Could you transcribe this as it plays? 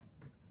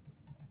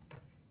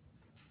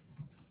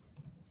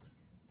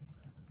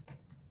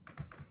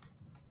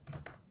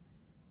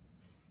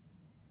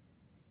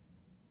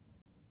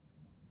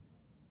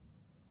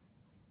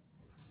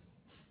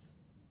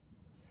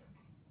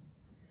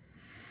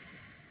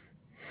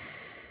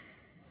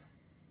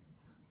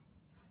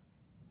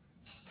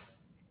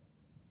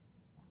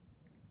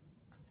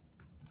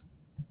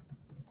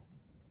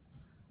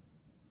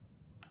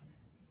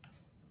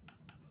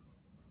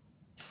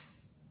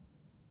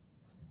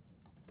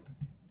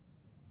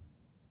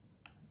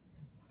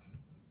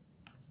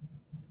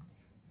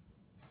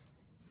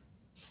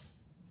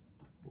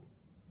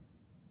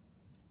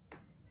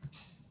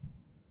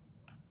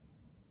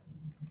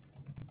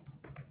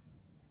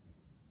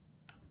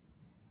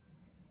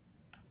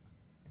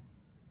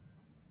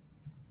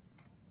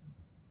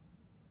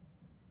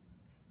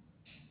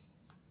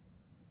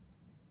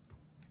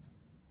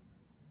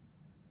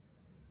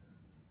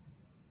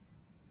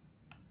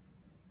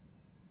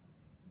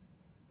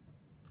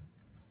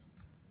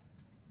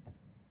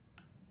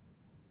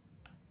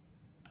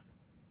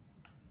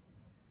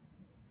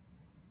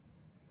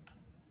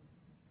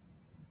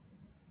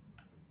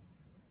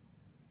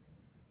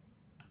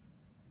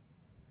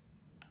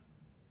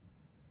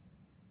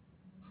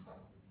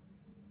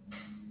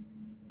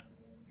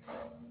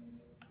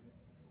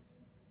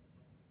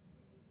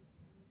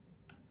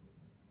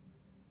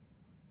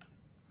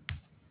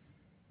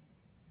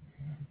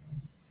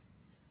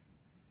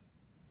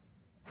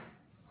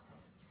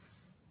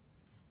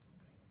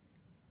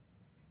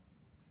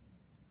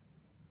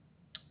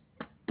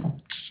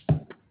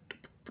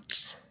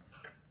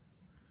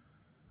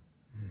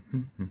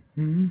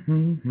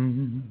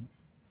Bum,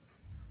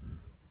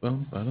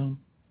 ba-dum,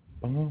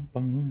 bum,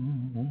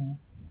 bum.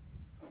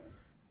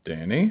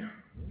 Danny?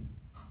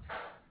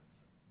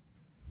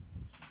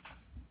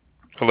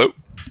 Hello?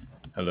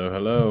 Hello,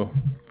 hello.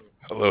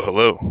 Hello,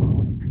 hello.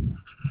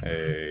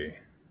 Hey.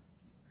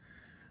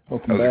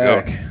 Welcome How's it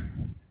back.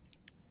 going?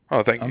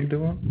 Oh, thank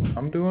you.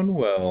 I'm doing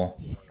well.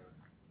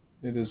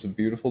 It is a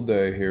beautiful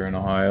day here in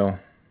Ohio.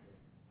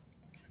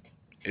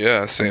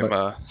 Yeah, How same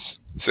about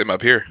same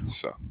up here.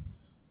 So,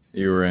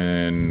 you were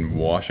in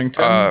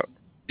Washington? uh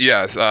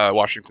yeah,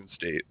 Washington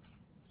State.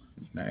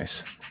 Nice.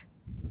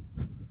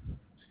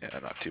 Yeah,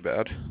 not too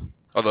bad.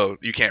 Although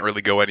you can't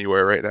really go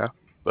anywhere right now,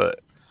 but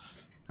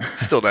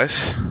still nice.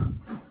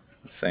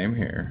 Same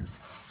here.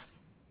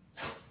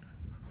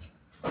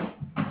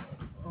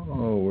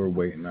 Oh, we're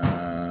waiting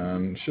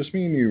on it's just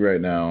me and you right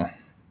now.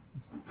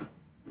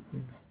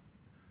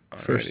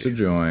 First to Alrighty.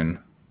 join.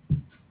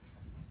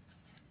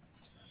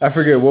 I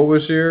forget what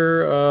was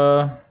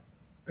your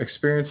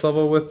experience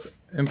level with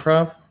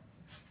improv?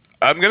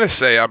 I'm gonna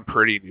say I'm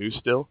pretty new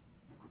still.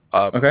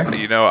 Okay.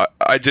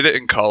 I did it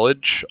in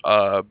college,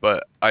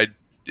 but I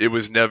it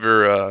was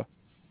never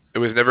it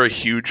was never a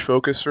huge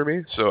focus for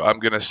me. So I'm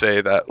gonna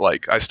say that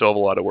like I still have a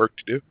lot of work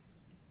to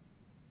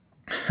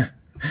do.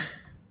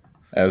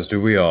 As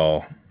do we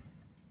all.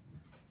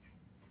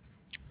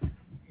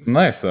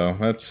 Nice though.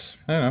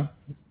 That's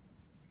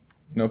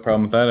no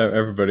problem with that.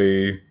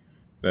 Everybody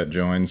that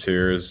joins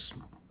here is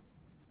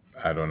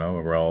I don't know.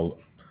 We're all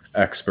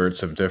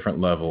experts of different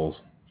levels.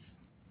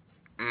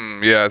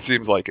 Yeah, it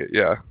seems like it.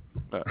 Yeah,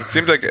 it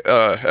seems like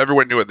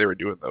everyone knew what they were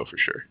doing though for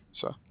sure.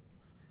 So.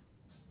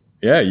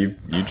 Yeah, you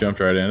jumped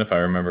right in if I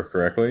remember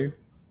correctly.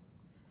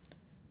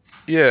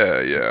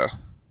 Yeah, yeah.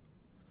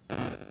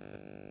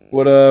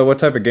 What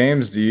type of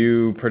games do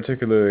you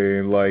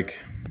particularly like?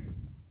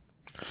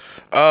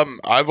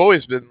 I've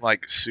always been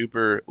like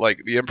super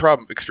like the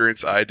improv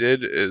experience I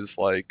did is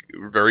like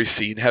very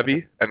scene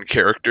heavy and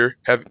character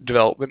heavy,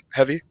 development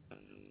heavy.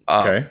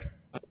 Okay.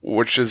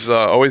 Which has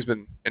always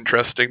been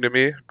interesting to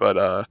me,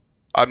 but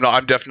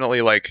I'm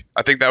definitely like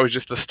I think that was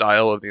just the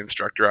style of the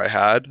instructor I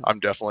had. I'm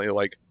definitely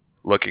like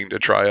looking to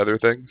try other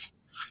things.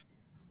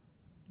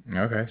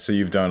 Okay. So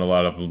you've done a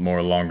lot of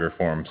more longer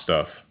form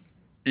stuff.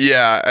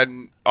 Yeah,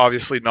 and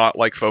obviously not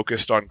like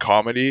focused on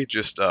comedy,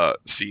 just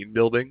scene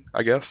building,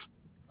 I guess.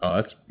 Oh,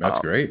 that's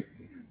Um, great.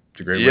 It's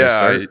a great way to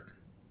yeah, start.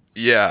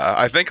 yeah.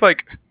 I think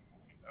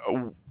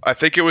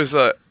it was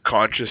a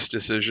conscious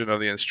decision of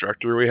the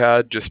instructor we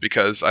had, just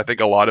because I think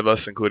a lot of us,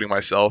 including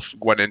myself,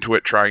 went into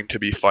it trying to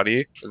be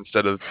funny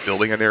instead of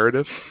building a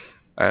narrative.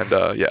 And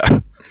yeah.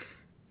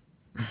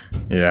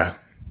 Yeah.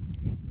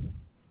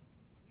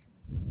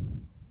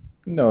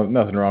 No,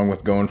 nothing wrong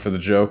with going for the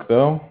joke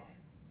though.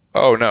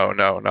 Oh no,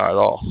 no, not at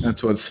all.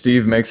 That's what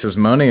Steve makes his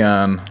money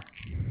on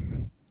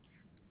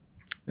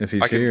if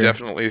he's here.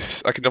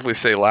 I can definitely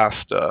say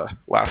last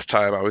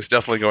time I was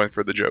definitely going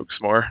for the jokes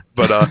more,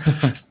 but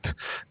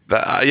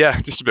yeah,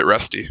 just a bit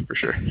rusty for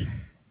sure.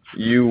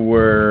 You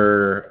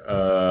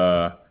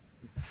were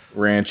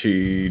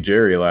Ranchy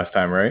Jerry last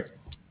time, right?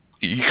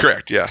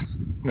 Correct, yeah,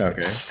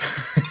 Okay.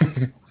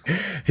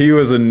 He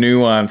was a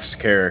nuanced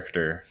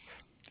character.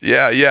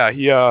 yeah, yeah.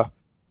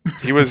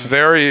 He was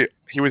very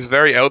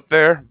out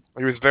there.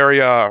 He was very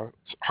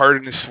hard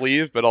in his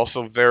sleeve, but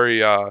also very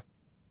There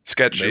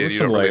sketchy,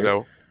 and was some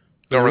don't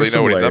there were really know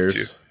some what he's up to.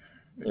 layers.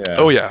 Yeah.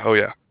 Oh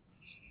yeah.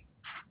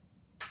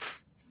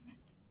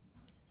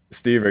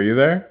 Steve, are you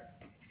there?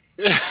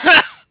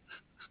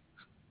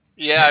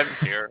 Yeah,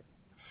 I'm here.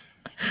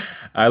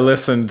 I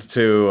listened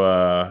to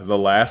the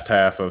last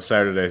half of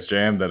Saturday's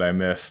Jam that I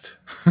missed,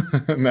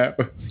 and that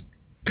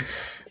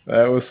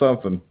was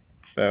something.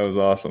 That was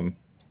awesome.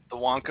 The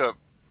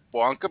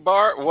Wonka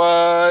bar?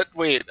 What?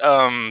 Wait,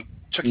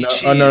 Chuck E. No, oh,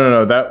 Cheese.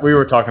 no. That we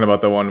were talking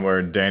about the one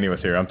where Danny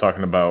was here. I'm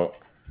talking about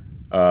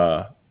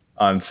uh,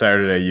 on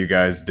Saturday. You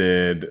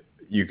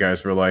guys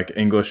were like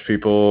English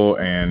people,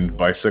 and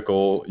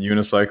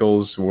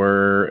unicycles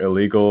were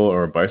illegal,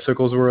 or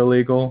bicycles were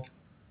illegal,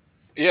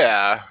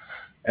 Yeah.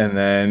 and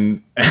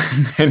then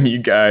and then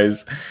you guys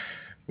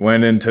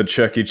went into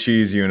Chuck E.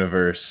 Cheese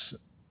universe,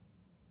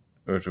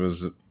 which was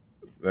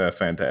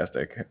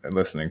fantastic.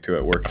 Listening to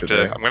at work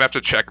today. I'm gonna have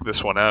to check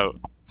this one out.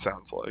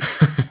 Sounds like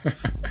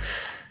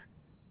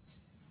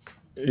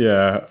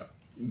Yeah,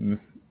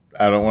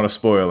 I don't want to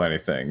spoil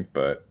anything,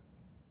 but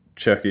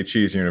Chuck E.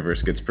 Cheese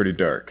universe gets pretty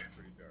dark.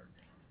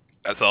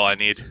 that's all I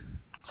need.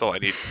 That's all I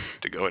need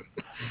to go in.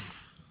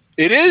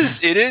 It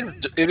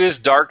is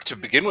dark to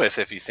begin with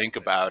if you think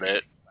about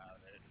it.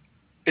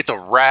 It's a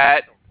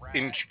rat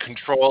in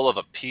control of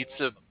a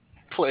pizza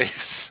place.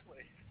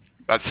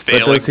 That's But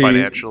failing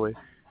financially.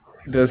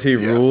 does he Yeah.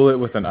 rule it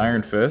with an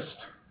iron fist?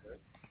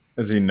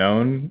 Is he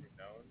known?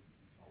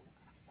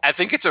 I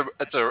think it's a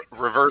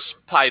reverse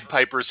Pied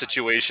Piper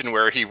situation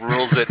where he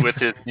rules it with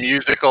his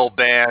musical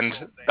band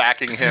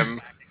backing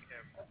him.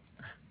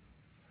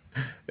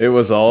 It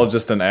was all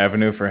just an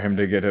avenue for him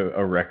to get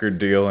a record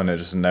deal, and it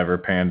just never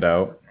panned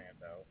out.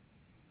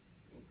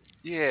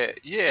 Yeah,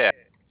 yeah.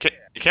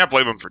 You can't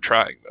blame them for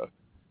trying though.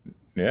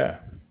 Yeah.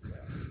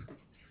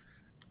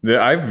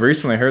 I've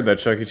recently heard that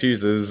Chuck E.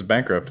 Cheese is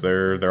bankrupt.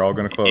 They're all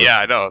going to close. Yeah,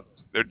 I know.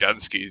 They're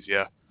done skis.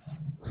 Yeah,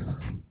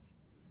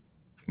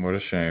 What a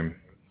shame.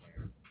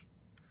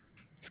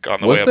 it's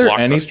gone the Was way of there Blockbuster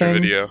anything?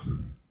 Video.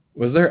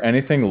 Was there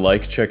anything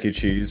like Chuck E.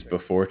 Cheese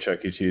before Chuck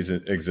E. Cheese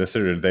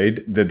existed, or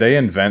did they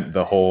invent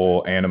the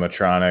whole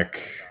animatronic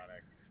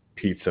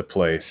pizza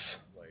place?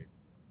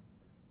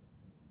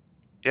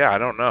 Yeah, I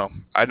don't know.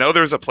 I know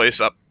there's a place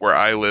up where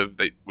I live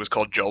that was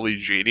called Jolly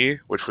Genie,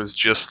 which was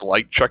just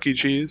like Chuck E.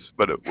 Cheese,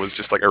 but it was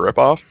just like a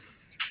ripoff.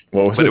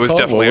 What was But it it was called?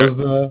 definitely What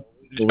was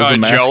the Jolly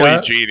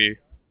mascot? Genie.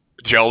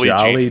 Jolly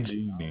Jolly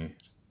Genie. Genie.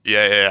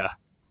 Yeah.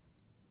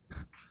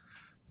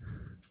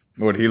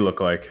 What did he look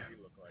like?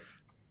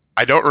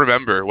 I don't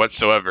remember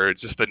whatsoever.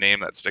 It's just the name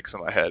that sticks in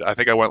my head. I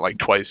think I went like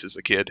twice as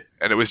a kid,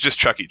 and it was just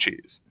Chuck E.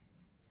 Cheese,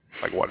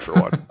 like one for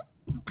one.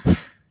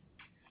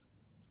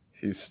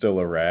 He's still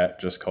a rat,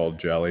 just called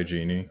Jolly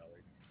Genie.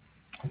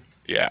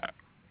 Yeah.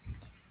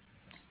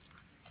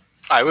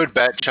 I would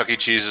bet Chuck E.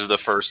 Cheese is the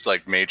first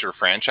like major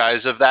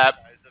franchise of that.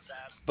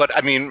 But I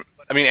mean,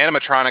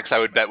 animatronics I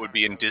would bet would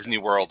be in Disney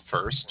World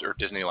first or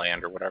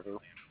Disneyland or whatever.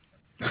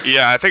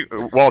 Yeah, I think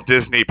Walt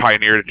Disney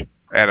pioneered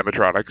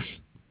animatronics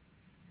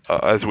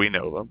as we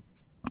know them,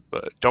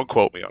 but don't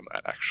quote me on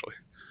that. Actually,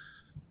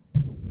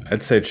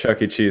 I'd say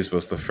Chuck E. Cheese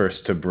was the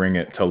first to bring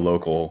it to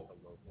local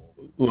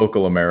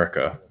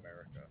America,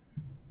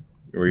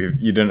 where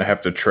you didn't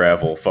have to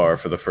travel far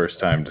for the first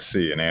time to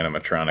see an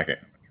animatronic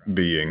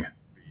being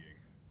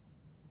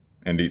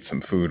and eat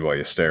some food while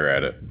you stare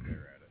at it.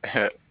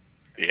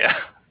 Yeah.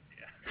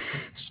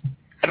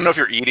 I don't know if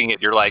you're eating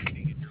it. You're like,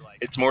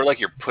 it's more like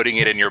you're putting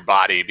it in your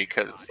body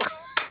because it's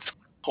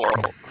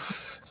horrible.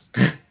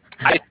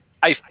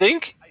 I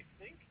think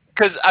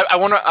because I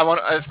want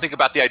to think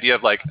about the idea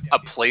of like a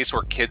place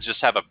where kids just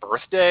have a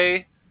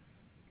birthday.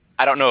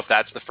 I don't know if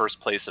that's the first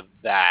place of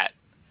that.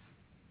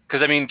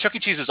 Because I mean, Chuck E.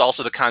 Cheese is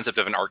also the concept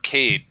of an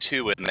arcade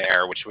too in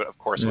there, which would, of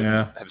course, wouldn't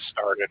have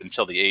started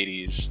until the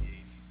 80s.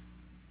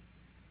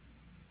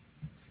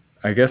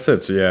 I guess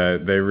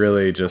they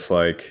really just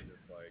like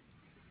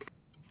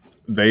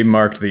they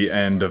marked the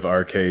end of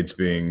arcades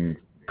being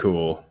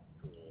cool,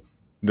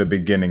 the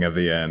beginning of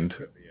the end.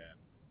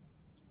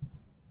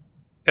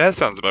 yeah, that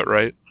sounds about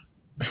right.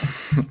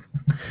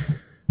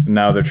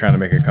 Now they're trying to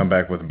make a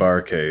comeback with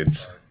barcades.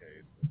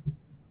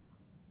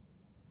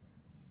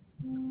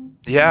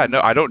 Yeah, no,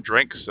 I don't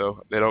drink,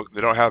 so they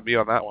don't have me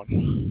on that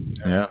one.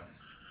 Yeah.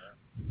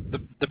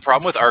 The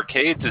problem with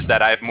arcades is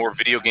that I have more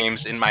video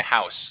games in my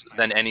house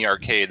than any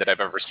arcade that I've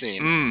ever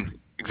seen.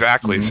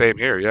 Exactly, same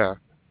here. Yeah.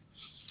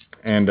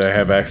 And I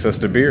have access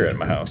to beer at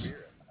my house.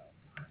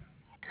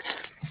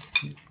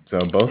 So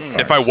both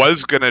parts. If I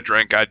was gonna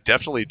drink, I'd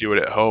definitely do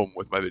it at home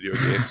with my video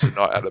games and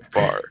not at a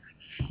bar.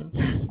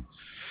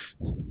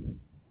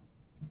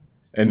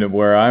 And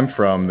where I'm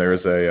from, there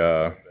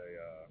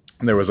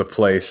was a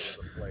place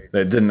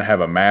that didn't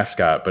have a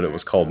mascot, but it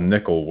was called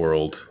Nickel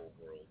World,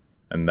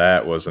 and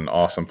that was an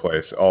awesome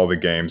place. All the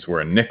games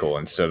were a nickel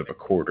instead of a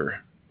quarter.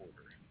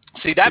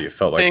 See that so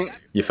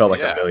you felt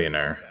like a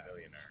millionaire.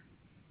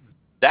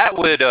 That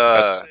would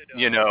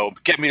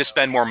get me to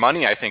spend more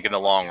money, I think, in the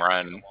long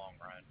run.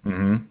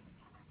 Mm-hmm.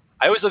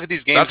 I always look at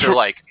these games,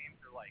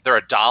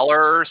 they're $1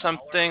 or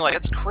something.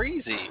 Like, that's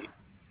crazy.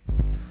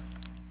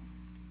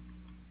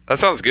 That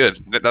sounds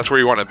good. That's where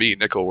you want to be,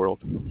 Nickel World.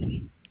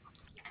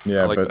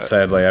 Yeah, like but that.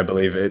 Sadly, I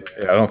believe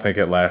I don't think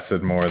it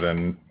lasted more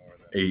than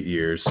 8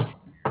 years.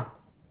 It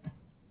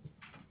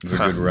was a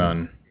good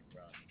run.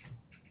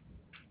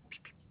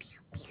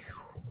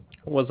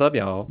 What's up,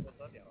 y'all?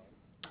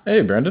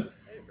 Hey, Brendan.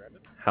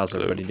 How's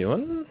everybody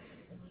doing?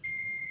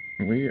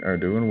 We are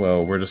doing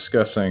well. We're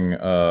discussing.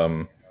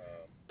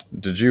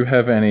 Did you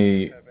have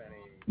any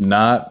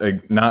not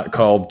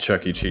called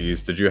Chuck E. Cheese?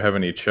 Did you have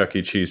any Chuck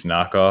E. Cheese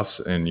knockoffs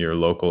in your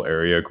local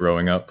area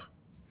growing up?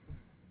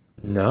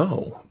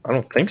 No, I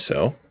don't think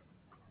so.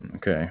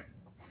 Okay.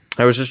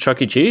 I was just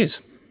Chuck E. Cheese.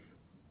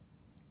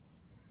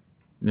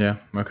 Yeah.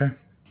 Okay.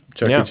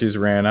 Chuck E. Cheese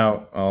ran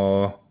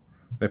out.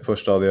 They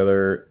pushed all the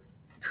other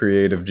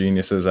creative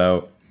geniuses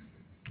out.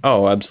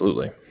 Oh,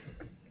 absolutely.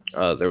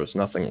 There was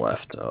nothing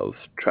left of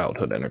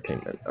childhood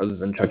entertainment other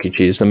than Chuck E.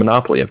 Cheese, the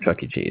monopoly of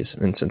Chuck E. Cheese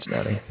in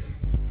Cincinnati.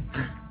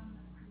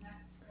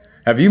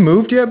 Have you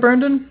moved yet,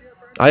 Brendan?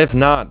 I have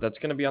not. That's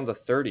going to be on the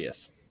 30th.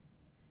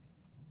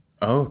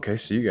 Oh, okay.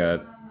 So you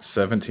got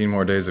 17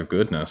 more days of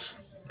goodness.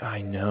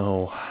 I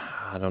know.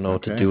 I don't know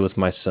what to do with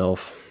myself,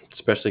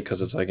 especially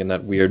because it's like in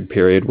that weird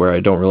period where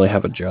I don't really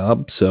have a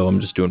job, so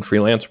I'm just doing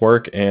freelance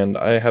work, and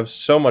I have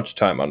so much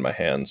time on my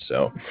hands,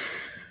 so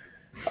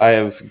I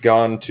have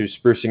gone to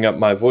sprucing up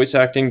my voice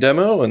acting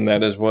demo, and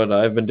that is what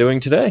I've been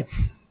doing today.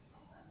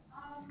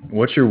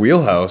 What's your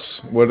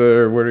wheelhouse? What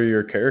are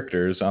your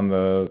characters on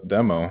the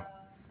demo?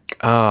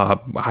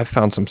 I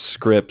found some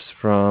scripts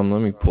from,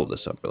 let me pull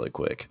this up really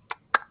quick.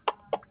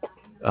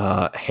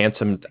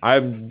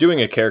 I'm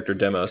doing a character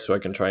demo so I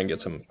can try and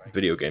get some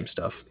video game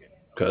stuff,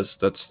 because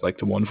that's like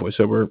the one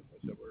voiceover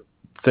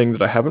thing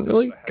that I haven't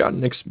really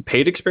gotten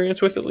paid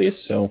experience with, at least.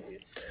 So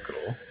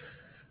Cool.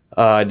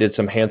 I did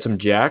some Handsome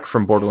Jack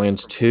from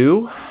Borderlands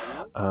 2,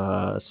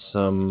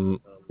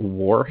 some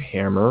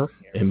Warhammer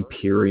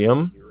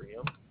Imperium.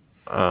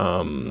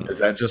 Is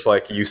that just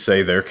like you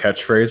say their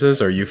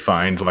catchphrases, or you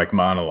find like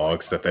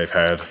monologues that they've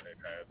had?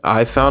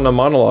 I found a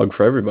monologue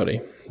for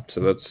everybody,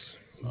 so that's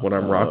what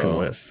I'm rocking Oh.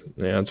 with.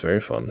 Yeah, it's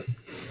very fun.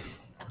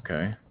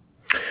 Okay.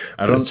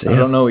 But I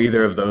don't know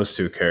either of those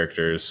two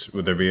characters.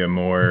 Would there be a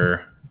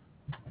more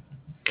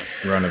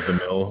run of the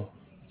mill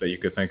that you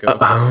could think of?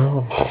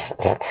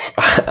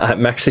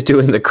 I'm actually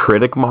doing the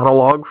critic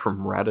monologue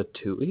from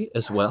Ratatouille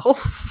as well.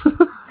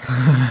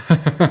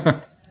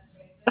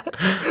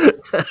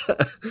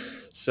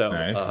 So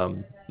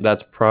Nice.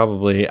 that's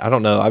probably, I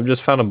don't know. I've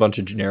just found a bunch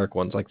of generic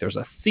ones. Like there's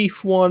a thief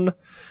one,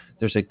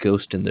 there's a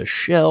Ghost in the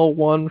Shell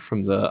one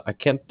from I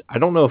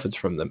don't know if it's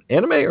from the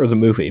anime or the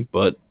movie,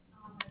 but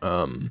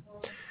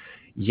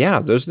yeah,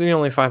 those are the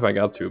only 5 I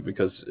got through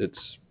because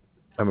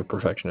I'm a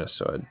perfectionist,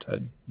 so I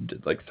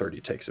did like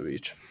 30 takes of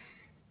each.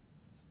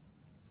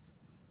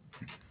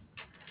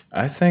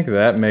 I think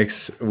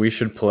we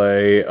should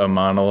play a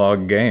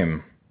monologue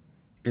game.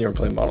 You ever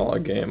play a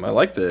monologue game? I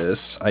like this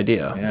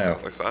idea. Yeah,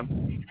 Looks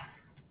fun.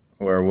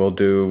 where we'll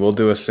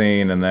do a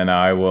scene, and then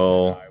I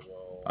will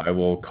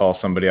call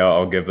somebody out.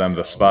 I'll give them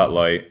the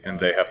spotlight, and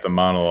they have to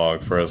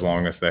monologue for as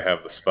long as they have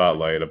the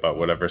spotlight about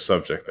whatever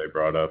subject they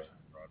brought up.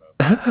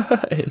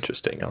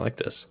 Interesting. I like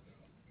this.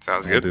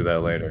 Sounds We'll good. do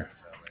that later.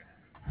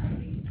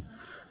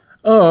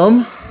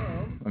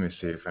 Let me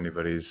see if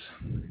anybody's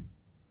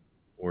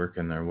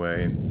working their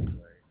way.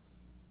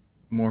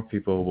 More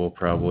people will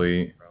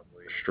probably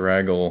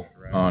straggle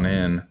on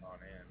in.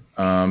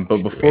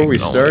 But before we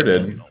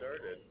started,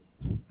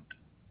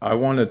 I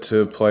wanted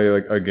to play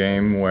like a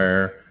game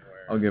where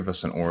I'll give us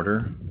an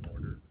order.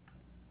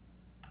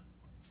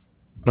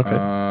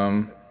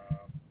 Okay.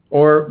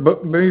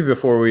 But maybe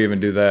before we even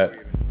do that,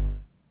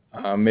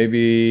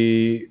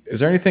 maybe is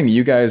there anything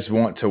you guys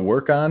want to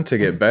work on to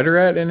get better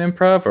at in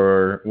improv,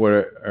 or what?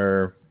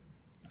 Or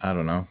I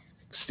don't know.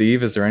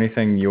 Steve, is there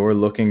anything you're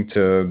looking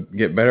to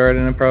get better at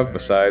in improv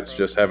besides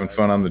just having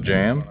fun on the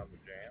jam?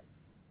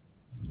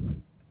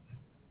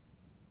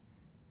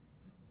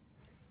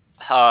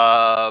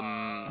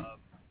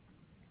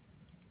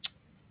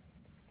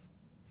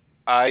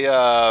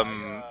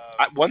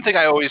 One thing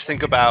I always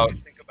think about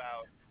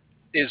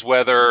is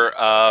whether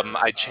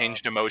I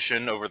changed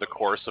emotion over the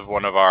course of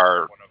one of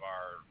our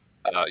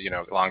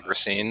longer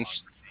scenes.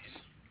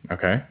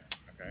 Okay.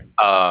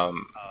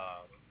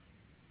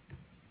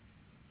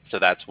 So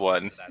that's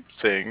one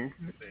thing.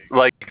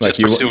 Like Like just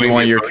you pursuing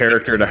want the your emotion.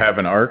 character to have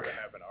an arc?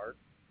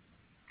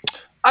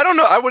 I don't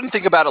know. I wouldn't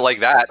think about it like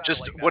that. Just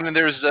when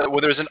there's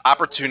an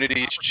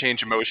opportunity to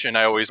change emotion,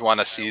 I always want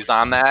to seize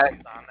on that.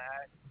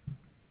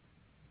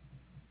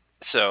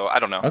 So I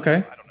don't know.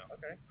 Okay.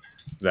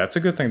 That's a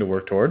good thing to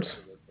work towards.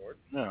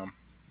 Yeah.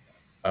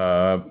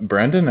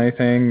 Brendan,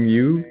 anything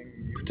you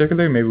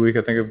particularly? Maybe we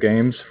could think of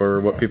games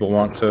for what people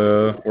want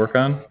to work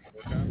on.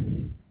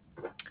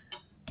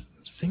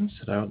 Things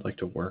that I would like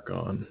to work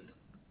on.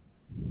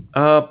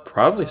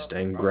 Probably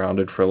staying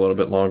grounded for a little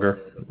bit longer.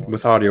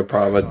 With audio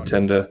prov, I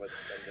tend to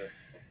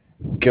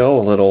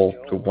go a little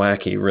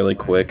wacky really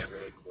quick.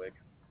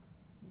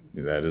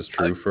 That is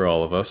true for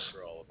all of us.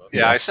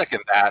 Yeah, I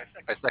second that.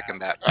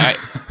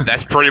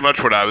 That's pretty much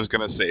what I was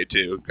gonna say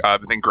too. I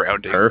think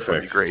grounding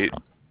would be great.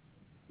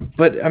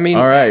 But I mean,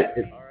 all right.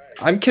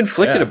 I'm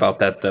conflicted about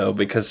that though,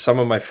 because some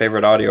of my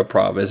favorite audio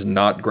prov is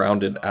not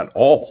grounded at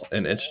all,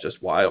 and it's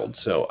just wild.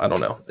 So I don't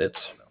know. It's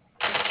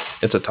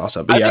a toss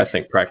up. But I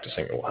think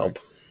practicing it will help.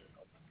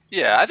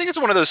 Yeah, I think it's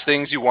one of those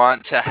things you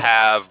want to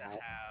have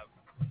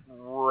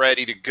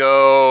ready to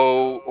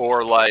go,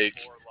 or like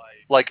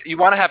you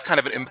want to have kind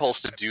of an impulse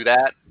to do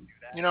that,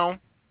 you know?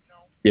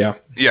 Yeah.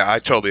 Yeah, I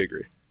totally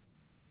agree.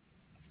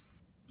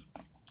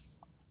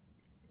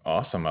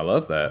 Awesome. I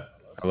love that.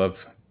 I love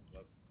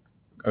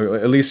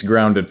at least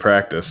grounded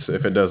practice.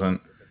 If it doesn't,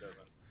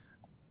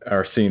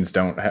 our scenes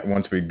don't,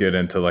 once we get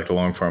into like the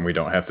long form, we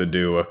don't have to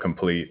do a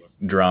complete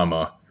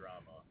drama.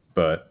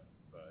 But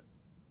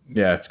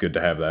yeah, it's good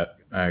to have that.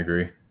 I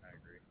agree.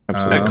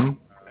 Absolutely.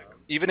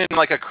 Even in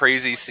like a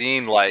crazy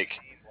scene, like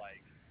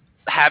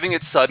having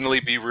it suddenly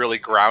be really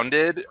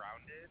grounded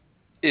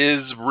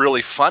is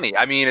really funny.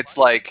 I mean, it's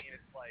like,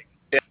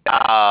 it's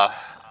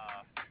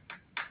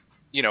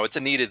a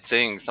needed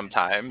thing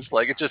sometimes.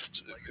 Like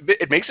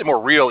it makes it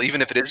more real,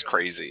 even if it is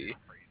crazy.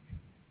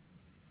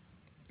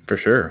 For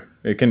sure.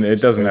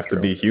 It doesn't have to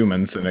be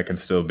humans, and it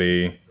can still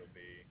be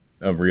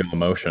a real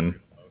emotion.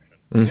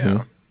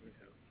 Mm-hmm.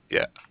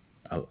 Yeah.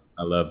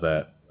 I love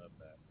that.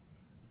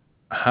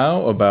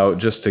 How about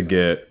just to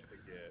get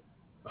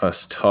us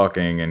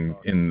talking and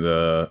in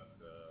the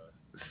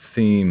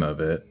theme of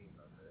it,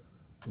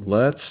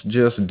 let's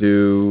just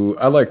do.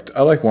 I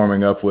like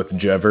warming up with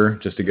Jever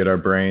just to get our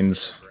brains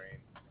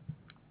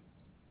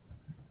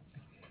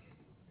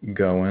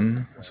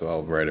going. So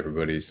I'll write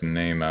everybody's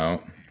name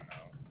out.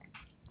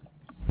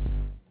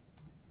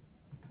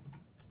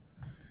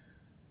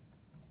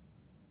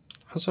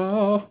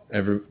 Huzzah!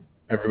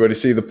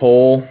 Everybody see the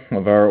poll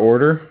of our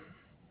order?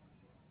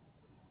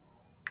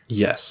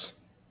 Yes.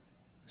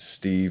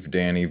 Steve,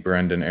 Danny,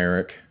 Brendan,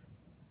 Eric.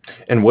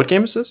 And what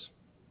game is this?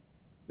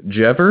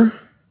 Jever?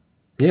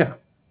 Yeah.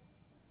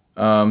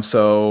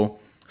 So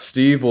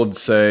Steve would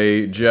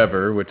say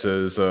Jever, which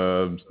is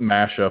a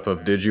mashup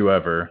of Did You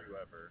Ever?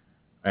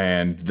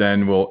 And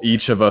then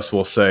each of us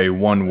will say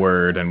one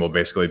word, and we'll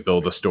basically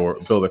build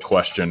a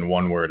question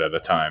one word at a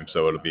time.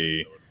 So it'll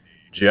be,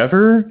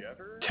 Jever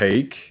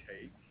take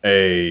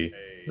a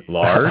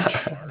large,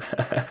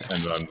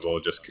 and then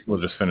we'll just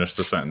finish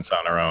the sentence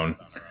on our own.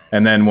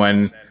 And then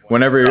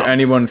whenever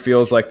anyone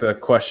feels like the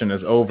question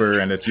is over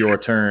and it's your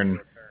turn,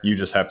 you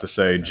just have to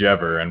say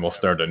Jever, and we'll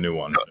start a new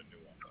one.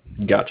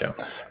 Gotcha.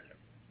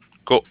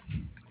 Cool.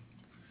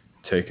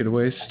 Take it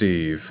away,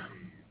 Steve.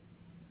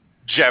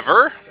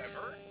 Jever.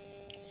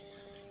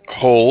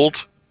 Hold.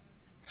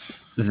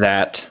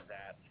 That.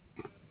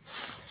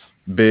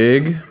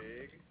 Big.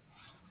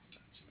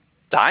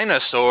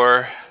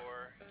 Dinosaur.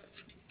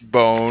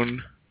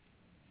 Bone.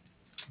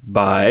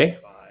 By.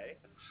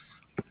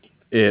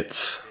 It's.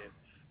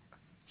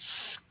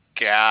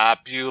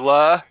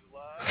 Scapula.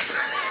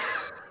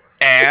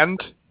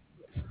 And.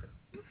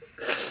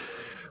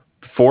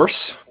 Force.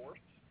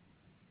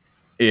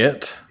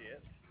 It.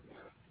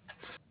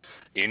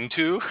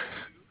 Into.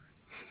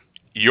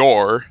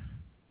 Your.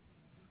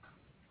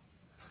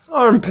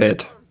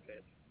 Armpit.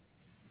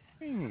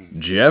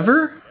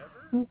 Jever?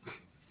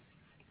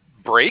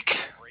 Break.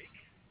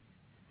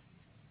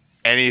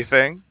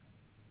 Anything.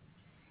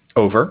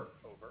 Over.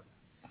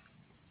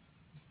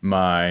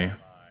 My.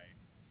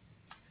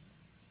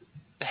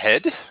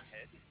 Head.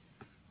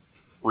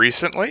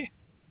 Recently.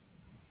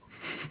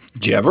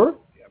 Jever.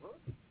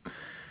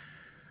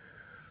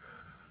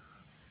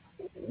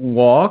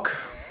 Walk.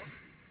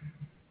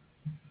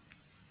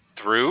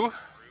 Through.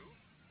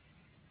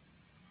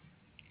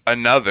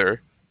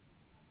 Another.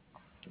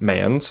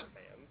 Man's.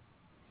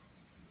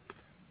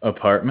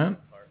 Apartment.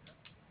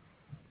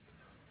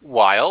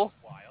 While.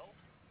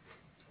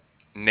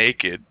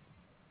 Naked.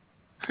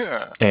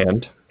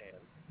 And.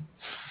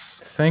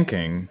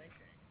 Thinking.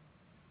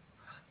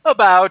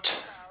 About.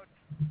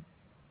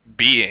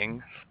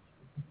 Being.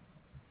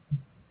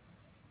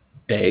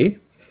 A.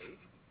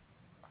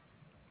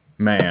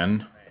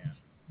 Man.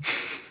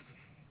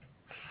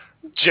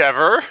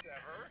 Jever.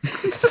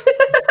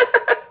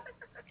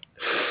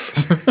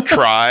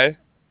 Try.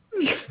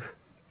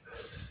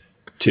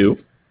 Two.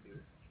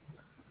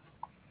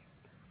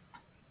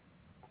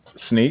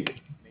 Sneak.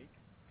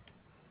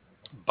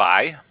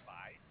 By.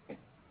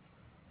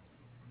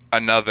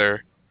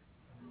 Another.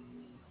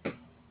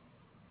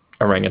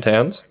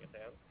 Orangutans.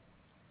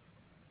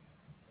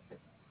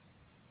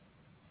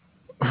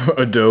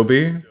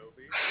 Adobe.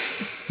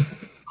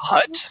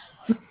 Hut.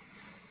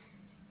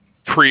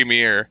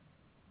 Premiere.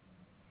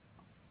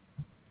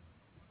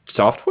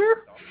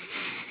 Software.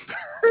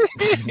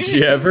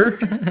 Jever.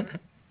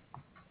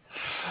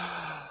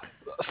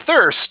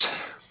 Thirst.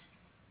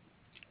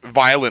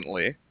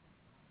 Violently.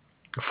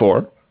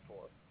 Four.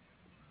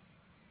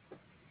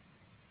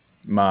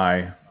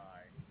 My.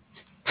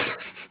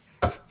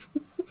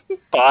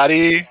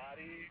 Body.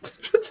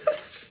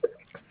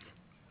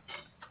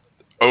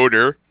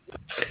 Odor.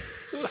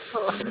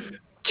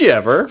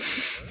 Jever.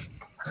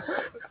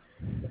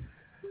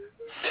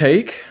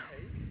 Take.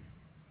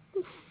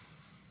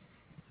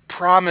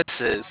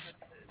 Promises.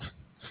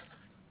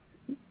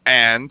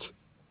 And.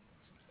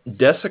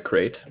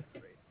 Desecrate.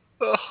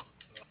 Ugh.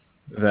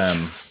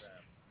 Them.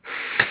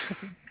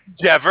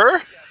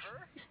 Jever.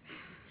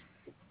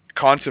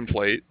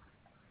 Contemplate.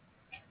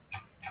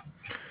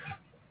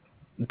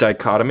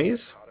 Dichotomies.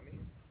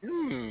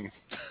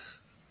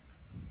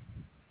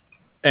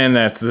 And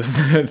that's the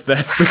question.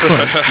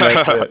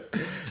 That's it.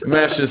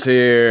 Mesh is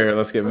here.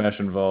 Let's get Mesh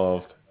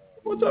involved.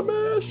 What's up,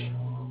 Mesh?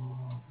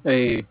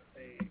 Hey,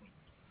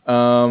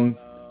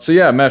 So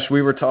yeah, Mesh,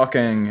 we were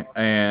talking,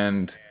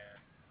 and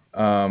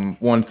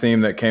one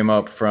theme that came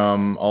up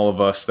from all of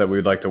us that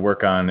we'd like to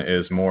work on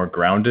is more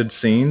grounded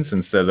scenes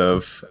instead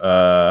of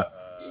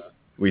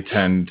we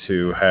tend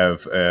to have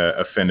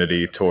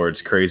affinity towards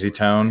Crazy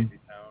Town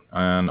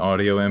on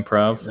audio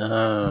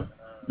improv.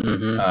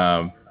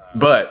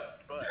 But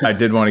I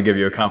did want to give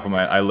you a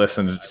compliment. I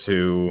listened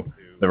to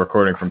the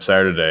recording from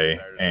Saturday,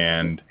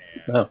 and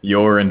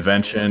your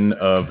invention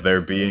of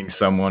there being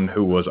someone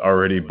who was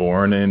already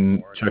born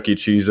in Chuck E.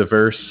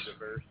 Cheese-averse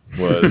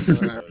made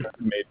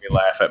me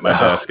laugh at my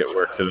desk at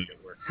work today.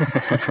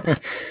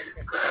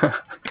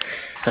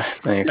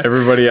 thanks.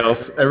 Everybody else,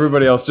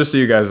 just so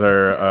you guys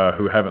are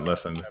who haven't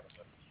listened,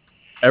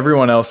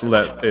 everyone else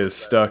that is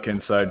stuck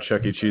inside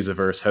Chuck E.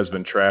 Cheese-averse has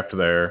been trapped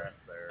there.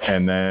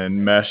 And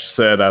then Mesh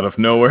said out of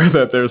nowhere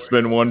that there's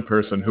been one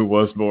person who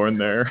was born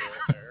there.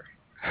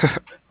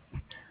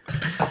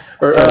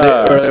 Or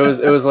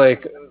it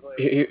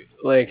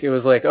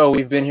was like, oh,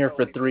 we've been here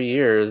for 3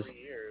 years,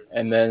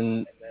 and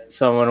then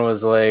someone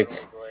was like,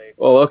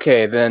 well,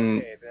 okay,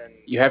 then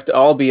you have to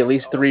all be at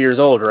least 3 years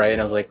old, right?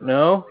 And I was like,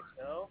 no.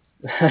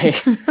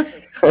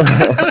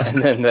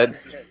 and then that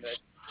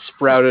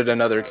sprouted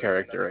another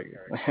character, I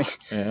guess.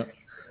 Yeah.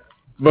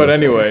 But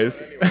anyways,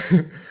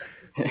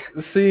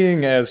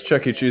 seeing as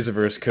Chuck E.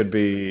 Cheeseverse could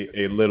be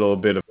a little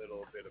bit of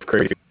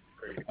crazy,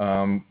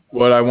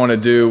 what I want to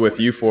do with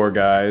you four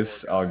guys,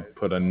 I'll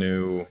put a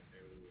new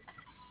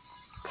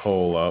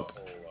poll up.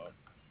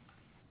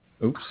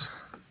 Oops.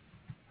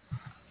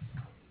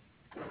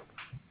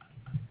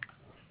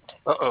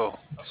 Uh-oh.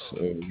 So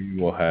we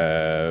will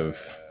have...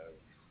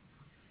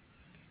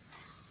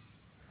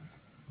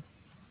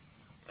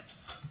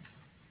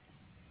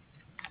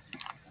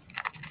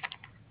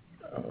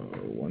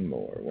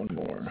 one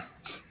more.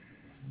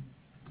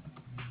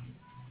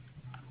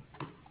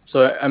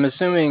 So I'm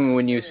assuming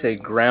when you say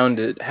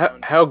grounded,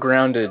 how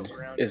grounded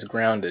is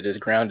grounded? Is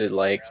grounded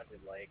like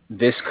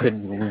this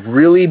could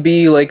really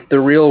be like the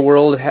real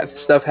world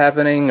stuff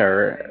happening,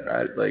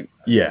 or like?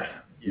 Yeah.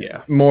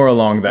 Yeah. More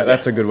along that. Okay.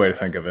 That's a good way to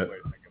think of it.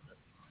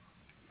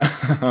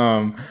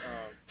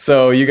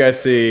 So you guys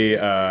see,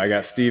 I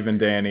got Steve and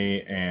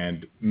Danny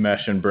and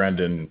Mesh and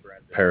Brendan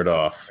paired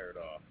off.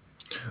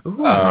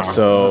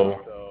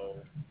 So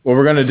what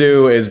we're going to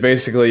do is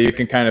basically you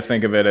can kind of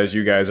think of it as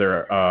you guys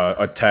are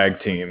a tag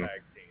team.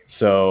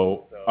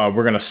 So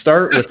we're going to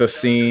start with a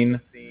scene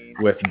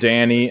with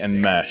Danny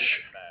and Mesh.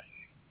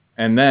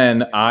 And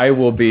then I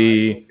will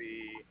be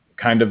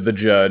kind of the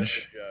judge.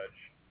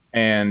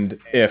 And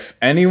if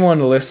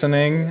anyone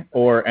listening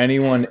or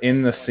anyone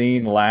in the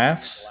scene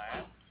laughs,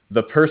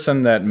 the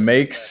person that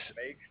makes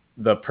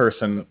the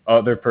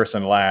other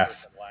person laugh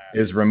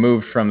is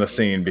removed from the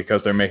scene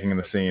because they're making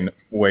the scene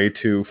way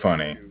too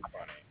funny.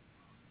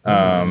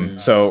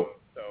 So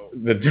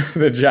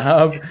the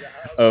job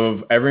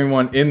of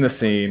everyone in the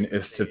scene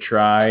is to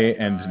try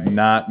and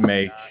not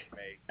make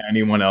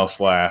anyone else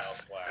laugh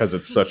because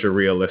it's such a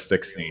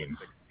realistic scene.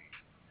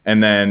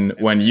 And then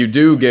when you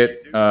do get,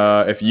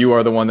 if you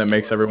are the one that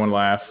makes everyone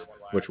laugh,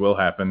 which will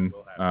happen,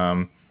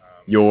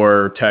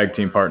 your tag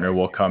team partner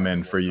will come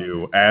in for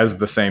you as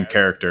the same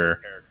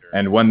character.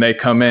 And when they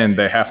come in,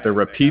 they have to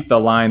repeat the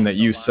line that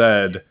you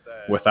said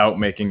without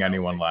making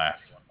anyone laugh.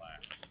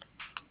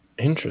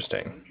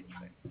 Interesting.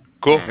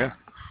 Cool. Yeah.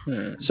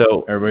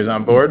 So Everybody's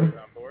on board?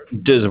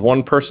 does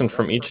one person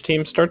from each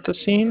team start the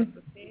scene?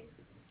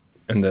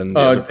 And then the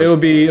other it'll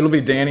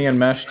be Danny and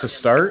Mesh to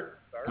start.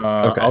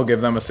 Okay. I'll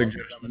give them a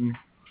suggestion.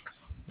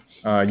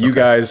 You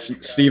guys,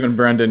 Steve and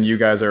Brendan, you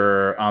guys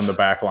are on the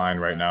back line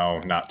right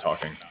now, not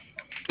talking.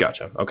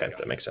 Gotcha. Okay,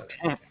 that makes sense.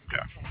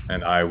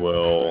 And I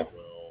will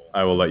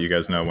let you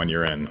guys know when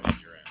you're in.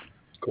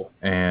 Cool.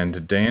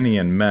 And Danny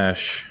and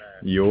Mesh,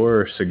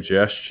 your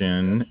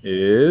suggestion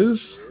is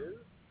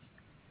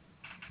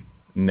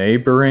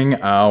neighboring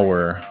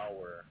hour.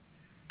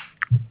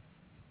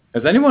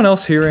 Is anyone else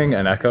hearing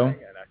an echo?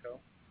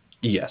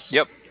 Yes.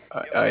 Yep.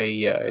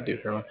 I do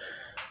hear one.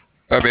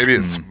 Maybe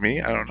it's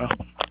me. I don't know.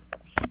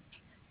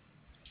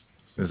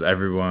 Is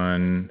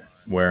everyone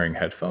wearing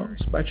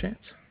headphones by chance?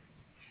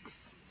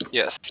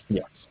 Yes.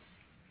 Yes.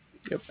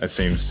 Yep. It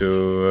seems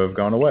to have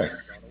gone away.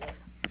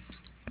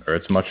 Or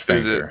it's much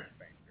fainter.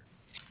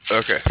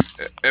 Okay.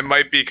 It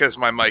might be because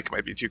my mic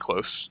might be too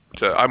close.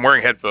 I'm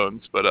wearing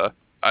headphones, but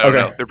I don't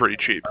know. They're pretty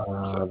cheap.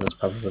 That's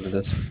probably what it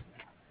is.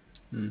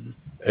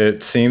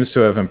 It seems to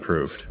have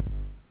improved.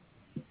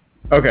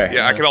 Okay.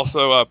 Yeah, I can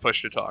also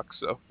push to talk,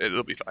 so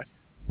it'll be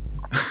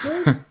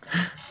fine.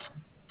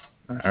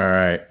 All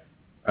right.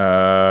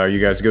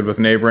 You guys good with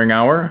neighboring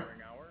hour?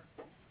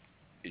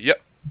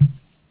 Yep.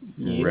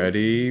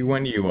 Ready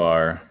when you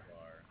are.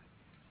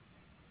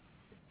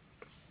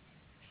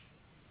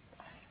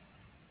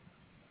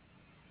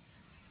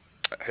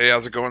 Hey,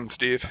 how's it going,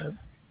 Steve?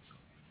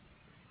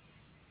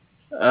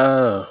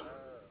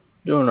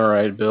 Doing all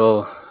right,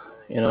 Bill.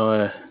 You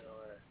know,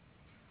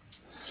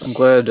 I'm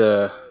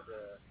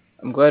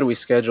glad we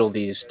scheduled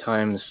these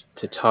times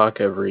to talk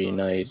every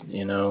night,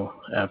 you know,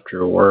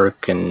 after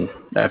work and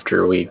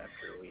after we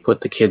put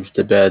the kids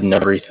to bed and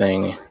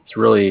everything. It's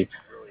really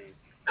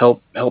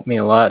helped me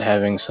a lot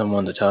having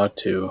someone to talk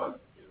to.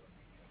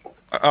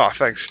 Oh,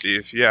 thanks,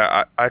 Steve.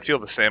 Yeah, I feel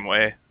the same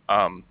way.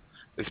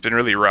 It's been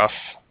really rough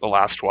the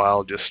last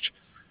while, just,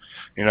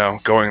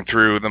 going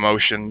through the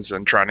motions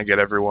and trying to get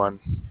everyone,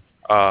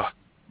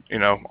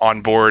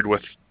 on board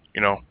with,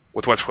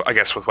 with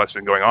what's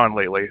been going on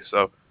lately.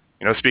 So,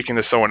 speaking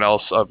to someone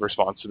else of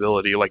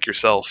responsibility like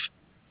yourself,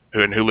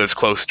 who lives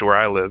close to where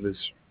I live, is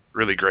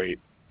really great.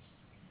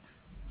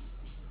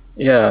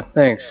 Yeah,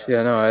 thanks.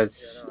 Yeah, no,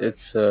 it's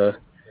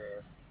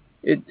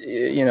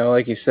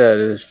like you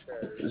said,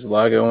 there's a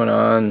lot going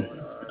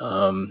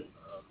on.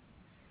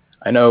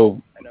 I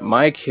know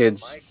my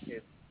kids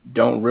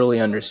don't really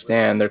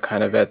understand. They're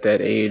kind of at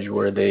that age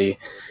where they,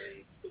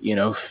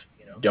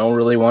 don't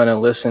really want to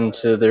listen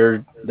to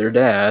their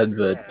dad.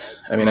 But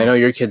I mean, I know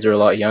your kids are a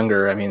lot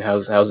younger. I mean,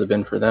 how's it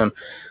been for them?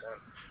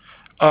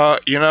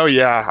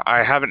 Yeah,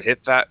 I haven't hit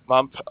that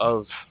bump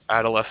of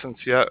adolescence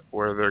yet,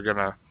 where they're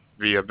gonna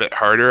be a bit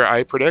harder,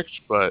 I predict.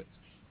 But,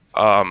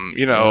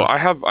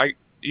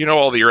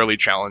 all the early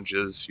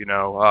challenges.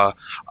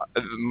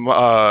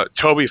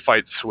 Toby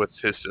fights with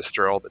his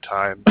sister all the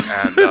time,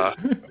 and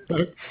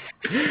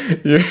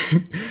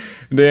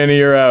Danny,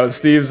 you're out.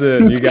 Steve's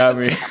in. You got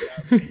me.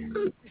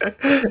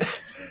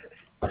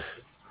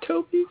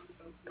 Toby.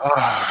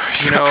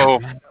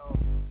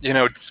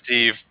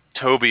 Steve,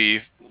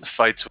 Toby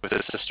fights with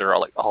his sister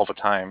all the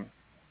time.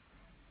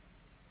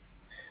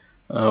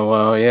 Oh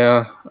well,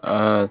 yeah.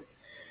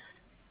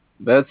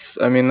 That's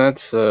gonna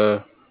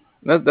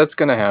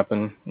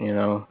happen.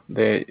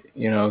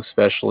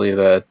 Especially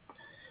that.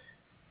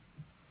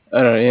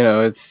 I don't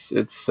know.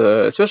 It's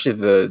especially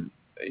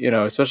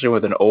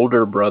with an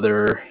older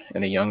brother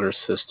and a younger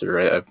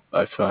sister.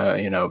 I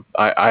find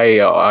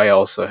I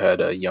also had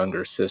a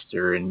younger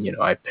sister, and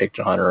I picked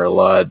on her a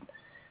lot,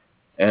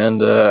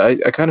 and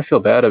I kind of feel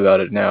bad about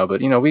it now.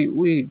 But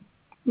we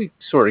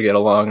sort of get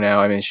along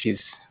now. I mean, she's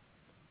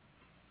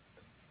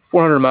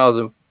 400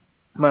 miles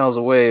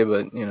away,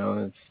 but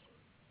it's,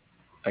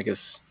 I guess,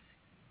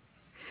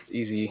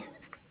 easy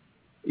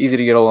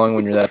to get along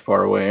when you're that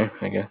far away,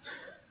 I guess.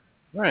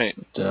 Right.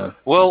 But,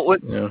 well,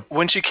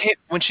 when she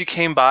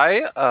came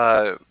by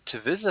to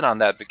visit on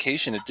that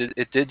vacation,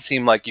 it did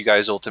seem like you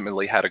guys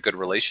ultimately had a good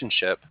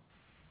relationship.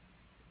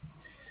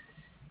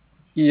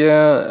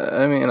 Yeah,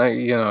 I mean,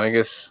 I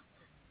guess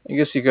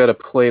you got to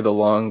play the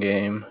long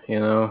game,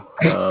 but,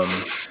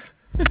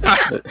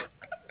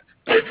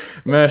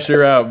 Mesh,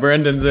 you're out.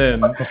 Brendan's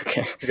in.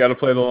 okay. You got to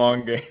play the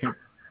long game.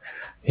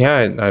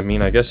 Yeah, I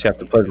mean, I guess you have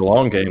to play the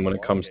long game when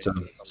it comes to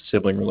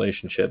sibling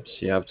relationships.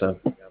 You have to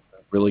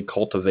really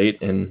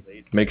cultivate and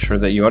make sure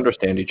that you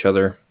understand each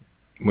other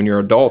when you're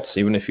adults,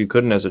 even if you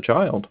couldn't as a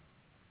child.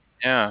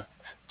 Yeah.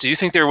 Do you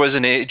think there was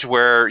an age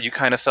where you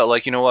kind of felt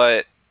like, you know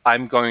what,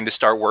 I'm going to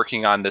start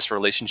working on this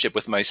relationship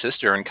with my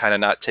sister and kind of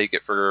not take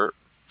it for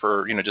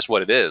just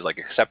what it is, like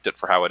accept it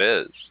for how it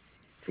is?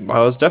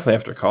 Well, it was definitely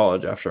after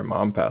college, after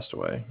mom passed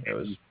away. It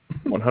was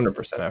 100%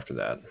 after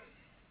that.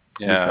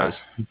 Yeah.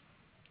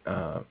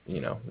 Because,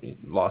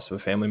 loss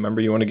of a family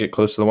member, you want to get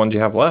close to the ones you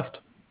have left.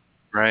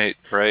 Right.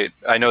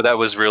 I know that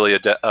was really a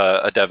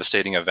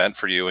devastating event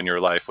for you in your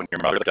life when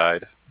your mother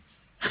died.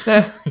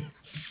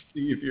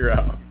 Steve, you're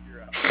out.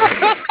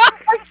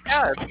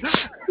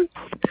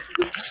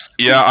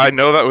 yeah, I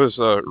know that was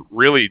a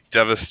really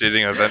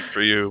devastating event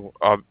for you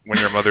when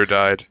your mother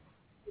died.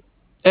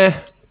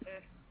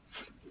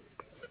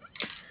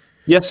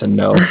 Yes and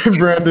no.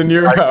 Brandon,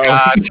 you're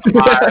out.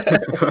 God,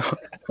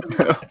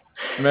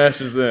 Mesh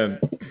is in.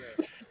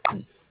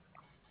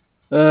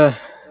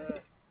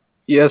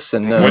 Yes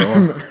and no.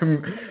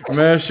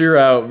 Mesh, you're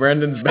out.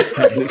 Brendan's back.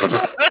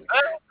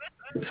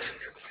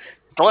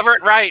 deliver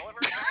it right.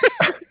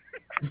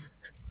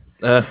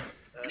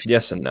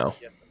 Yes and no.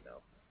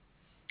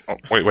 Oh,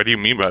 wait, what do you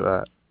mean by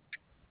that?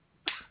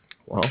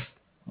 Well,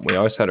 we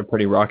always had a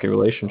pretty rocky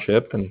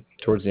relationship, and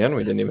towards the end,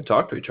 we didn't even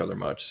talk to each other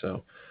much.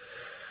 So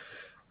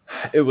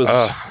it was.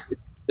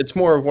 It's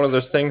more of one of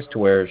those things to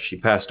where she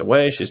passed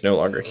away. She's no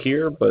longer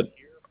here. But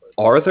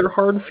are there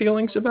hard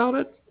feelings about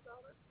it?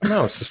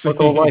 No, it's just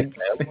full life,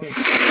 man.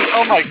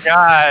 Oh my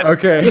God.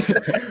 Okay,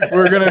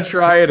 we're gonna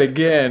try it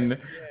again,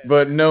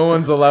 but no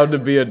one's allowed to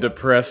be a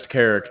depressed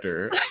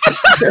character.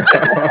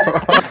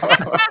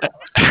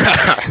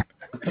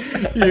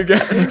 You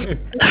guys,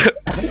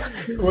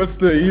 what's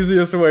the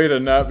easiest way to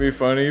not be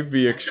funny?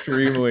 Be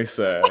extremely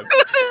sad.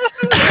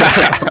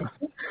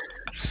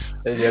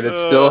 And yet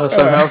it's still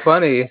somehow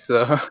funny,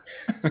 so.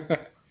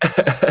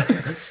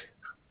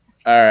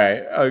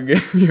 Alright, I'll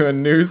give you a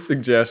new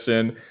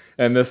suggestion,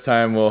 and this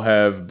time we'll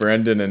have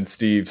Brendan and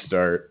Steve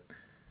start.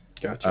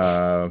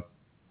 Gotcha.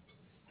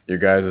 Your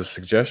guys'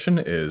 suggestion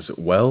is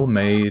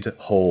well-made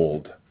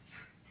hold.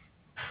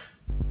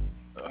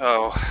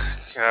 Oh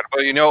God.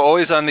 Well, it's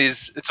always on these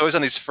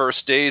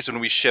first days when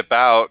we ship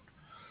out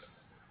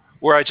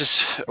where I just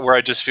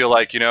feel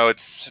like, it's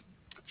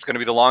going to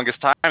be the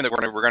longest time that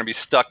we're going to be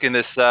stuck in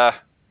this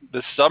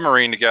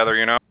submarine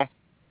together,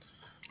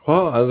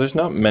 Well, there's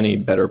not many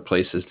better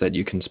places that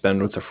you can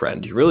spend with a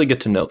friend. You really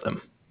get to know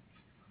them.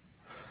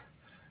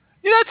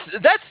 Yeah,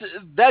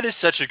 that is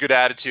such a good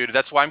attitude.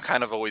 That's why I'm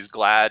kind of always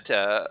glad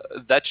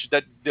that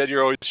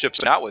you're always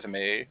shipping out with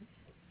me.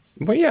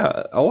 Well,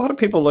 yeah, a lot of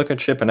people look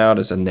at shipping out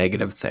as a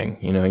negative thing.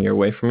 You're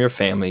away from your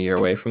family, you're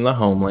away from the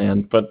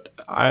homeland. But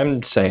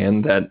I'm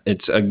saying that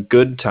it's a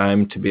good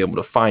time to be able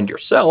to find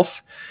yourself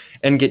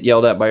and get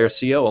yelled at by your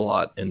CO a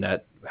lot, and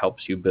that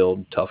helps you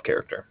build tough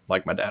character,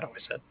 like my dad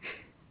always said.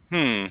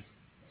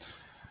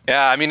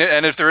 Yeah, I mean,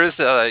 and if there is,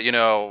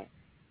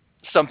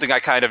 something I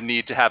kind of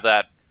need to have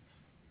that,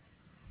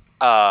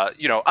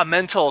 a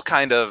mental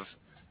kind of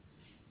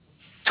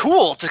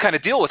tool to kind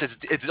of deal with,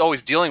 it's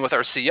always dealing with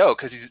our CO,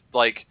 because he's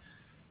like,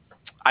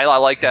 I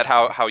like that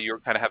how you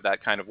kind of have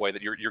that kind of way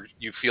that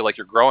you feel like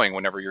you're growing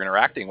whenever you're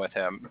interacting with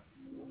him.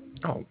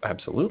 Oh,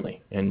 absolutely.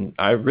 And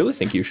I really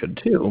think you should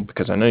too,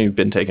 because I know you've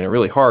been taking it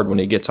really hard when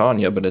he gets on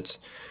you, but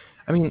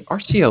our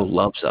CO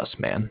loves us,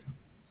 man.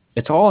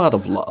 It's all out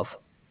of love.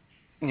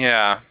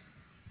 Yeah.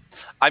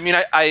 I mean,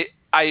 I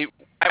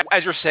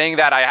as you're saying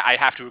that, I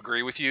have to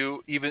agree with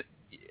you. Even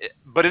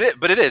but it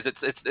is.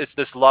 It's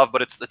this love,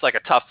 but it's like a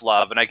tough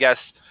love. And I guess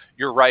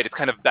you're right. It's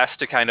kind of best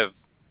to kind of,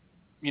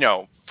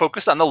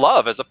 focus on the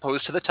love as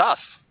opposed to the tough.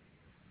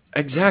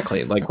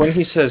 Exactly. Like when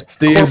he says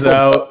Steve's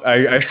Corporal- out.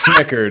 I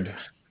snickered.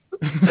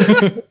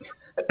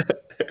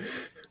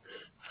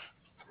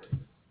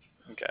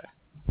 Okay.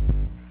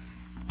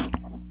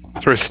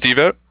 For Steve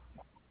out?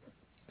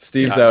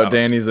 Steve's Yeah, out. no.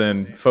 Danny's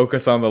in.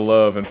 Focus on the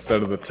love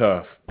instead of the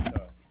tough.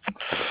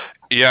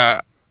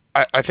 Yeah,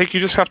 I think you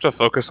just have to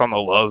focus on the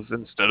love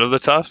instead of the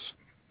tough.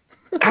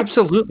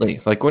 Absolutely.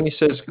 Like when he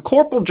says,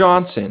 Corporal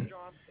Johnson,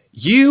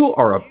 you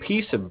are a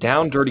piece of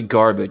down dirty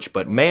garbage,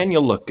 but man, you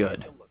look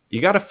good.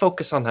 You got to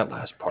focus on that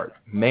last part.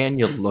 Man,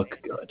 you look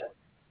good.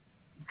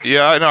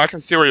 Yeah, I know. I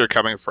can see where you're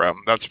coming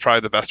from. That's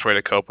probably the best way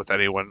to cope with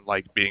anyone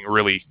like being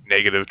really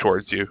negative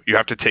towards you. You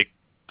have to take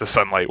the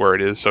sunlight where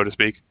it is, so to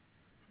speak.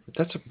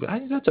 I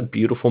think that's a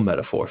beautiful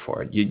metaphor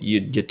for it.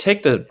 You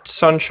take the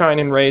sunshine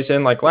and rays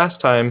in. Like last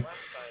time,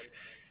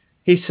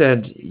 he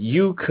said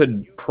you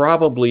could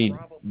probably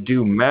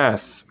do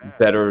math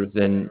better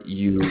than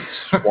you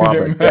swab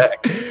a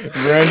deck.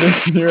 Brandon,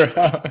 you're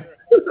out.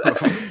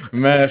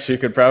 Meth. She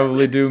could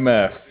probably do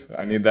meth.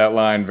 I need that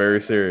line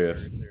very serious.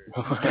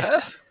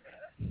 I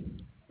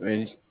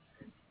mean,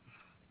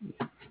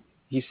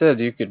 he said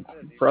you could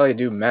probably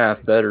do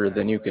math better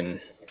than you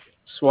can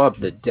swab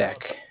the deck.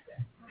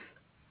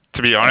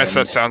 To be honest,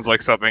 And- that sounds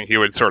like something he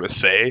would sort of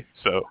say.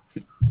 So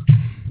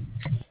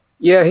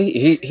Yeah,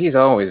 he's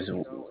always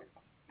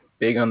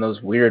big on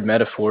those weird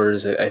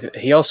metaphors.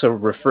 He also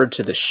referred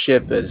to the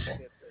ship as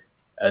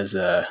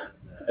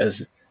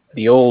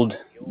the old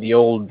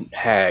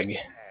hag.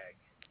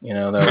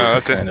 That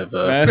was okay. kind of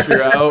Mash,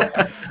 you're out.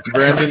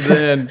 Brandon's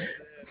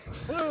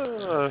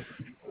in.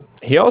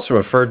 He also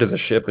referred to the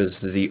ship as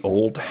the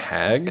old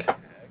hag.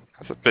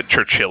 That's a bit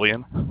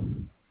Churchillian.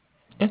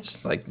 It's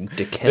like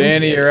Dickensian.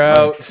 Danny, you're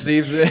out.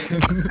 Steve's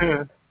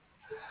in.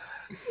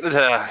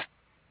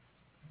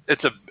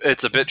 It's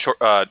a bit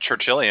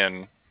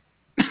Churchillian.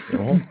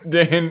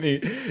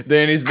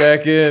 Danny's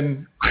back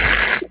in.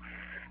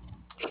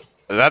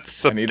 That's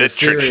a I need bit a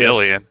serious-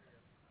 Churchillian.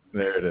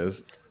 There it is.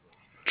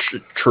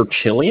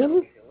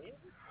 Churchillian?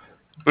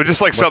 But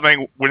just like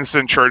something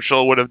Winston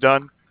Churchill would have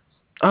done.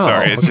 Oh,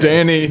 Sorry, it's-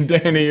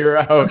 Danny, you're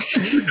out.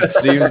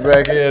 Steve's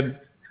back in.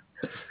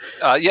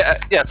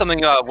 Yeah,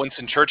 something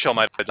Winston Churchill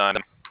might have done.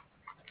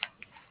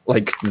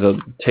 like the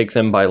take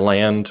them by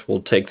land,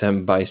 we'll take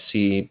them by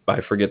sea.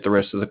 I forget the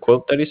rest of the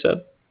quote that he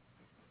said.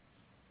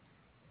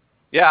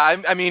 Yeah,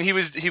 I mean, he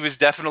was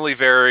definitely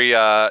very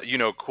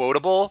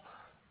quotable,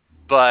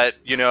 but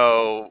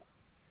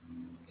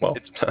Well,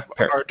 it's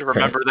hard to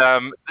remember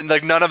them.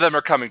 Like none of them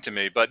are coming to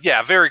me, but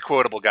yeah, very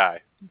quotable guy.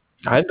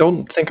 I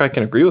don't think I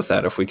can agree with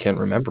that if we can't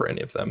remember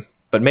any of them.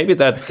 But maybe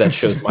that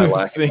shows my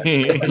lack.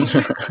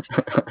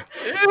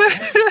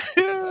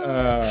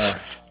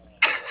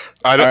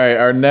 All right,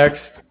 our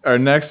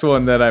next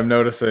one that I'm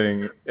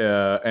noticing,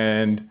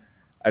 and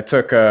I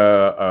took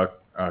a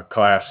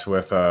class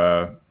with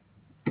a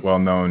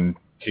well-known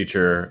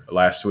teacher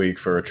last week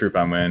for a troop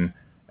I'm in,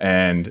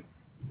 and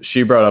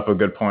she brought up a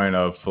good point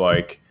of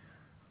like,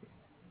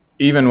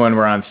 even when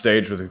we're on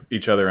stage with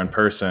each other in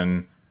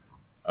person,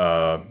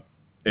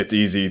 it's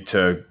easy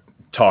to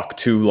talk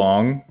too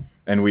long,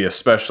 and we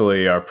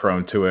especially are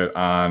prone to it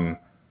on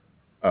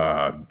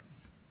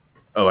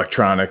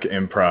electronic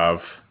improv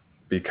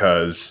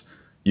because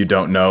you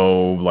don't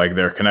know like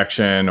their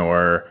connection,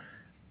 or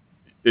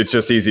it's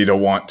just easy to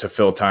want to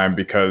fill time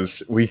because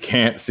we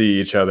can't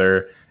see each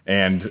other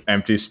and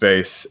empty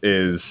space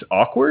is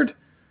awkward,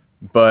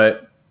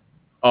 but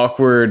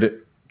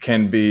awkward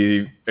can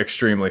be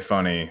extremely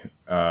funny,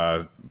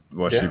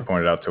 what she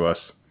pointed out to us.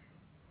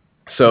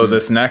 So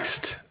this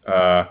next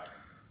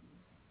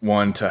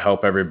one to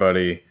help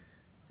everybody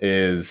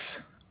is,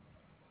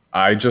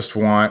 I just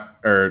want,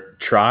 or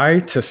try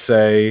to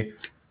say,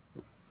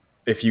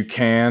 if you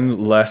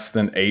can, less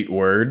than 8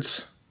 words,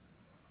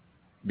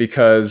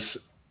 because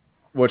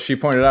what she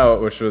pointed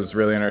out, which was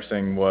really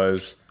interesting, was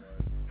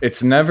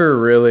it's never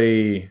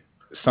really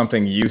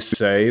something you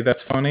say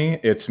that's funny.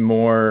 It's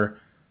more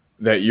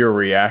that you're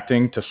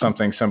reacting to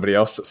something somebody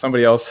else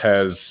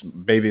has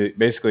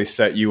basically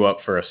set you up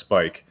for a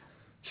spike.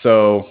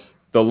 So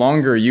the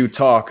longer you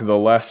talk, the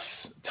less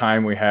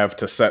time we have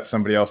to set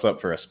somebody else up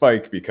for a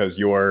spike, because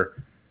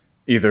you're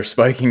either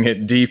spiking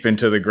it deep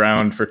into the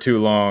ground for too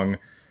long,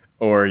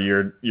 or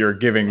you're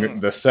giving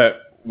the set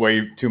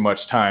way too much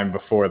time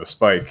before the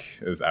spike.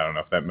 I don't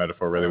know if that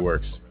metaphor really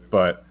works,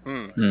 but This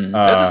is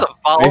a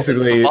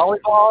basically,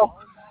 volleyball.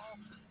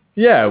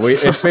 yeah,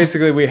 it's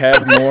basically we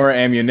have more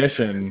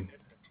ammunition.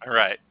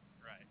 Right.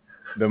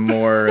 The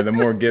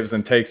more gives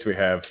and takes we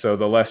have. So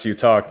the less you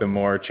talk, the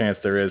more chance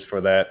there is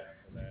for that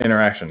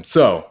interaction.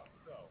 So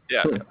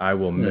Yeah. I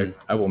will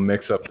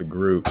mix up the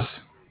groups.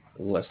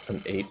 Less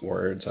than 8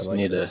 words. I like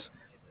need this.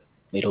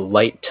 a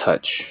light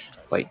touch.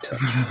 Light touch.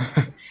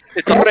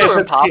 It's also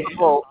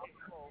impossible.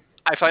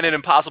 I find it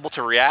impossible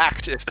to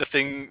react if the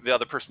thing the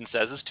other person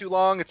says is too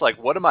long. It's like,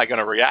 what am I going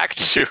to react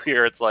to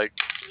here? It's like,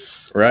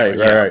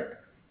 Right.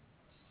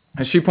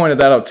 And she pointed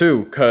that out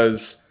too, because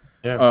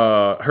Yeah.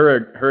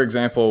 her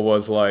example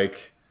was like,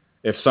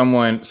 if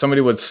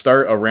somebody would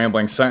start a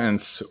rambling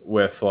sentence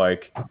with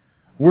like,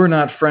 "We're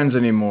not friends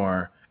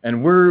anymore,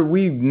 and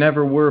we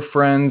never were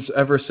friends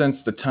ever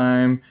since the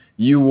time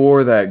you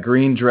wore that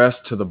green dress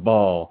to the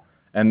ball,"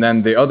 and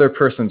then the other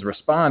person's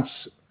response,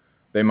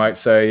 they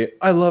might say,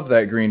 "I love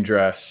that green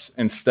dress,"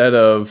 instead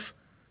of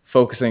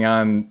focusing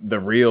on the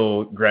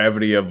real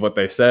gravity of what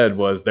they said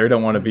was they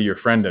don't want to be your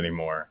friend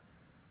anymore.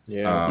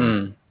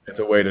 Yeah. It's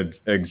a way to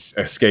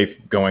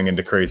escape going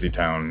into crazy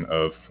town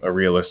of a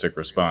realistic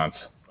response.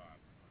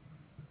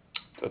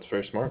 That's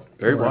very smart.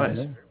 Very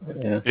wise.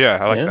 Yeah. Yeah,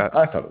 I like that.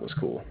 I thought it was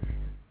cool.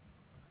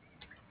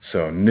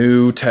 So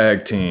new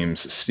tag teams: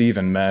 Steve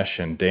and Mesh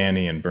and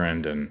Danny and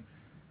Brendan.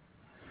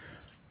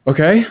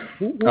 Okay,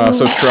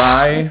 so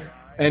try,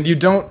 and you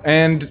don't,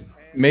 and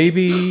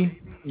maybe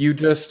you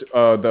just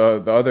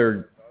the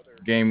other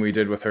game we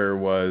did with her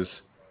was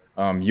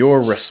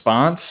your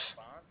response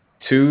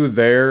to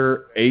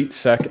their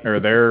 8-second or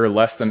their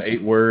less than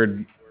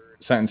 8-word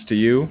sentence to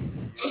you.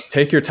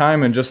 Take your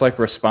time and just like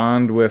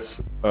respond with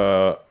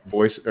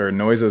voice or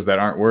noises that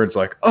aren't words,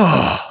 like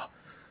oh,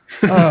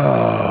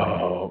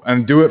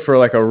 and do it for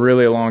like a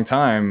really long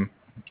time.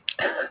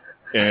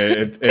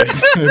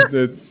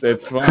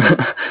 It's fun.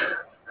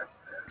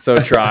 So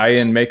try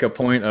and make a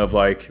point of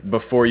like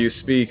before you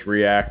speak,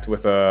 react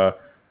with a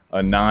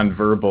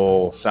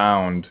non-verbal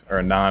sound or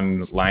a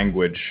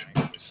non-language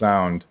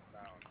sound.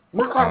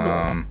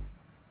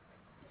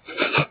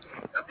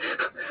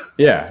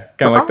 Yeah,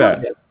 kind of like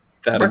that.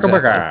 That exactly.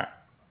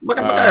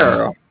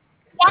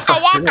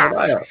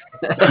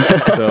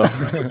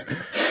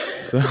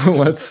 So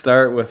let's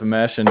start with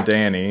Mesh and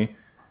Danny.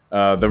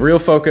 The real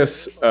focus,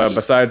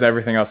 besides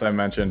everything else I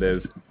mentioned,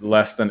 is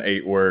less than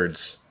 8 words.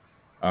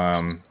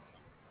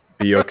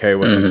 Be okay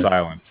with the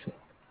silence.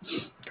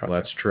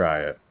 Let's try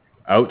it.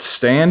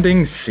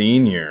 Outstanding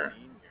senior.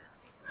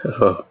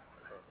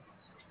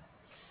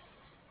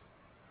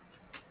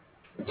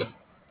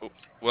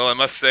 Well, I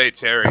must say,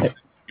 Terry,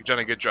 you've done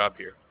a good job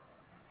here.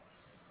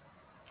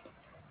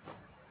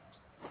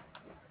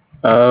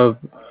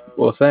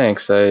 Well,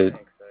 thanks. I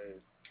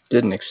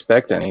didn't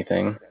expect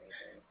anything.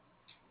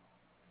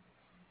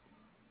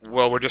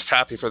 Well, we're just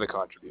happy for the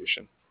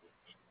contribution.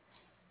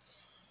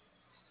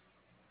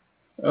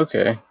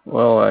 Okay.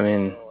 Well, I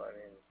mean,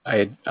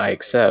 I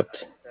accept.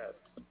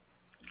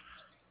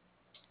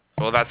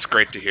 Well, that's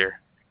great to hear.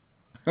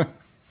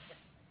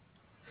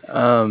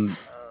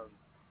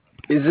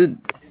 Is it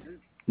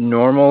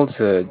normal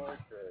to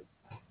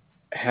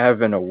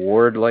have an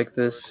award like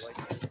this?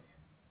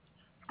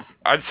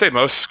 I'd say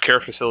most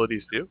care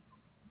facilities do.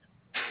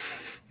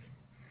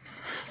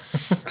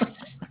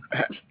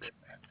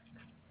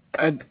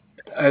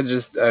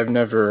 I've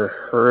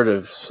never heard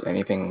of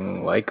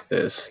anything like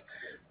this.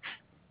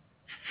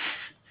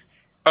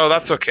 Oh,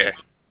 that's okay.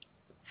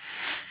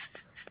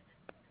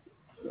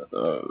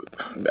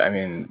 I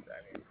mean,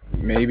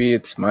 maybe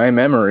it's my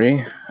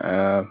memory,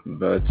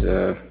 but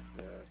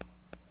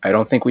I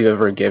don't think we've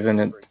ever given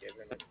it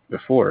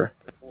before.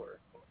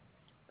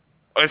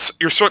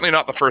 You're certainly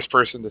not the first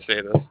person to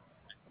say this.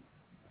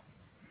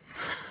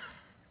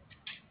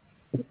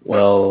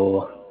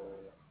 Well,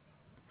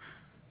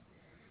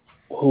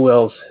 who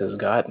else has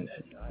gotten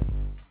it?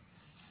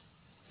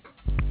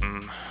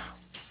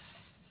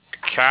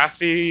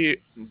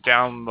 Kathy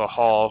down the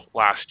hall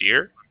last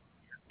year.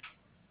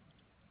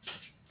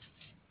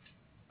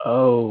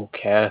 Oh,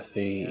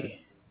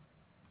 Kathy.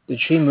 Did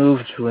she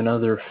move to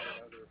another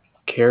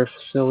care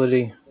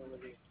facility?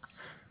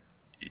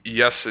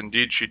 Yes,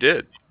 indeed, she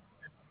did.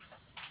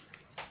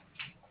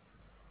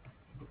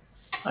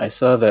 I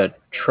saw that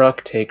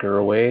truck take her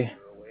away.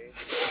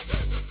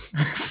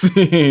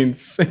 Scene.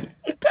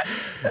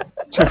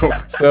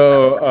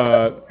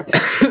 So,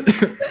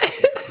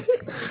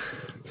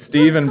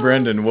 Steve and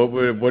Brendan,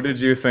 what did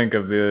you think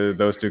of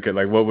those two kids?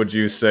 Like, what would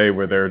you say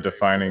were their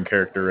defining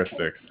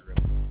characteristics?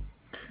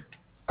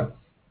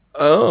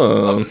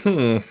 Oh,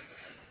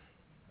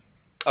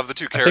 Of the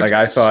two characters. Like,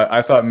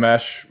 I thought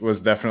Mesh was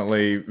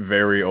definitely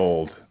very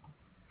old.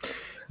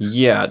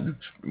 Yeah,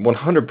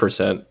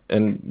 100%.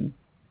 And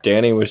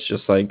Danny was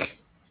just like,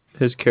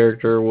 his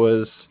character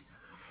was.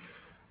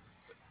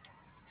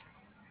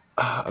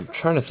 I'm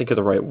trying to think of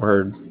the right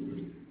word.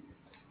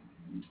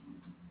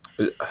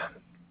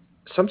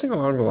 Something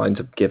along the lines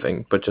of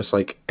giving, but just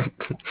like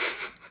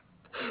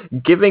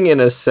giving in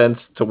a sense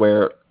to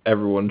where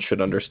everyone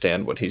should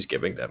understand what he's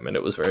giving them, and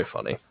it was very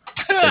funny.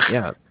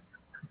 Like,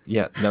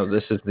 yeah, no,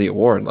 this is the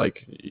award.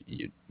 Like,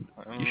 you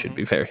should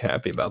be very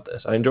happy about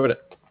this. I enjoyed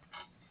it.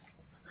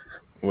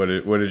 What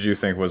did you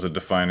think was a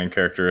defining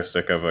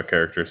characteristic of a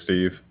character,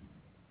 Steve?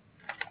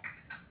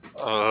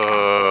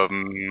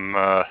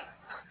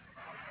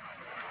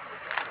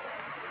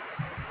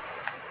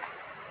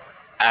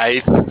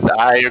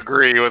 I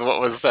agree with what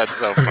was said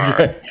so far.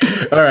 Okay.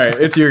 All right,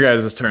 it's your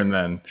guys' turn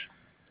then.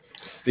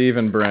 Steve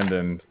and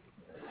Brendan,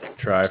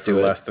 try for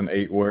less than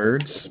 8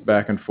 words,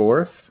 back and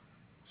forth,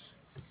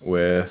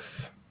 with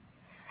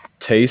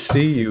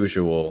tasty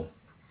usual.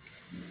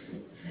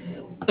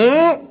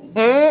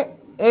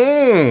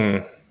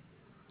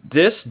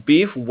 This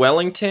beef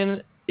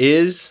Wellington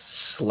is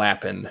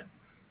slapping.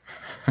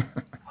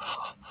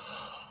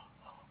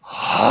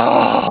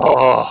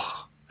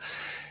 Oh,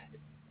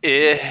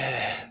 it,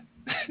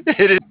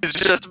 it is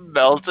just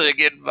melting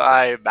in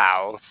my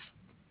mouth.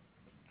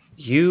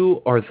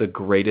 You are the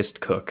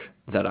greatest cook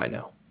that I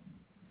know.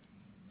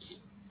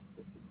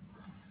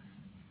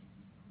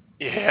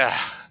 Yeah,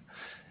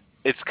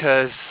 it's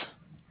because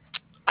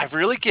I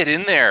really get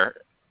in there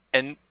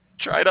and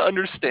try to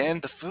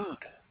understand the food.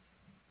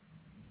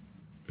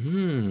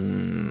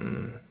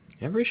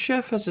 Every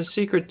chef has a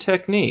secret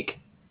technique.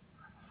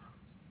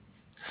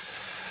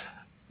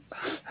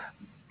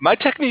 My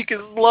technique is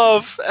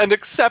love and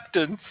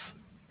acceptance.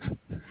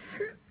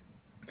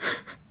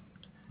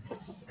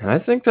 And I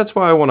think that's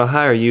why I want to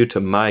hire you to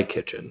my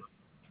kitchen.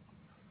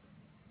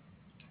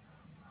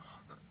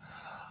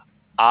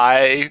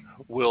 I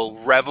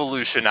will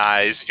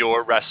revolutionize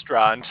your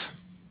restaurant.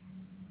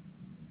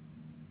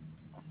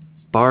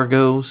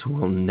 Bargo's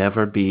will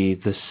never be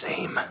the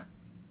same.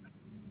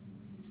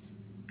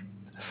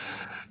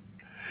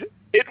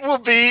 It will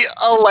be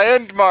a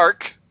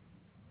landmark,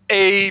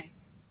 a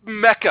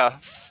mecca.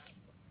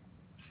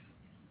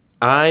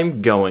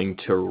 I'm going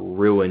to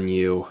ruin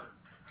you.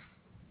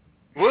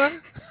 What?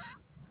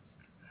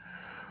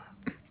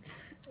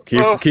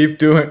 Keep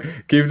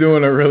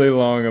doing a really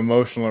long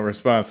emotional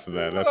response to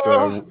that.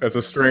 That's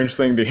a strange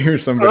thing to hear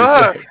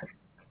somebody say.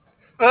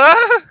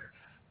 Oh.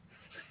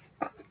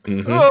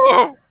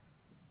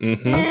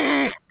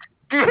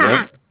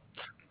 Yep.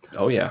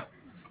 Oh yeah.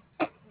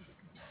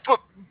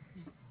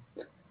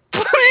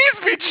 Please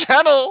be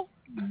gentle.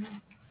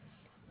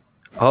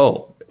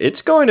 Oh,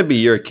 it's going to be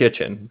your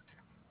kitchen,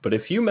 but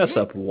if you mess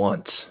up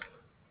once,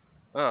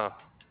 I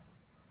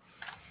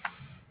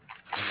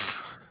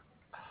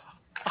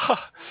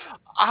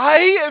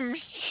am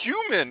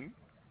human.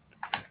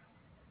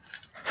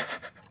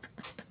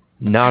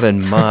 not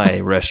in my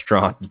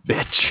restaurant,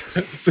 bitch.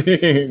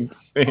 Scene.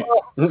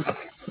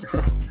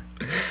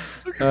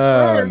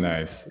 Oh,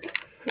 nice.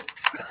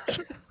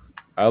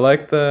 I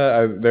like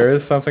there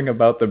is something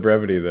about the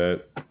brevity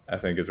that I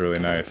think is really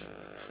nice.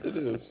 It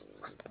is.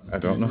 I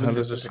don't know how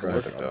to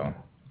describe it though.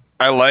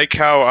 I like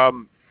how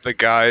the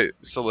guy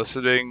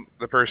soliciting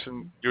the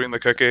person doing the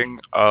cooking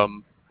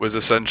was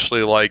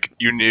essentially like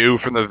you knew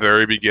from the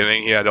very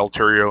beginning he had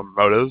ulterior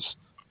motives,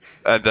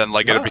 and then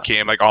like it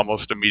became like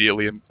almost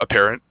immediately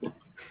apparent.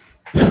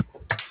 You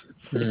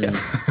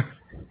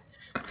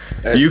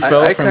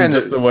felt from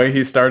just the way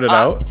he started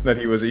out that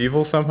he was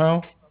evil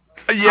somehow?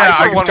 Yeah,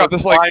 I just got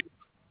this like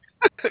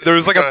there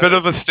was like a bit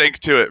of a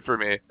stink to it for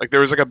me. Like there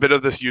was like a bit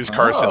of this used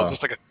car sale,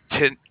 just like a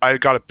tint. I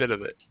got a bit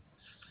of it.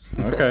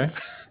 Okay.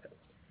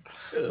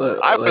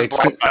 I was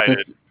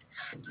blindsided.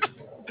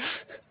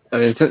 I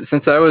mean,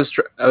 since I was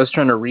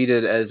trying to read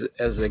it as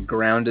a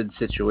grounded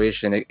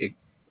situation, it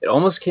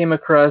almost came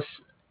across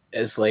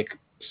as like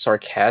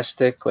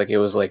sarcastic, like it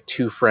was like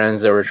two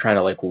friends that were trying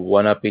to like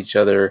one up each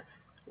other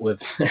with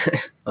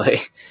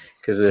like,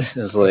 because it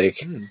was like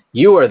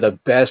you are the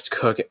best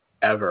cook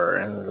ever,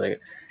 and it was like,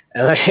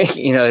 and like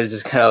it's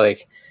just kind of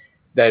like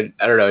that.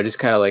 I don't know. It just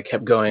kind of like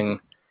kept going.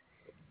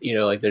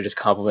 Like they're just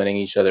complimenting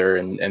each other,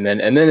 and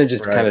then it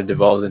just kind of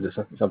devolved into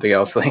something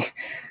else. Like,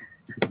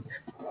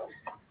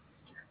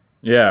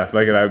 yeah,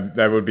 like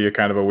that would be a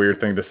kind of a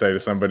weird thing to say to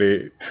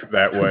somebody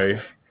that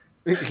way.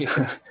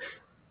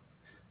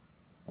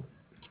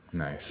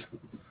 Nice. Are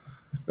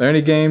there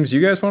any games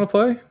you guys want to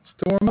play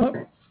to warm up?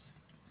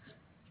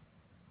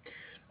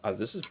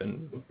 This has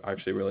been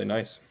actually really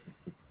nice.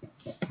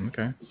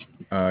 Okay.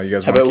 You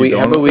guys how want to keep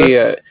going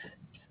with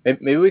this?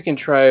 Maybe we can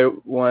try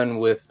one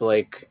with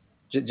like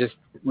just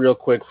real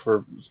quick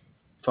for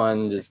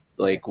fun, just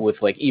like with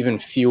like even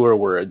fewer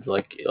words,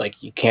 like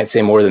you can't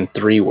say more than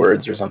 3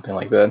 words or something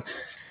like that.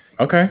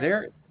 Okay.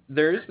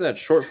 There is that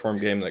short form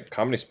game that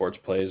Comedy Sports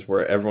plays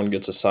where everyone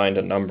gets assigned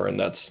a number, and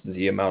that's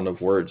the amount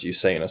of words you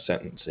say in a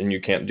sentence, and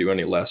you can't do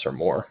any less or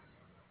more.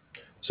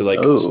 So like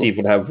Steve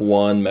would have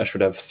 1, Mesh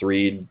would have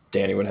 3,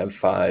 Danny would have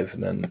 5,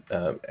 and then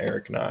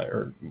Eric and I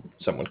or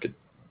someone could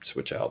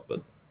switch out.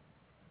 But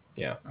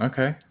yeah,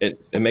 okay, it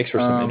makes for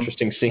some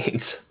interesting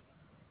scenes.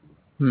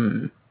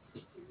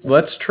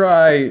 Let's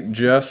try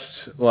just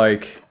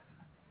like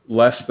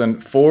less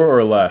than 4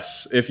 or less.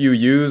 If you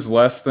use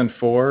less than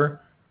 4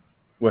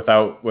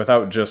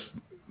 without just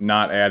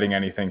not adding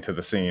anything to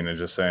the scene and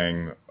just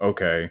saying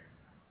okay,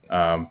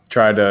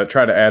 try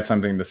to add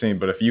something to the scene.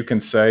 But if you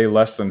can say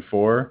less than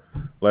 4,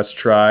 let's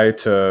try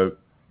to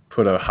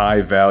put a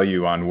high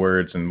value on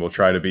words, and we'll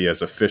try to be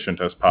as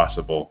efficient as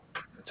possible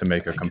to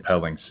make a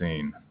compelling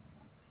scene.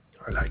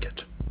 I like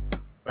it.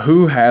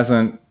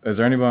 Is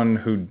there anyone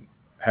who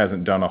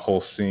hasn't done a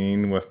whole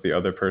scene with the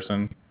other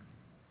person?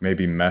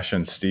 Maybe Mesh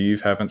and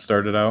Steve haven't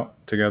started out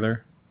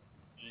together?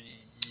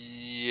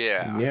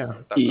 Yeah.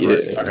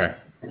 Okay.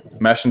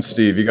 Mesh and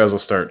Steve, you guys will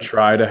start.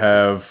 Try to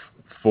have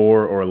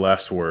 4 or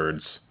less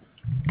words.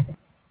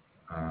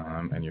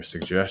 And your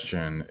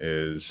suggestion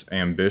is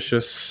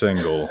ambitious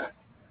single.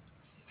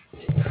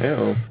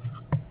 Ew.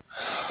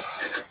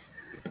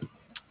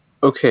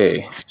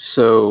 Okay,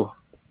 so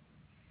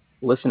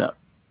listen up.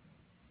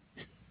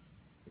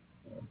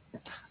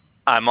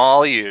 I'm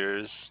all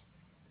ears.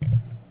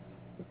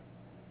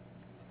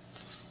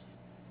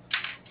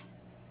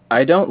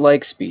 I don't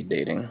like speed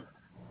dating.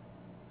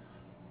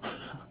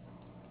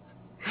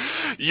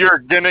 You're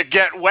gonna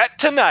get wet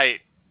tonight.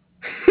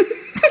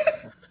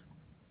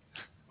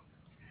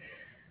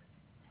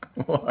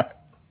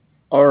 What?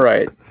 All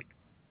right.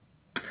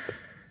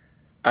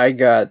 I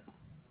got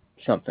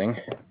something.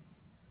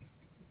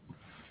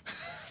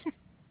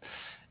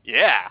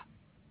 Yeah.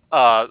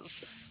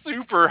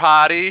 Super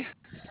hottie.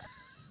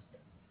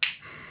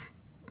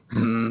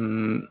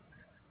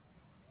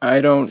 I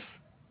don't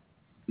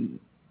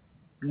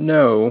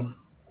know.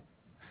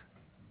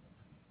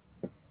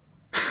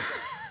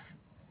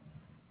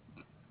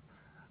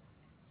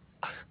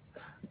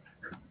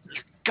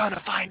 You're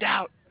gonna find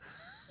out.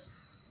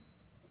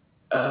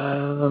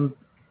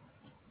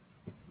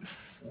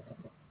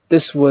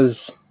 This was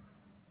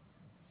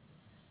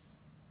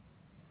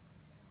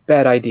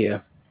bad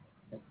idea.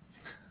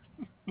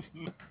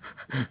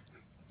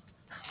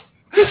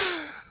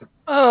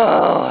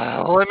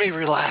 Oh, let me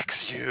relax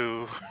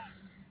you.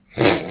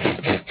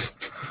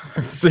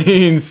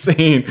 Scene.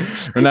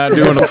 We're not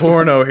doing a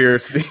porno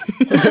here, Steve.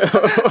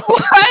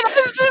 What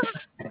is this?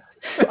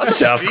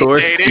 Of Speed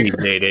course, dating.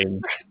 speed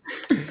dating.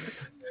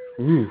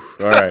 Ooh,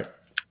 all right.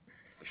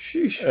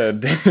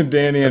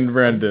 Danny and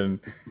Brendan,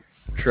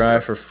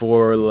 try for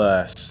 4 or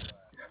less.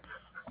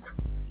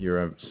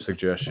 Your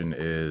suggestion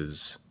is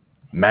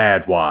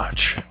Mad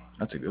Watch.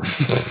 That's a good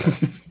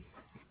one.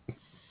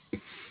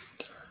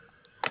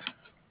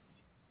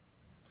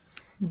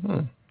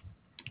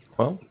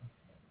 Well,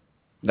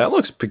 that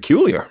looks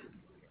peculiar.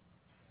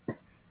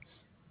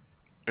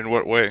 In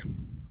what way?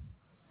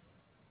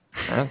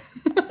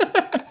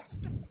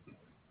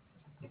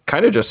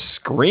 Kind of just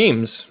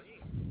screams.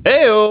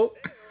 Heyo!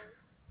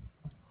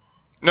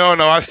 No,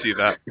 I see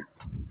that.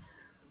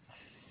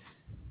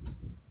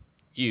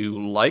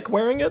 You like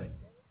wearing it?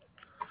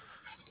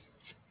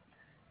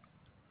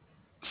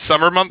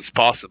 Summer months,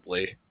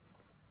 possibly.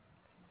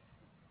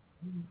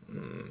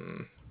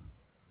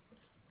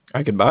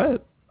 I could buy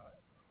it.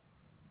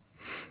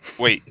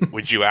 Wait,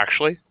 would you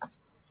actually?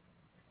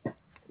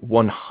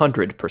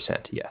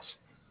 100% yes.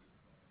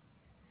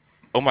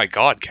 Oh my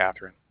God,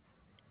 Catherine.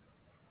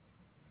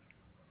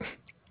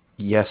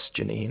 Yes,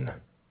 Janine.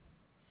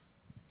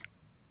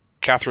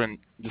 Catherine,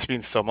 this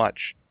means so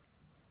much.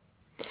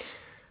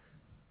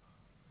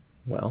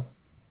 Well,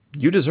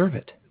 you deserve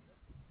it.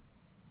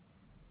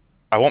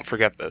 I won't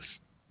forget this.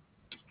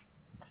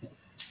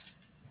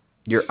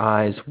 Your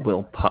eyes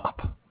will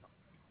pop.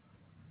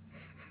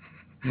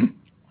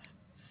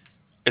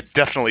 It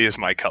definitely is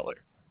my color.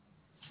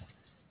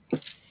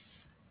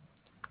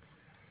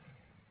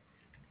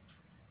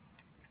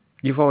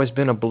 You've always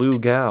been a blue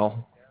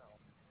gal.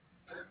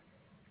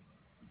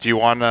 Do you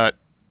want to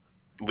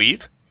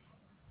leave?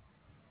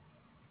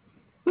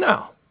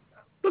 No.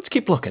 Let's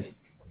keep looking.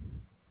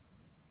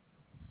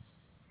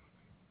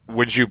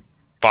 Would you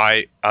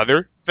buy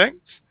other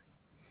things?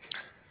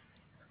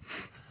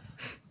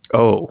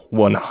 Oh,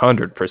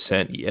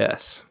 100%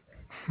 yes.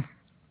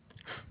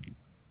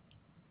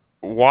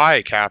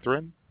 Why,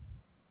 Catherine?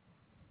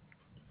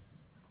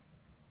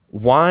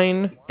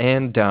 Wine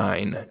and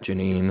dine,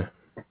 Janine.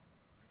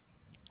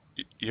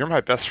 You're my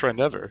best friend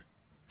ever.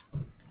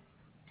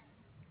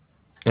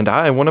 And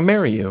I want to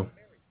marry you.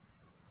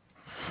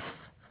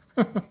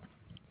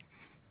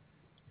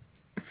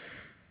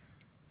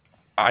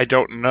 I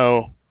don't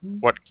know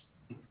what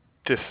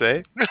to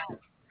say.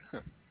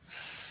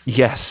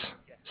 Yes.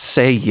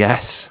 Say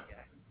yes.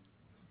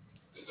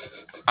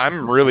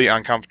 I'm really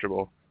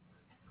uncomfortable.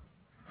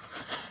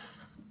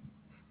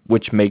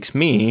 Which makes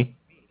me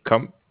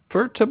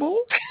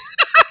comfortable?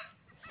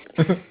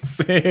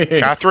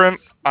 Catherine,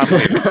 I'm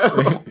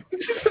leaving.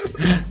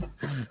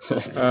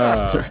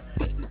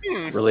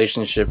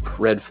 Relationship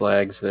red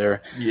flags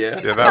there. Yeah.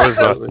 Yeah,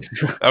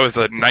 that was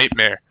a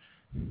nightmare.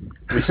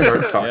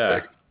 Restart toxic.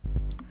 Yeah.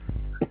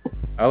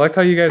 I like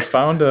how you guys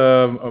found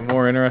a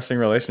more interesting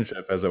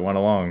relationship as it went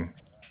along.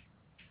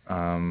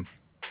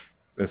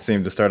 It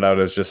seemed to start out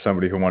as just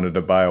somebody who wanted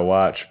to buy a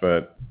watch,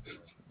 but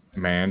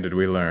man, did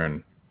we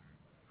learn.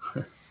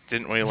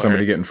 Didn't we learn?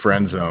 Somebody getting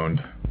friend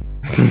zoned.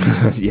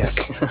 Yes.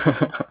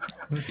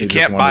 You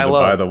can't buy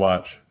love. Buy the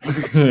watch.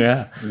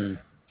 Yeah.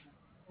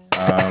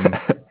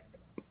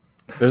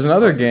 There's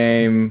another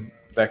game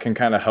that can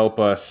kind of help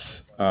us,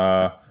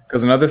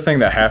 because another thing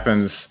that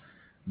happens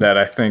that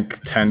I think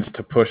tends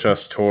to push us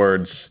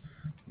towards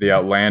the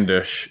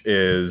outlandish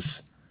is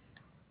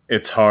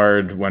it's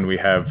hard when we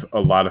have a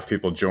lot of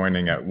people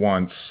joining at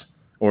once,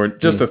 or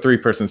just a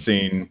 3-person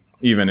scene,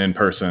 even in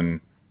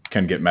person,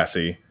 can get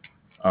messy.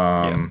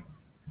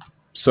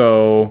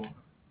 So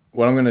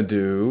what I'm going to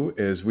do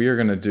is we are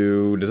going to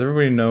do, does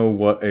everybody know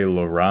what a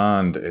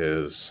Lorand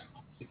is?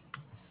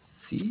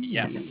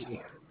 Yes.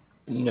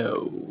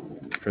 No.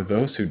 For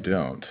those who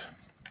don't,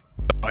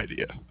 No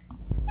idea.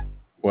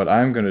 what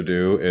I'm going to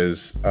do is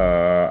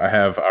I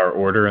have our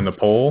order in the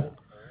poll,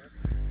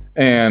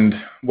 And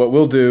what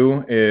we'll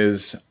do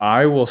is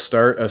I will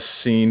start a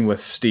scene with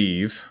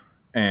Steve,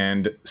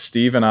 and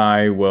Steve and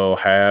I will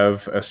have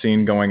a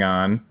scene going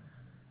on.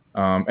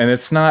 And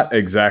it's not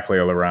exactly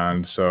a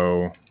LaRond,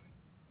 so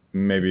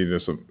maybe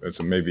it's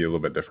maybe a little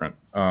bit different.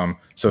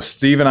 So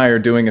Steve and I are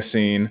doing a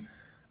scene.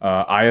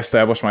 I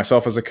establish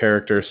myself as a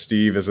character.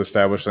 Steve is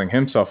establishing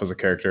himself as a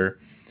character.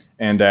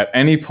 And at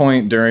any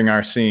point during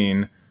our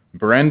scene,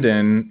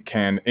 Brendan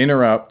can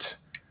interrupt,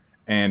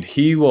 and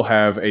he will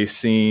have a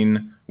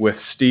scene with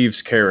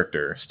Steve's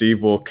character.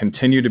 Steve will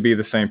continue to be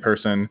the same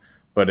person,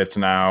 but it's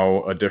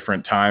now a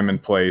different time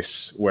and place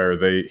where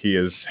he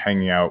is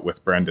hanging out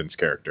with Brendan's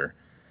character.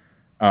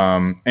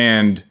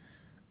 And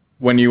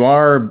when you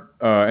are,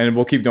 and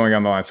we'll keep going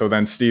on the line. So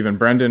then Steve and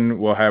Brendan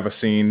will have a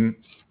scene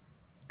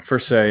for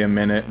say a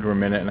minute or a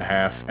minute and a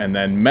half, and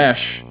then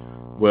Mesh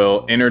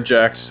will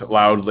interject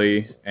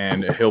loudly,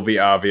 and he'll be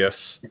obvious.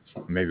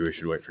 Maybe we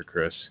should wait for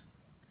Chris.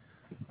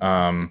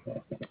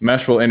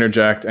 Mesh will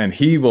interject, and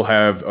he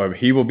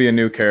will be a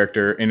new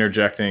character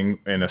interjecting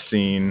in a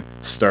scene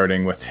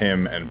starting with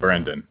him and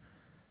Brendan,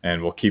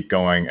 and we'll keep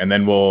going, and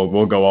then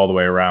we'll go all the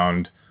way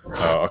around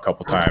a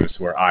couple times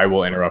where I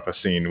will interrupt a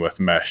scene with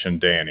Mesh and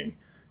Danny,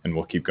 and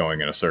we'll keep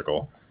going in a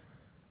circle.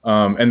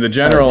 And the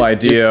general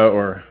idea,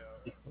 or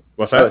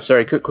what's that? Oh,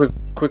 sorry. Quick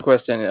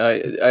question.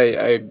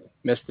 I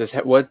missed this.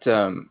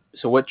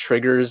 What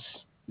triggers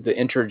the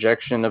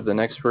interjection of the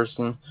next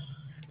person?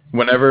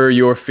 Whenever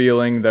you're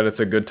feeling that it's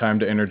a good time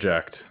to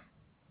interject.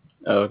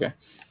 Oh, okay.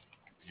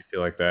 You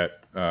feel like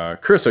that.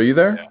 Chris, are you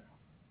there?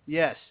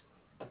 Yes.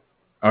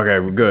 Okay,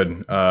 well,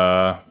 good.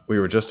 We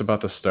were just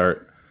about to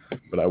start,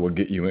 but I will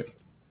get you in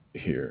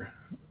here.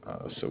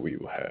 So we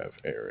will have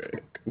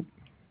Eric.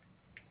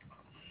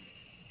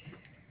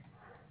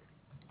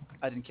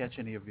 I didn't catch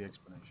any of the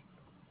explanation.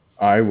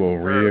 I will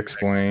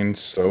re-explain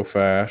so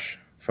fast.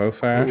 So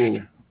fast.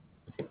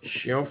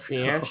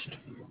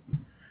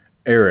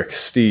 Eric,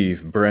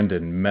 Steve,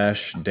 Brendan,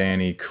 Mesh,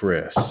 Danny,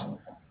 Chris.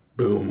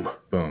 Boom.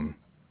 Boom.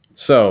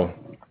 So,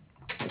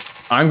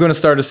 I'm going to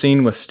start a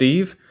scene with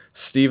Steve.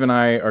 Steve and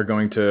I are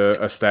going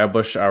to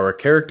establish our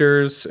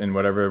characters in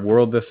whatever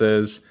world this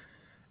is,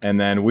 and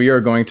then we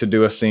are going to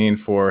do a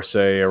scene for,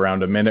 say,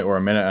 around a minute or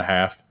a minute and a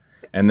half,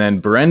 and then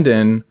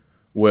Brendan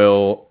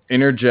will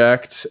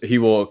interject. He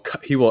will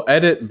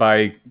edit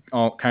by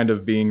kind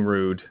of being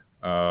rude,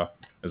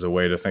 as a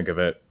way to think of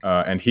it,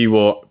 and he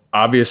will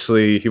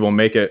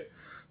make it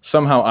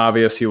somehow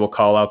obvious. He will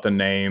call out the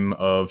name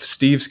of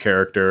Steve's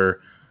character,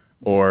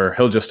 or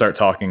he'll just start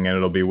talking and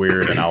it'll be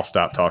weird and I'll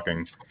stop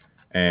talking.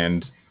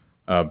 And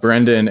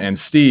Brendan and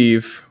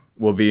Steve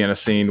will be in a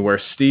scene where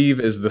Steve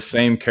is the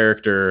same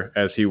character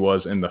as he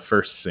was in the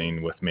first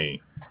scene with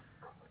me.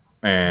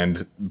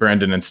 And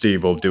Brendan and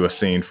Steve will do a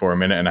scene for a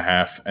minute and a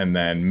half, and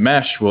then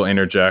Mesh will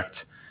interject,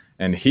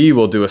 and he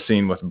will do a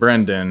scene with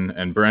Brendan,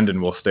 and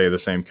Brendan will stay the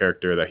same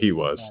character that he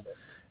was.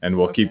 And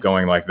we'll keep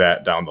going like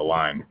that down the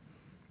line.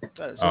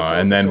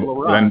 And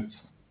then,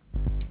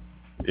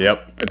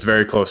 yep, it's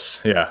very close.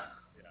 Yeah.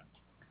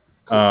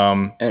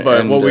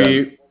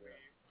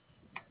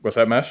 What's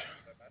that, Mesh?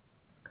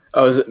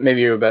 Oh, is it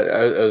maybe you're about?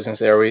 I was gonna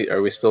say,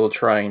 are we still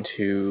trying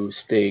to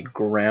stay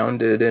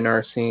grounded in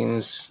our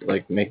scenes?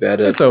 Like make that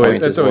a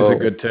point as well? It's always a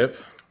good tip.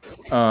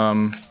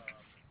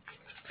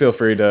 Feel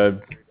free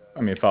to,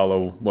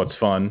 follow what's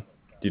fun.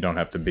 You don't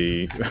have to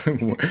be.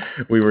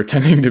 We were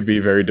tending to be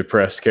very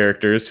depressed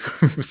characters,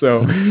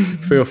 so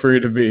feel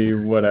free to be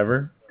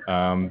whatever.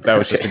 That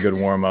was just a good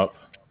warm up.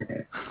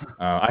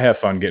 I have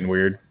fun getting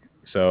weird,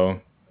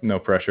 so no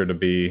pressure to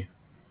be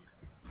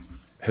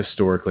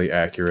historically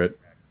accurate.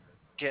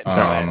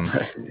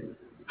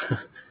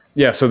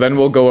 Yeah, so then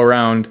we'll go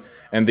around,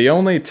 and the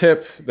only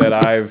tip that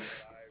I've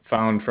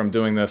found from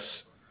doing this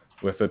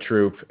with a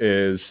troupe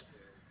is,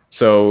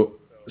 so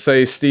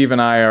say Steve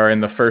and I are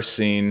in the first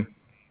scene,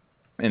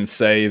 and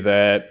say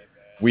that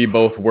we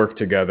both work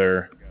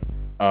together.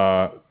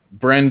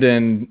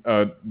 Brendan's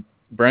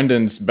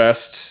best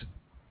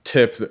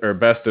tip or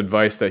best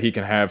advice that he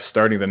can have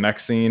starting the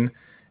next scene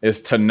is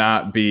to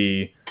not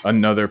be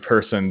another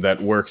person that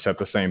works at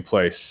the same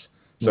place.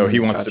 So he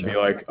wants to be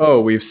like, oh,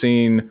 we've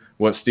seen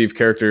what Steve's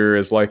character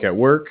is like at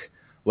work.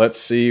 Let's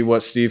see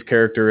what Steve's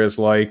character is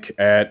like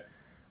at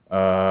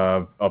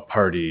a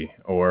party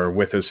or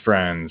with his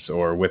friends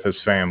or with his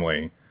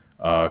family.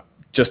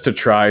 Just to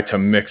try to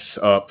mix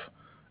up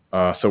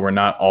so we're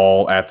not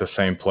all at the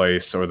same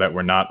place or that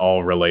we're not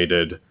all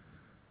related.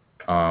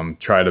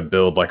 Try to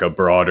build like a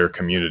broader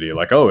community.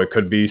 Like, oh, it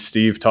could be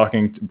Steve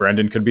talking,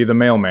 Brendan could be the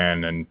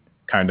mailman and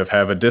kind of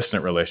have a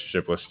distant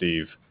relationship with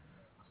Steve.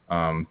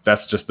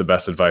 That's just the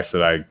best advice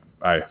that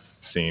I've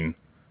seen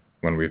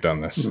when we've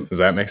done this. Does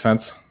that make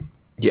sense?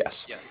 Yes.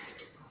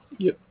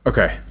 Yep.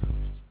 Okay.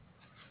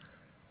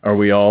 Are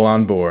we all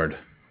on board?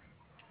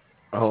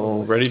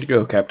 All ready to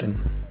go,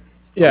 Captain.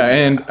 Yeah,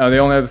 and the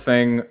only other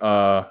thing,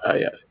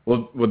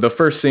 with the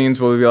first scenes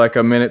will be like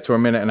a minute to a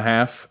minute and a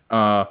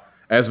half.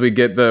 As we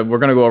get we're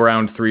going to go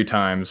around 3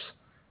 times,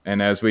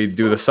 and as we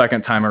do the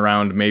second time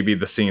around, maybe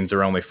the scenes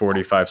are only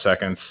 45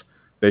 seconds.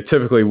 they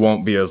typically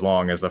won't be as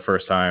long as the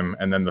first time,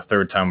 and then the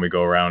third time we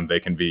go around, they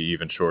can be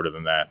even shorter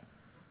than that.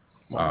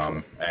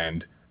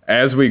 And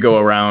as we go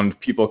around,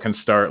 people can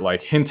start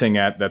like hinting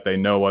at that they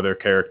know other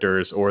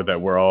characters or that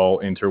we're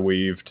all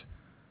interweaved,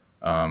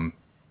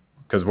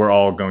 because we're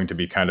all going to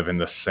be kind of in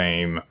the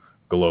same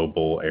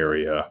global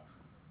area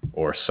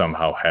or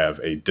somehow have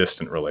a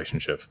distant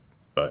relationship.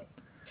 But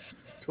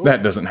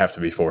that doesn't have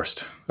to be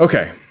forced.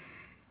 Okay,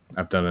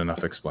 I've done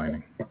enough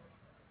explaining.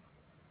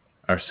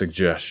 Our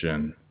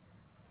suggestion.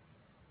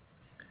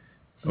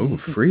 Oh,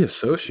 free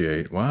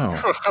associate. Wow.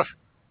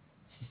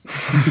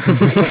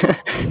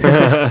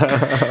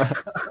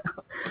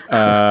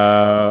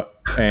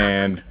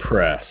 And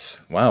press.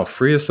 Wow,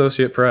 free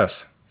associate press.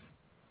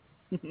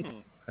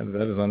 That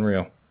is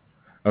unreal.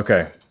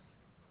 Okay.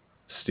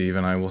 Steve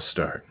and I will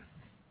start.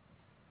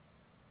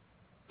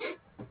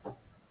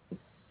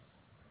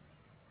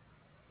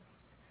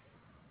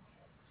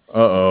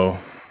 Uh-oh.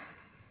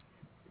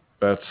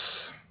 That's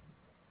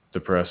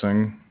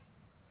depressing.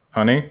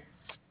 Honey?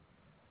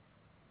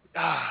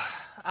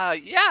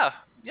 Yeah,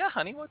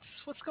 honey. What's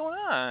going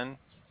on?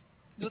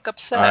 You look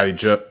upset.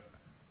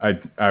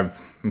 I'm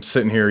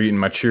sitting here eating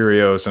my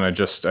Cheerios and I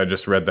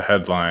just read the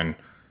headline.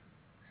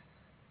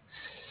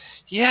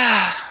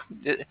 Yeah,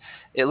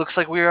 it looks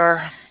like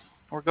we're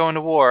going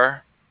to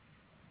war.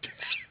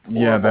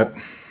 Yeah, that.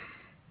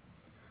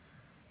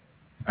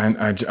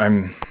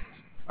 I'm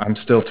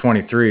still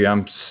 23.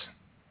 I'm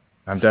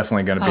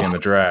definitely going to be in the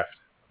draft.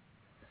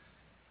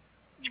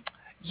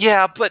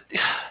 Yeah, but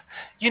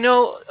you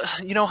know,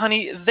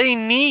 honey, they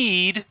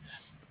need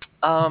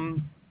car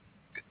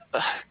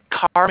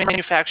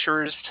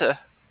manufacturers to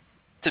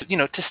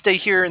stay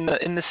here in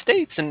the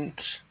States and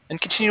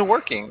continue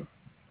working.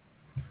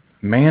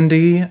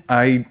 Mandy,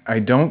 I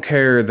don't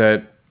care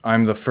that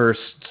I'm the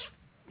first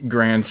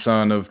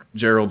grandson of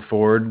Gerald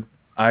Ford.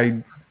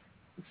 I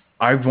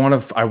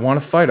want to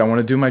fight. I want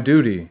to do my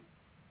duty.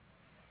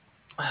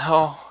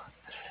 Oh,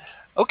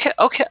 okay.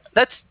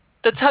 That's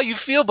how you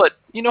feel, but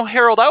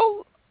Harold,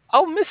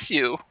 I'll miss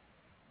you.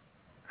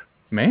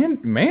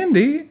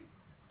 Mandy,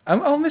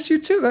 I'll miss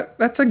you too.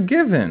 That's a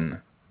given.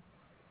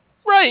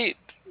 Right.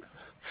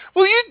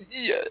 Well, you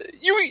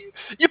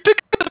pick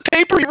up the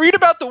paper, you read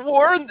about the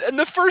war, and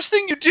the first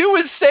thing you do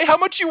is say how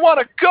much you want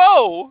to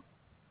go.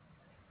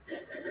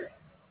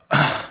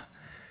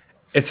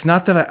 It's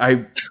not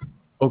that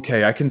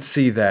okay, I can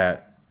see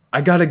that.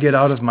 I got to get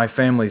out of my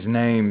family's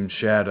name,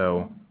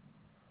 Shadow.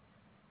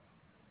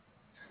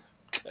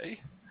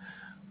 Okay.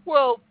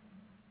 Well,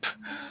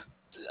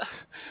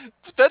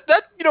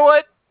 that you know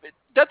what?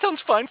 That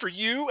sounds fine for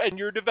you and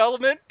your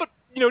development, but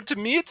to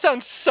me it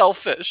sounds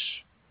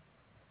selfish.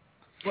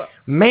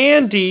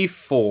 Mandy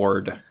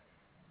Ford,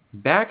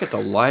 back at the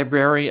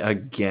library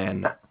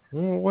again.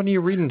 What are you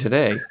reading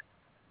today?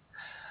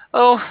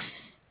 Oh,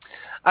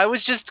 I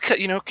was just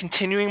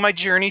continuing my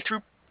journey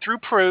through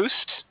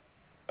Proust.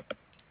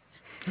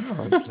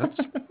 Oh, that's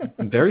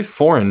very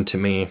foreign to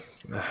me.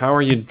 How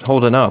are you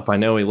holding up? I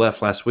know he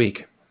left last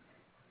week.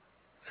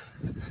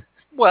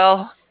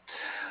 Well,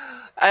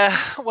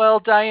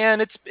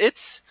 Diane,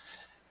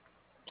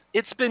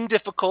 it's been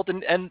difficult,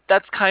 and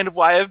that's kind of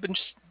why I've been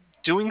just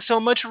doing so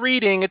much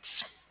reading. It's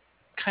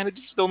kind of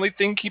just the only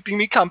thing keeping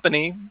me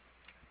company.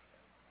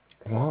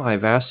 Well,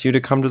 I've asked you to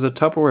come to the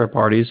Tupperware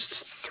parties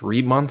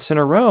 3 months in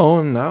a row,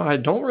 and now I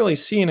don't really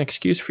see an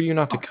excuse for you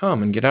not to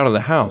come and get out of the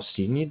house.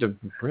 You need to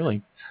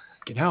really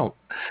get out.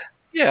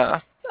 Yeah.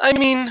 I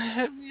mean,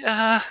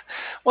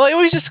 well, I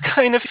always just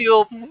kind of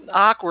feel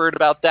awkward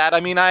about that.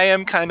 I mean, I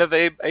am kind of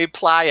a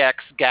Pliex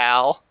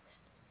gal.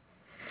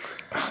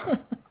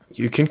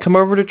 You can come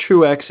over to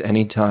Truex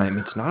anytime.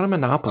 It's not a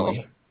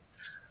monopoly.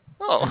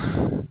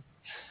 Oh.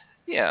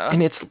 Yeah.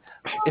 And it's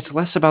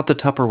less about the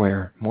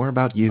Tupperware, more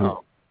about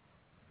you.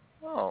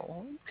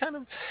 Oh, kind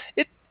of.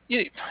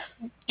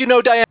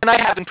 Diane,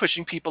 I have been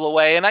pushing people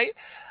away, and I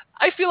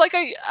feel like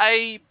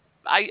I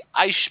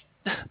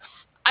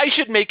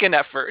should make an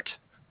effort.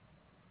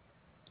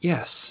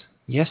 Yes,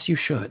 you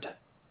should.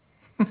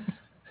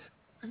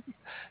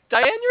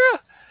 Diane,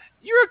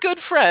 you're a good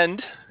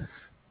friend.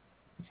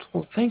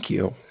 Well, thank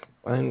you.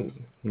 I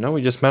know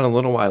we just met a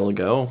little while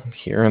ago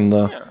here in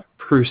the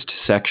Proust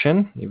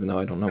section, even though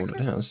I don't know what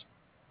it is.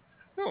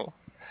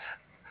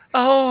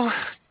 Oh,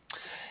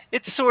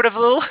 it's sort of a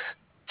little...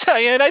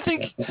 Diane, I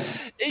think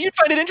you'd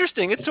find it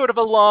interesting. It's sort of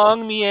a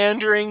long,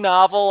 meandering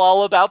novel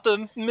all about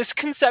the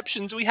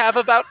misconceptions we have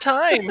about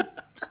time.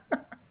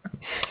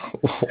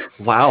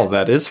 Wow,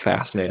 that is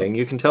fascinating.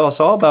 You can tell us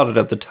all about it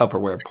at the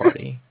Tupperware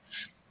party.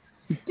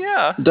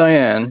 Yeah.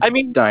 Diane.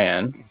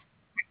 Diane.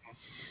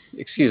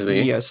 Excuse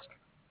me.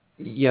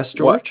 Yes,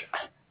 George?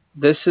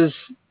 This is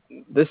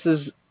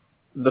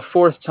the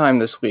fourth time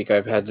this week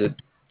I've had to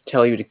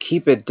tell you to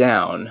keep it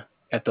down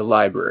at the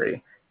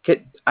library.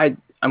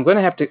 I'm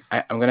gonna have to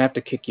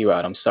kick you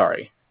out. I'm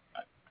sorry.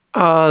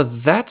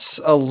 That's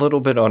a little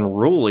bit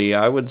unruly.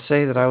 I would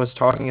say that I was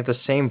talking at the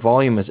same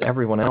volume as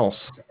everyone else.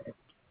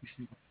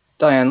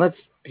 Diane,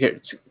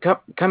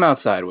 come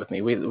outside with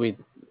me. We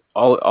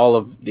all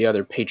of the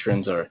other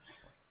patrons are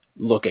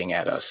looking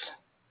at us.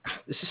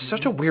 This is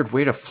such a weird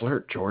way to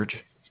flirt, George.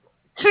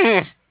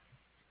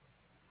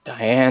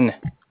 Diane,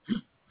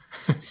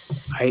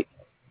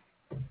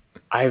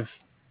 I've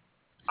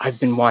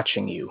been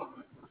watching you.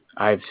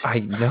 I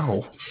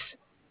know.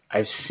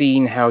 I've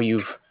seen how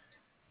you've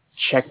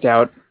checked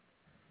out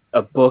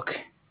a book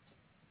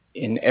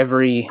in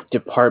every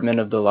department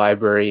of the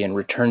library and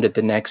returned it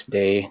the next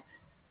day.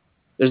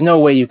 There's no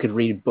way you could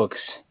read books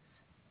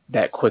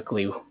that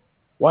quickly.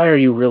 Why are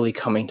you really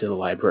coming to the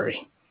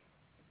library?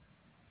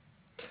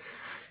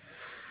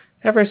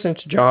 Ever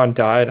since John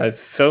died, I've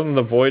filled in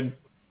the void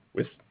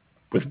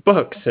with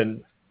books,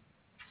 and,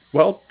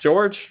 well,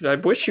 George, I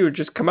wish you would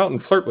just come out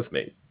and flirt with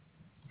me.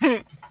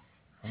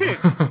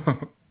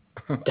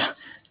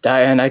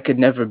 Diane, I could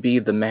never be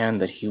the man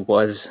that he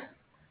was.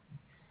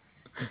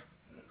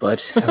 But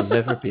I'll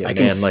never be a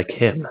man like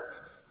him.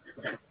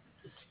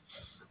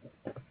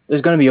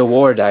 There's going to be a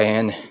war,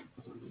 Diane.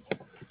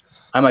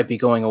 I might be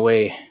going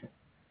away.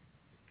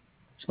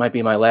 This might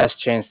be my last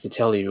chance to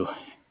tell you.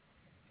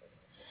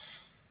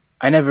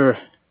 I never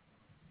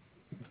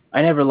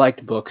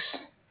liked books.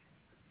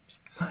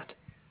 What?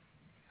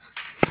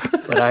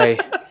 But I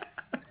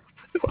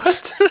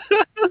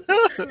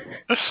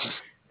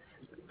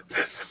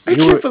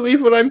can't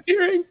believe what I'm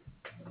hearing.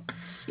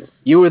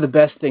 You were the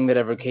best thing that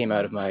ever came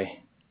out of my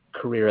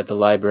career at the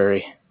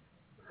library.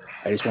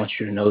 I just want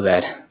you to know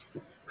that.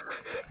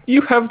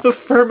 You have the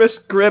firmest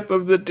grip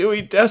of the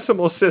Dewey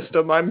Decimal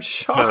System. I'm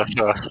shocked.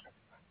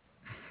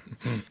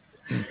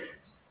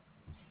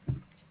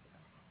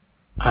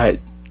 I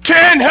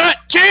 10 Hut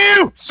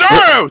 2!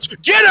 Sorrows!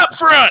 Get up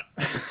front!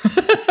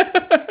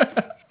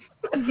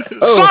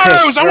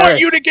 Sorrows, I want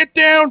you to get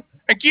down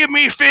and give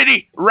me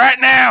 50 right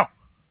now.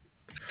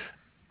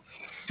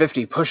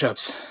 50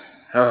 push-ups.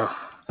 Oh.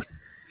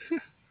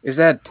 Is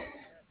that...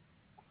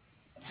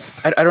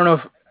 I don't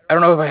know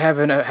if I have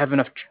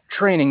enough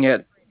training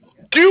yet.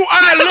 Do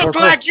I look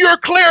like your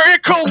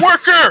clerical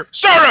worker?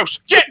 Sorrows,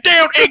 get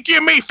down and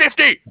give me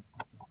 50.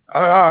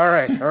 All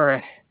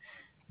right.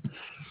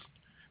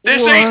 This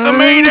ain't the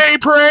May Day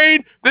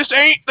parade. This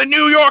ain't the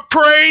New York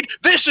parade.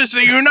 This is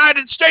the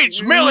United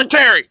States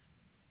military.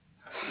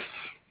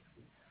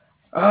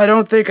 I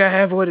don't think I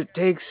have what it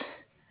takes.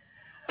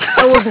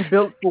 I wasn't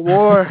built for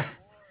war.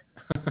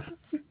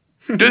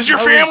 Does your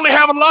family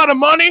have a lot of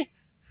money?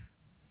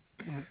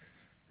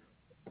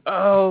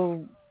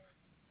 Oh,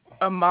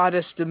 a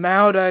modest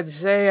amount, I'd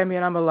say. I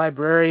mean, I'm a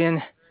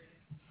librarian.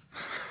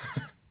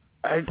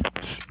 I'm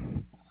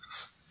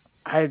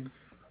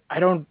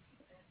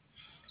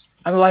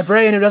a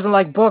librarian who doesn't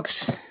like books.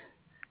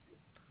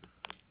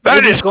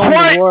 That is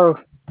quite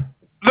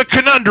the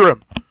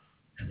conundrum.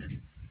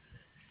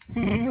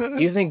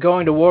 You think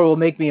going to war will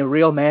make me a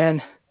real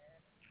man?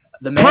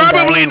 The man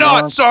Probably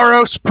not,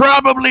 Soros.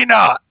 Probably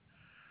not.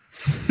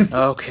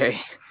 Okay.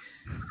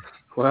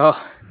 Well,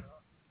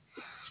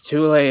 it's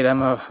too late.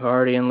 I'm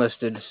already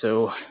enlisted,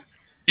 so...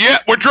 Yeah,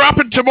 we're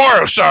dropping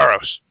tomorrow,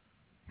 Soros.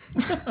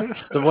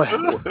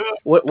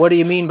 What do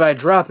you mean by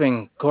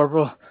dropping,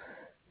 Corporal?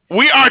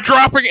 We are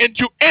dropping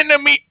into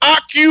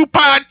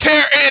enemy-occupied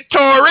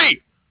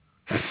territory.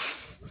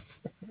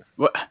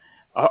 What?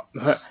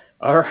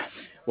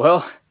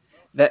 Well,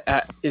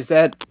 is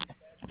that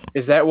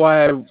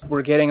why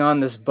we're getting on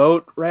this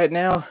boat right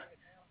now?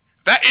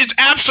 That is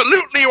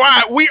absolutely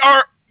why we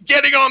are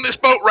getting on this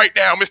boat right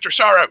now, Mr.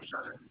 Soros.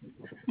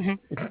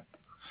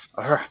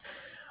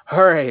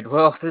 All right.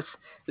 Well, this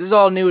is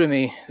all new to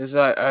me. You see,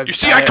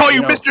 I call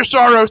you Mr.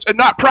 Soros and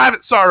not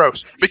Private Soros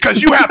because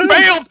you have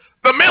failed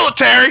the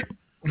military.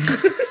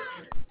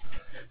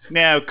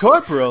 Now,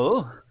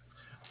 Corporal,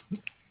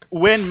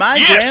 when my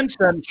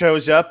grandson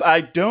shows up,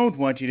 I don't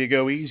want you to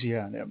go easy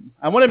on him.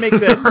 I want to make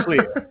that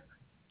clear.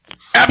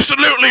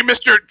 Absolutely,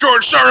 Mr.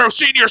 George Soros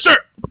Sr., sir.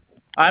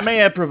 I may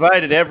have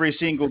provided every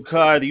single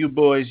car that you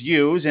boys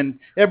use and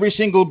every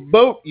single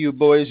boat you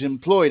boys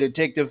employ to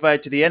take the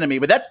fight to the enemy,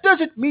 but that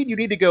doesn't mean you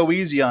need to go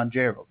easy on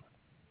Harold.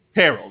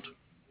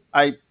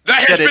 That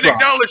has been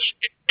acknowledged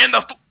in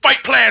the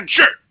fight plan,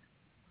 sure.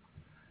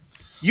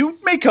 You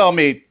may call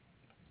me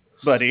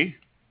Buddy.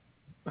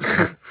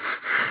 Yes,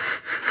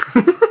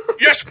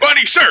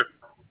 Buddy, sir.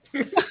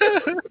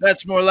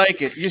 That's more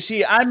like it. You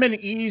see, I'm an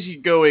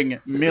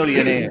easygoing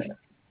millionaire.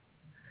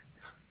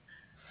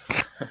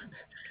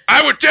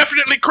 I would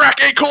definitely crack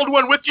a cold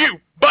one with you,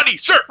 Buddy,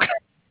 sir.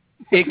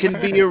 It can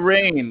be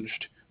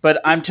arranged,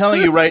 but I'm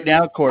telling you right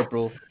now,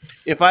 Corporal,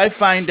 if I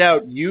find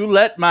out you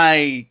let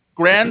my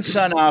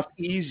grandson off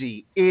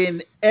easy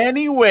in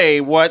any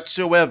way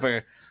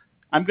whatsoever,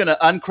 I'm going to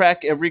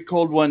uncrack every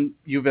cold one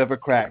you've ever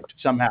cracked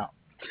somehow.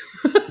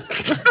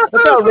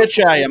 That's how rich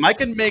I am. I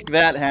can make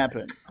that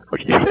happen.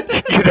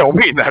 You don't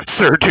mean that,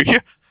 sir, do you?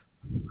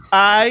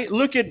 I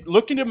look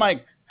into my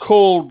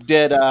cold,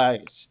 dead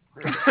eyes.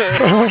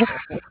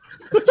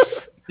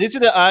 These are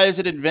the eyes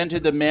that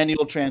invented the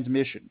manual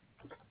transmission.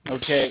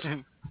 Okay.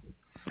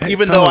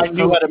 Even though I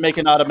knew how to make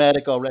an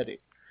automatic already.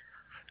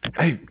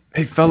 Hey,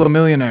 fellow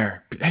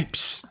millionaire. Hey,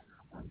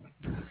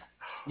 psst.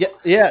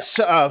 Yes.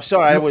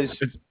 Sorry, I was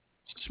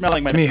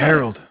smelling my. It's me,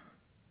 Harold.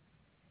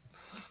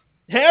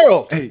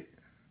 Harold. Hey,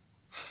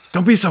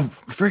 don't be so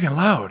freaking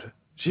loud.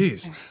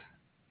 Jeez.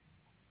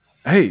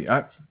 Hey,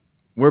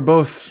 we're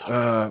both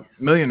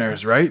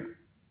millionaires, right?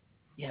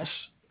 Yes.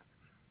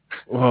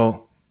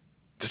 Well,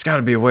 there's got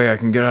to be a way I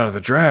can get out of the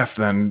draft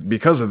then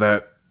because of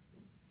that.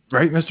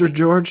 Right, Mr.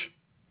 George?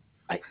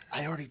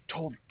 I already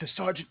told the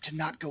sergeant to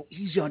not go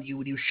easy on you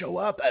when you show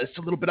up. It's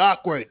a little bit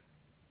awkward.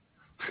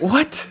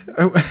 What?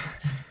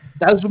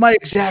 Those were my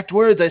exact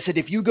words. I said,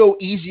 if you go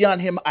easy on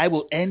him, I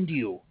will end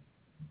you.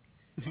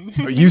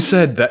 You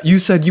said that.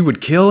 You said you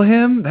would kill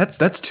him?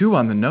 That's too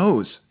on the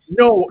nose.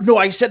 No,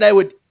 I said I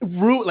would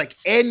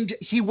end.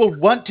 He will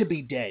want to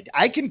be dead.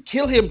 I can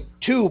kill him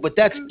too, but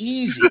that's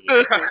easy.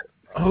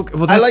 Okay,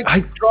 well, I like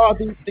to draw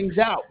these things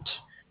out.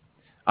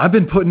 I've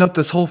been putting up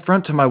this whole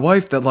front to my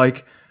wife that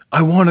like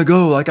I want to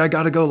go, like I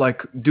gotta go,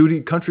 like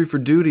country for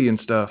duty and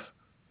stuff.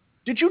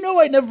 Did you know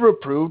I never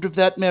approved of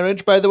that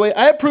marriage? By the way,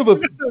 I approve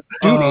of duty,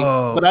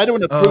 but I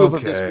don't approve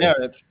of this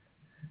marriage.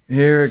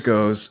 Here it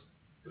goes.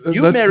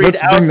 You married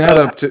let's bring that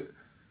up to.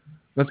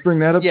 Let's bring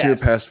that up to your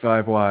past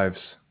 5 wives.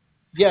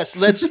 Yes,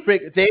 let's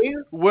bring. They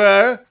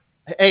were.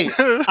 Hey,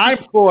 I'm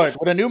Ford.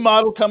 When a new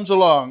model comes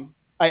along,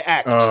 I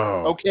act.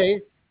 Oh.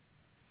 Okay.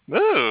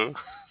 Ooh.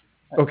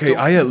 Okay,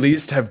 I at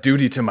least have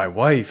duty to my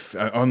wife.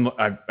 I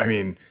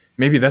mean,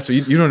 maybe that's what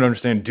you don't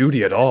understand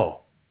duty at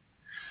all.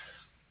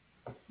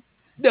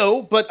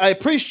 No, but I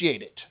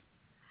appreciate it.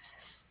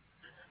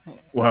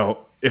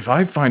 Well, if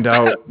I find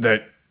out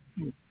that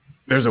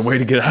there's a way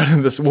to get out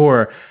of this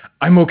war,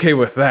 I'm okay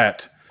with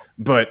that.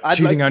 But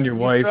cheating on your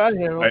wife...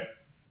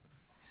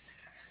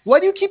 Why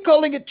do you keep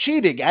calling it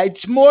cheating?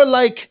 It's more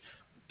like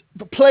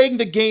playing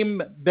the game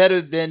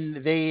better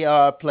than they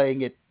are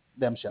playing it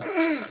themselves.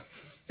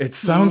 It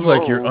sounds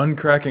like you're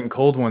uncracking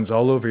cold ones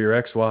all over your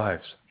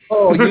ex-wives.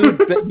 Oh,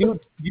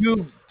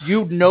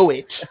 you know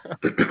it.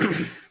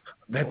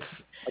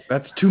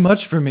 That's too much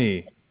for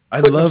me.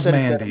 I love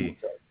Mandy.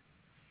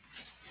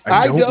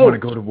 I don't want to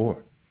go to war.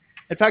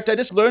 In fact, I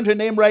just learned her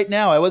name right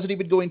now. I wasn't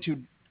even going to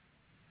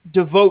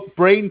devote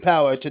brain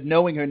power to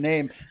knowing her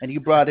name, and you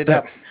brought it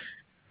up.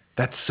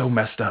 That's so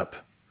messed up.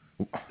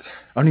 I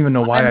don't even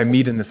know why I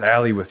meet in this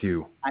alley with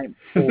you. I'm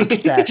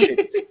old-fashioned.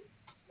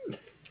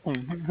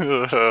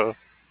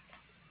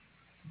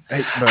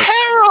 Hey,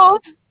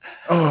 Harold!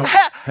 Oh,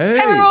 hey.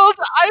 Harold,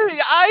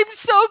 I'm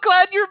so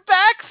glad you're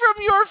back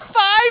from your 5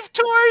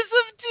 tours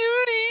of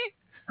duty.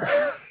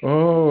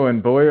 Oh,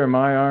 and boy, are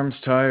my arms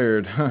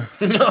tired.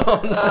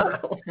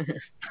 No.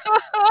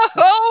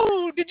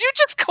 Oh, did you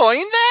just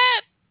coin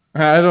that?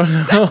 I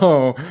don't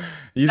know.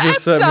 You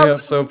just set me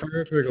up so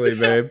perfectly,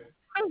 babe.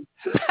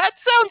 That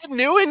sounds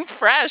new and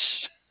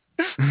fresh.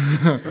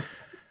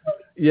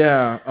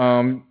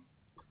 Yeah,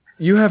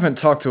 you haven't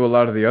talked to a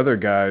lot of the other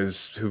guys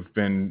who've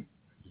been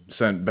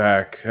sent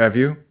back, have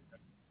you?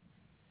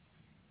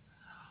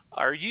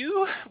 Are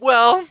you?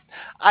 Well,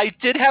 I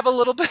did have a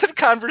little bit of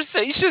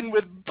conversation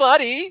with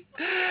Buddy,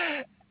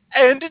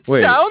 and it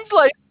sounds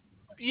like,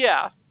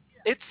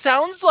 it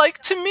sounds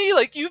like to me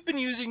like you've been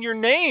using your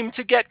name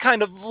to get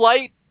kind of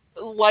light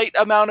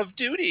amount of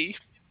duty.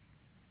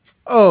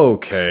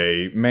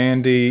 Okay,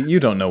 Mandy, you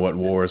don't know what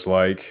war's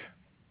like.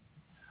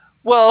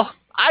 Well,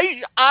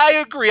 I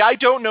agree. I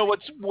don't know what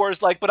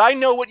war's like, but I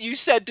know what you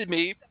said to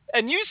me.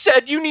 And you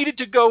said you needed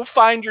to go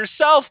find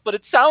yourself, but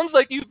it sounds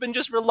like you've been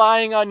just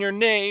relying on your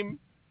name.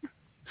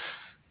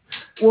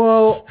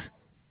 Well,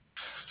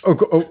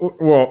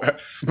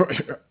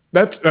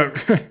 that's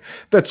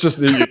just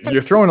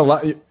you're throwing a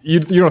lot. You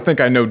don't think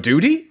I know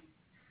duty?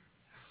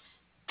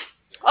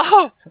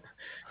 Oh,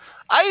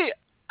 I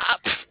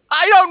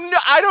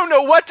don't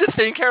know what to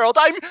think, Harold.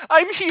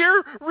 I'm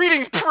here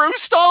reading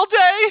Proust all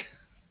day.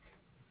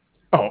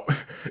 Oh,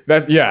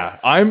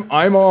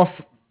 I'm off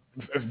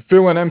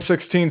filling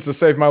M16s to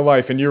save my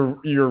life, and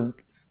you're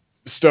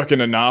stuck in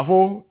a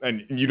novel,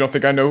 and you don't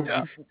think I know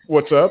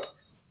what's up?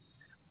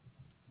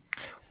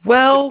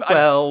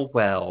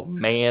 Well,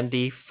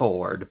 Mandy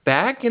Ford,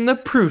 back in the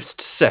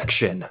Proust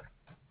section.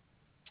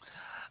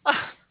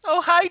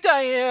 Oh, hi,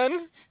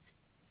 Diane.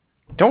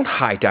 Don't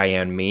hi,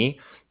 Diane, me.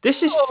 This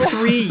is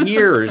 3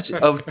 years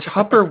of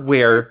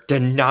Tupperware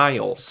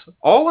denials.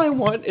 All I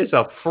want is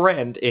a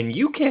friend, and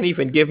you can't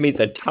even give me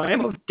the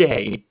time of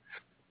day.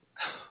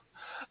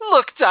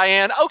 Look,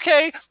 Diane,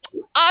 okay,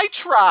 I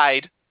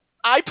tried.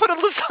 I put a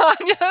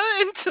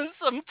lasagna into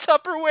some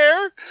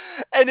Tupperware,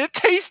 and it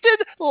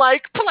tasted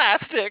like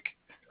plastic.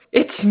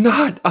 It's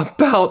not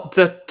about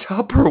the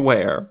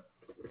Tupperware.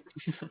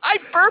 I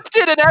burped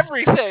it and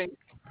everything.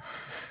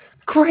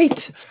 Great.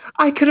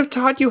 I could have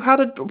taught you how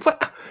to...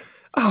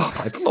 Oh,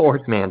 my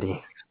Lord,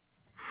 Mandy.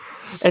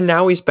 And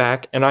now he's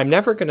back, and I'm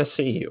never going to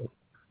see you.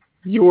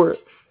 You were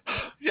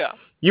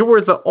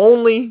the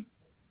only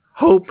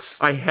hope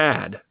I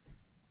had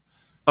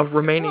of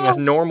remaining a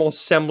normal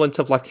semblance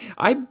of life.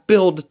 I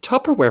build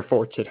Tupperware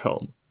forts at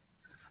home.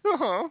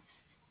 Uh-huh.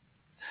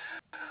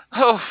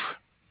 Oh,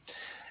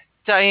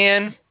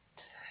 Diane,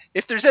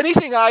 if there's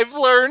anything I've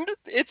learned,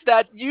 it's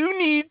that you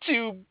need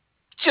to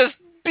just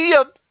be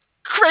a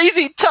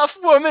crazy tough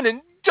woman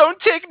and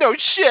don't take no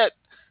shit.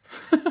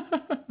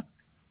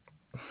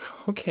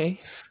 Okay.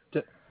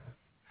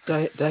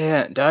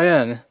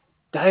 Diane,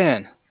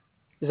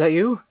 is that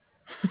you?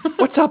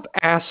 What's up,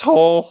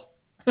 asshole?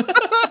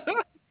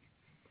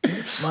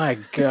 My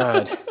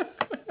God,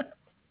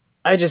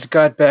 I just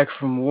got back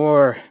from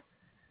war,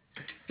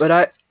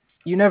 but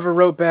you never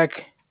wrote back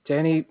to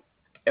any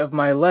of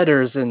my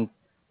letters, and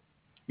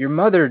your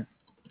mother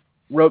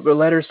wrote a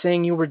letter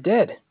saying you were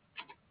dead.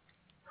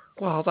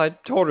 Well, I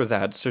told her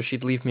that so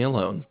she'd leave me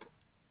alone.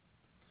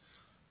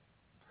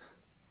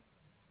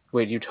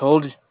 Wait, you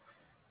told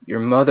your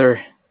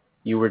mother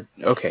you were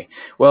okay?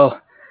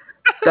 Well,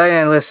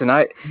 Diane, listen,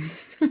 I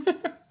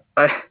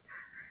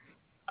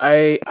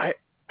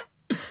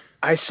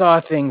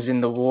saw things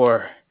in the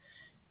war,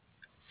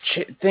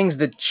 things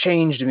that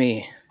changed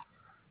me.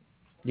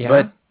 Yeah.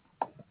 But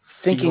Do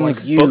thinking you like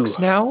of you, books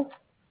now?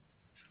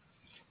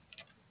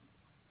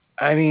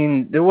 I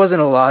mean, there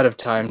wasn't a lot of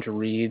time to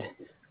read.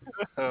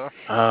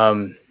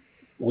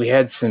 We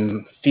had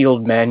some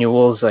field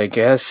manuals, I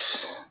guess.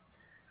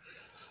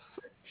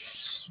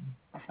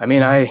 I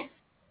mean, I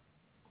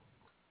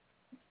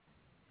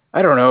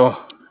don't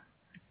know.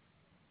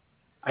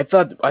 I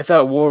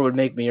thought war would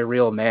make me a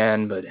real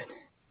man, but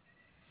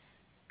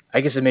I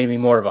guess it made me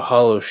more of a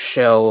hollow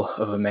shell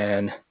of a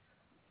man.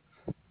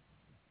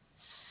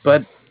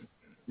 But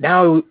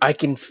now I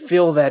can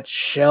fill that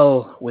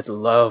shell with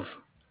love.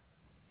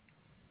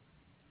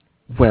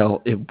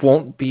 Well, it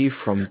won't be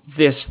from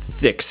this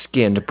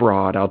thick-skinned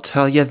broad, I'll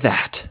tell you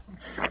that.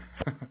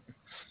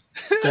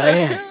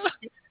 Diane,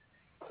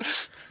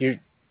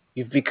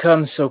 you've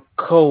become so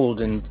cold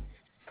and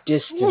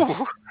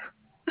distant.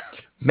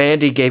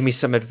 Mandy gave me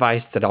some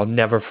advice that I'll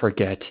never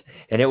forget,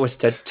 and it was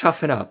to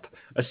toughen up,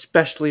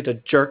 especially to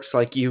jerks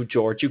like you,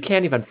 George. You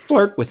can't even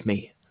flirt with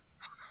me.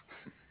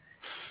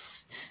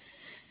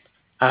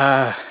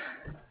 Do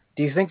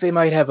you think they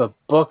might have a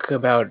book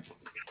about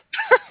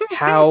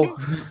how?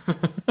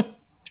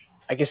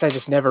 I guess I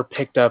just never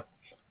picked up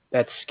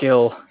that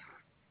skill.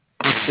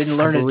 Didn't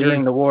learn it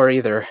during the war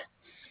either.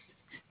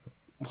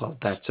 Well,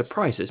 that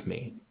surprises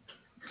me.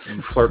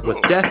 You flirt with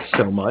death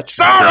so much.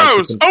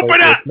 Sorrows,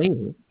 open up!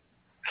 Me.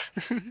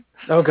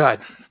 Oh God.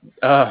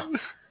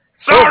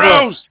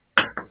 Sorrows,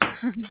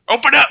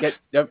 open up!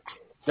 Yep.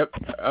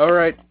 All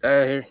right.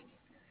 Here.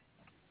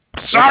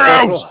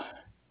 Sorrows,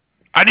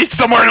 I need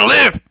somewhere to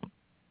live.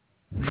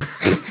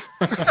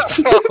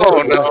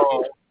 Oh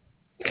no.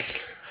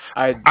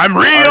 I'm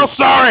real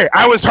sorry.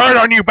 I was hard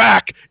on you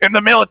back in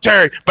the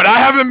military, but I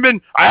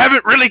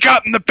haven't really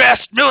gotten the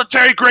best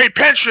military grade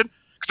pension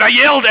because I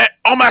yelled at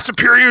all my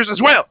superiors as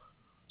well.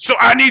 So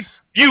I need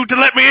you to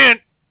let me in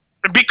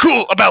and be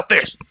cool about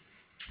this.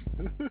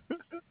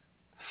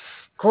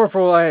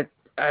 Corporal, I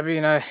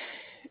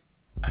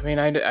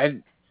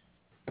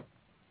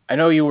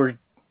know you were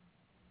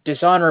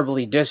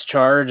dishonorably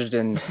discharged,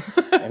 and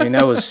I mean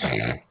that was.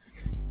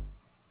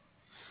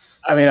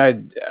 I mean,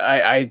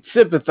 I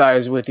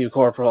sympathize with you,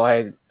 Corporal.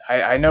 I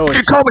know it's.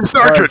 You can call me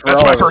Sergeant.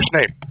 That's my first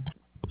name.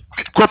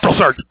 Corporal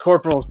Sergeant.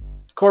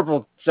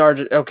 Corporal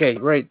Sergeant. Okay,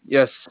 great.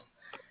 Yes.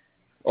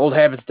 Old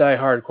habits die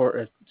hard,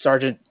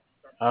 Sergeant.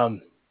 I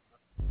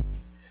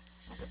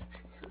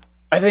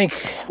think.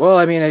 Well,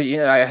 I mean,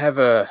 I have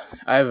a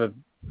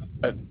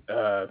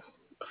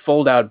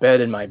fold-out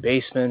bed in my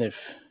basement. If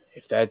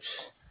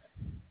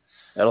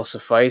that'll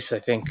suffice, I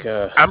think.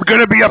 I'm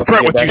gonna be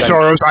upfront with you,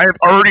 Soros. I have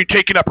already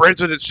taken up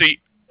residency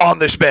on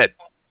this bed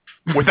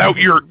without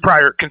your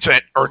prior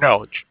consent or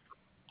knowledge.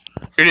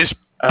 It is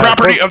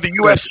property of the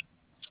U.S.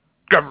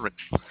 government.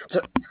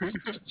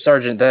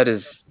 Sergeant, that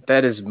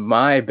is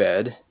my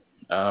bed,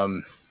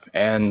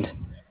 and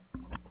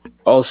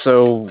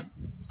also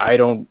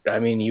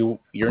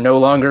you're no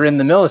longer in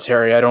the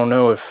military. I don't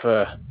know if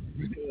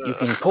you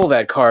can pull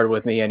that card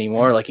with me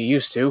anymore like you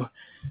used to.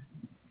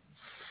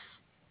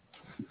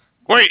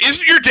 Wait,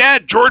 isn't your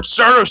dad George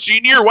Soros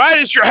Sr.? Why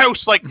is your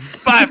house like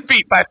 5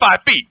 feet by 5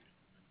 feet?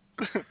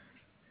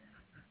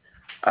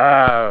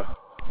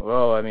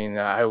 Well, I mean,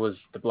 I was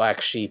the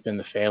black sheep in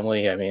the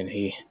family. I mean,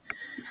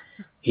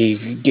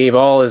 he gave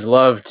all his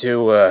love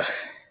to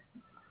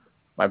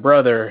my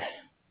brother,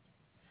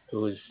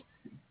 who is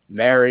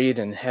married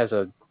and has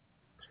a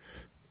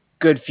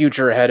good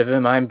future ahead of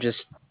him. I'm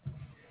just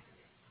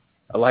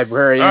a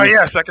librarian. Oh,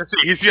 yes, I can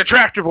see. He's the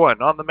attractive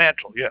one on the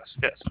mantle. Yes.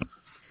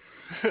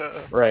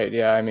 Right,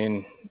 yeah, I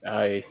mean,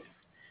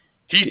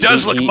 He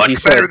does look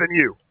much better than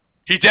you.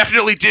 He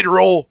definitely did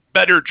roll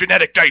better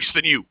genetic dice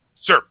than you,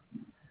 sir.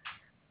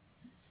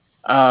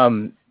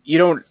 You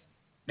don't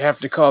have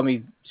to call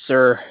me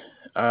sir,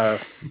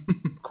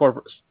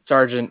 Corporal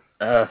Sergeant.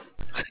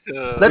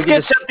 Let's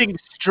get something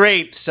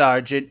straight,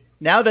 Sergeant.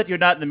 Now that you're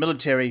not in the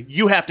military,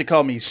 you have to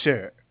call me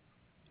sir.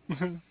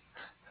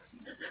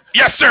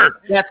 Yes, sir.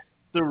 That's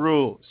the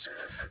rules.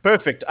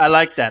 Perfect. I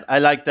like that. I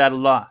like that a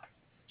lot.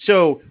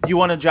 So, you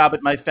want a job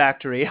at my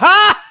factory?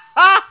 Ha!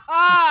 Ha!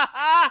 Ha!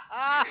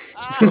 Ha!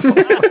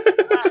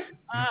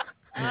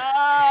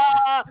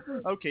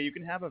 Okay, you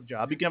can have a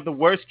job. You can have the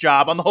worst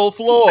job on the whole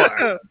floor.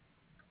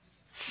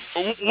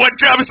 What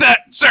job is that,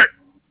 sir?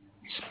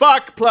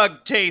 spark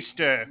plug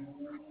taster.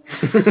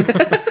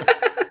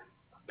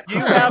 You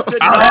have to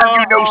I'll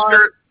have you know, on...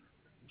 sir,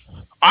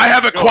 I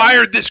have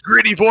acquired this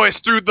gritty voice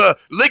through the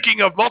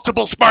licking of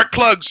multiple spark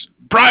plugs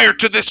prior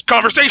to this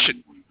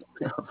conversation.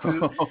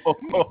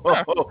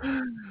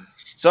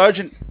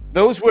 Sergeant,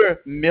 those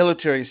were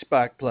military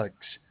spark plugs.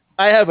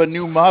 I have a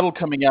new model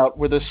coming out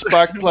where the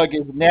spark plug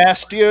is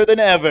nastier than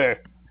ever.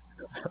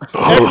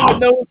 Everyone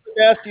knows the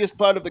nastiest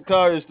part of the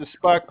car is the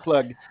spark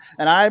plug,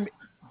 and I'm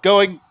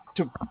going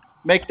to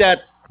make that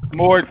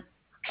more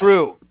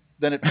true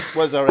than it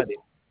was already.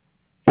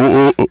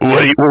 What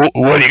are you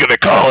gonna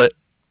call it?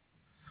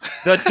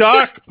 The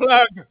dark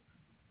plug.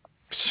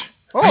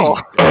 Oh,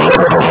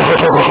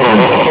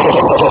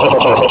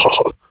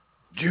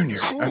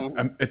 Junior,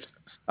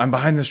 I'm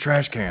behind this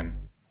trash can.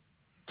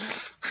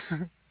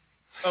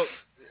 Oh,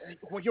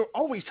 well, you're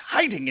always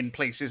hiding in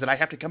places, and I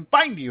have to come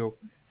find you.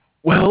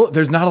 Well,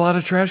 there's not a lot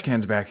of trash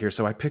cans back here,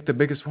 so I picked the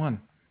biggest one.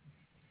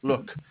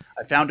 Look,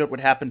 I found out what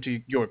happened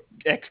to your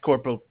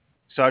ex-corporal,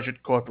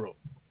 Sergeant Corporal.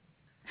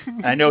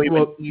 I know he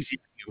went easy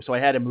with you, so I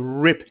had him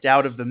ripped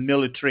out of the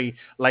military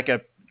like a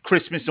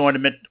Christmas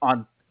ornament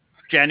on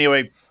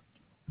January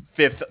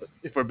 5th,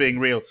 if we're being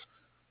real.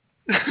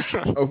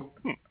 Oh,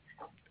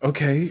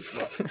 okay,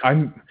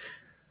 I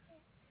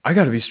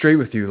gotta be straight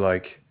with you.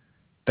 Like,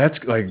 that's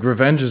like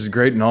revenge is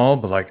great and all,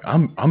 but like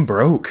I'm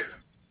broke.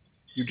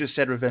 You just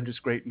said revenge is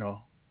great and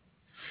all.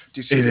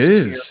 Do you see It this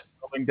is. tear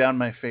rolling down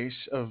my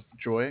face of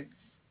joy?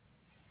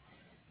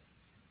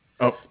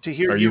 Oh, To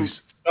hear are you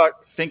start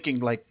thinking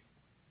like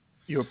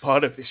you're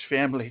part of this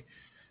family,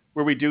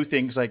 where we do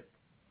things like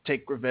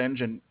take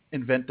revenge and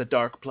invent the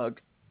dark plug.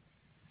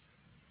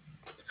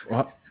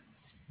 What?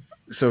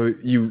 So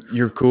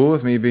you're cool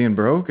with me being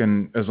broke,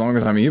 and as long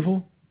as I'm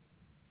evil?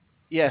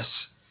 Yes,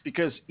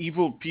 because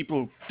evil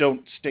people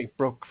don't stay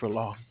broke for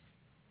long.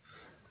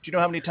 Do you know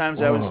how many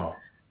times I was Whoa.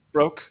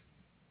 broke?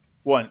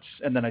 Once,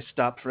 and then I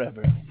stopped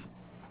forever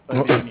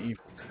by being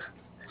evil.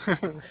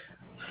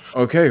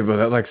 Okay, but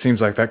that like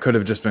seems like that could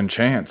have just been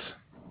chance.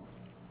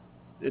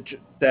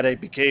 That I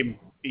became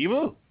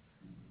evil?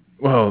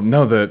 Well,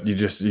 no, that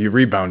you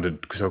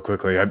rebounded so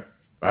quickly. I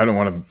don't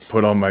want to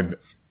put all my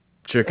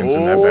chickens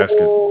in that basket.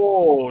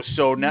 Oh,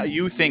 so now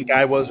you think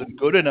I wasn't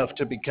good enough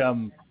to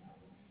become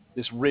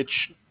this rich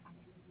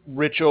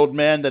old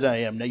man that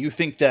I am. Now you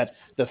think that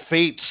the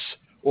fates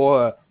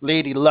or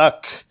Lady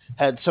Luck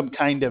had some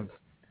kind of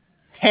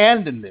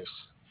hand in this.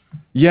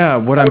 Yeah,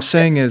 what I'm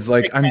saying is,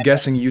 like, I'm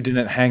guessing you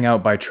didn't hang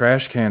out by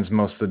trash cans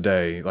most of the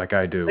day like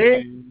I do.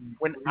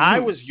 When I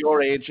was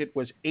your age, it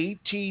was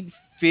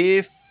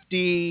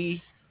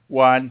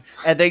 1851,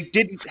 and they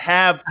didn't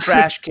have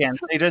trash cans.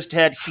 They just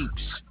had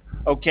heaps,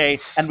 okay?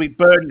 And we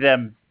burned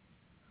them.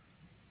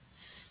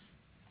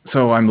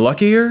 So I'm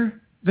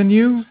luckier than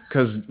you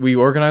because we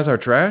organize our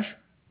trash?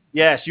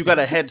 Yes, you got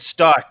a head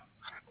start.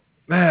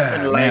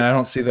 Man, I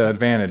don't see the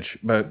advantage,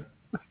 but...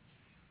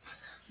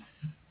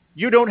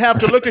 You don't have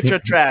to look at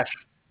your trash.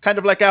 Kind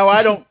of like how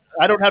I don't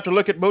have to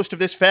look at most of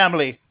this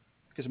family,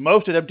 because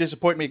most of them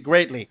disappoint me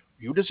greatly.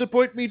 You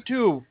disappoint me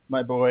too,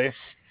 my boy,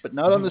 but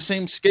not on the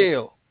same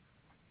scale.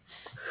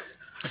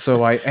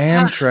 So I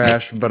am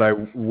trash, but I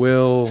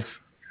will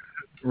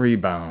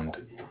rebound.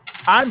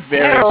 I'm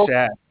very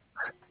sad.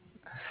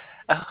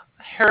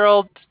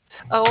 Harold,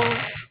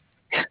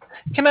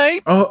 can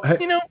I, hey.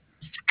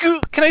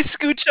 can I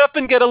scooch up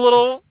and get a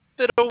little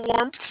bit of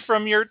warmth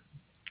from your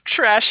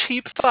trash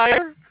heap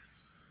fire?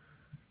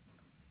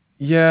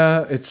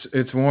 Yeah,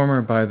 it's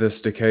warmer by this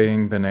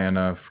decaying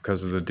banana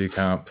because of the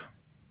decomp.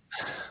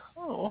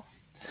 Oh,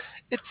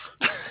 it's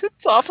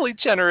awfully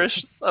generous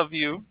of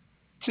you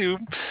to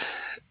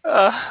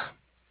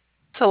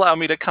allow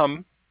me to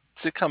come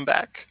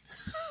back.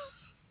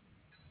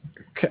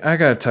 I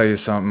gotta tell you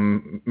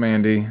something,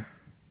 Mandy.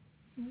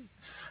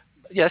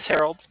 Yes,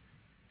 Harold.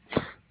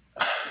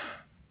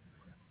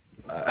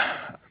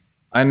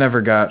 I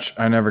never got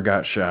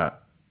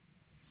shot.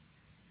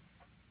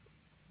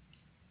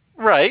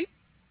 Right.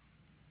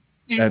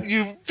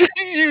 You've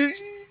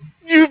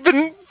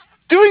been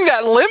doing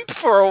that limp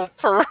for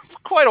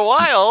quite a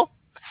while.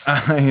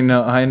 I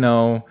know.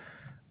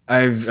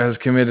 I was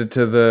committed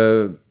to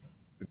the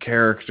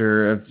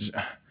character.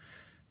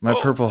 My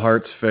Purple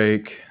Heart's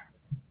fake.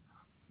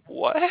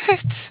 What?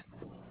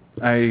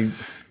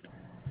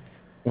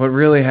 What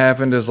really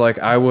happened is, like,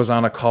 I was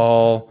on a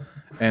call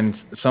and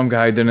some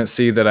guy didn't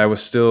see that I was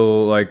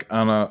still like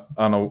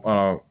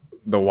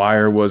the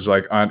wire was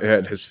like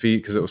at his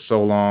feet because it was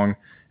so long,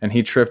 and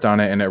he tripped on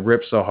it and it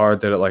ripped so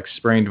hard that it like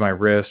sprained my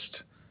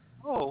wrist.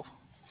 Oh,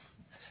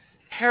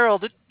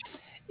 Harold,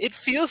 it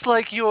feels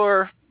like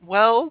you're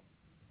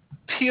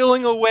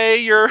peeling away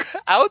your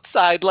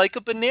outside like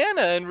a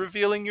banana and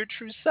revealing your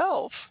true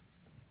self.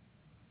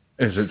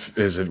 Is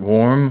it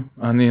warm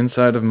on the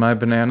inside of my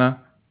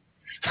banana?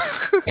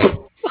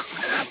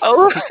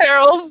 Oh,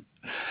 Harold,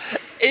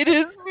 it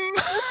is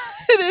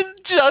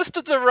just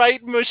the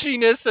right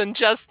mushiness and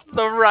just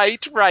the right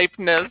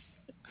ripeness.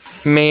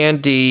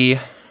 Mandy.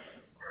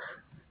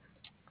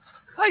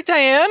 Hi,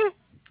 Diane.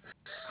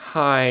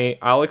 Hi,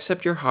 I'll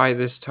accept your hi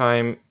this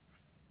time.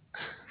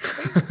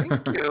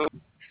 Thank you.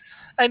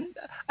 And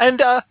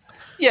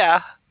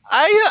yeah,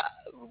 I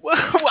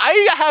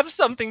have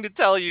something to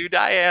tell you,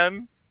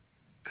 Diane.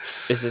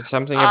 Is it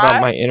something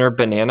about my inner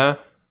banana?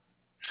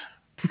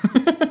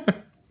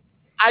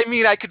 I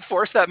mean, I could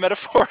force that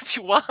metaphor if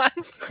you want.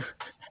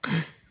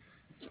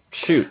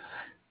 Shoot.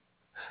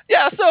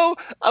 Yeah, so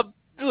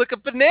look, a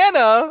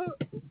banana,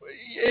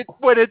 it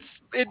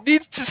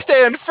needs to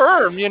stand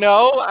firm, you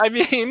know. I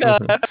mean,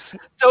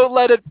 don't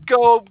let it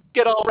go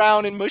get all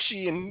round and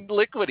mushy and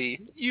liquidy.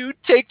 You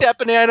take that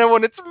banana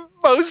when it's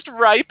most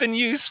ripe and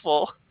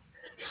useful.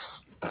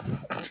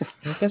 I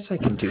guess I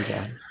can do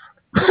that.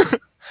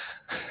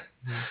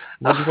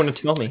 What do you want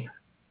to tell me?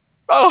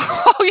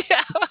 Oh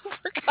yeah, I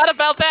forgot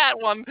about that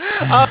one.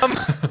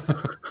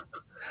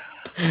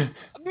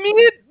 Me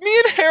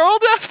and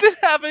Harold have been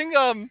having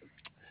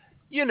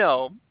you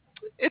know,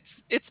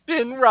 it's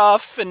been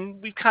rough,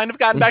 and we've kind of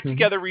gotten back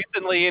together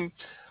recently, and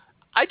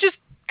I just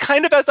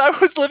kind of, as I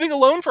was living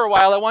alone for a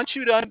while, I want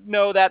you to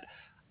know that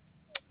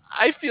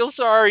I feel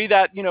sorry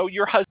that, you know,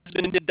 your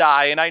husband did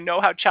die, and I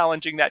know how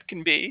challenging that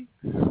can be.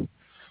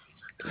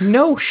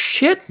 No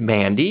shit,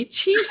 Mandy.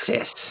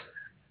 Jesus.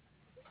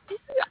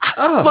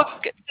 Oh.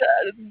 Look,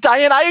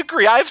 Diane, I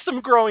agree. I have some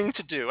growing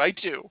to do. I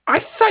do.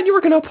 I thought you were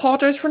going to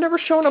apologize for never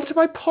showing up to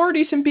my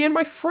parties and being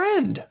my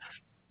friend.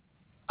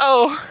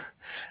 Oh.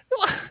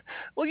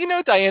 Well, you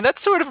know, Diane,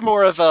 that's sort of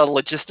more of a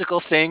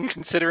logistical thing,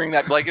 considering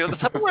that, like, you know, the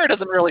Tupperware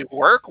doesn't really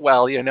work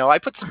well, you know. I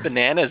put some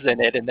bananas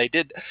in it, and they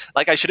did,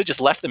 like, I should have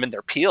just left them in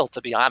their peel, to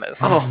be honest.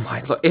 Oh,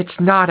 my Lord. It's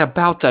not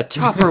about the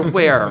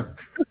Tupperware.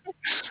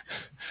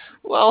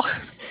 Well,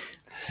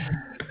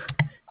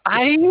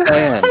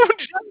 Diane.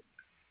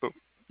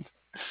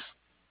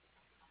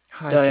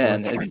 Hi,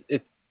 Diane,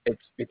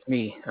 it's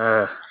me.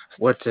 Well,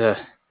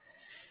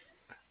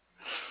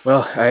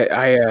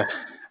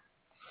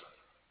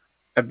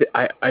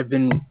 I've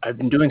been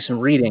doing some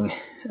reading.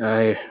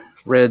 I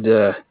read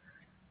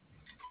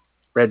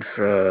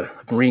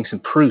reading some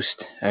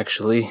Proust,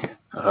 actually.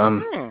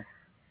 And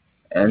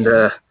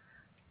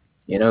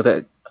you know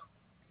that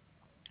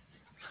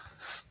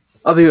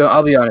I'll be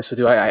honest with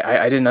you.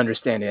 I didn't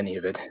understand any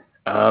of it.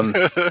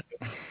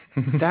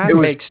 That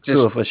makes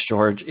two of us,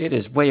 George. It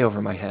is way over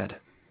my head.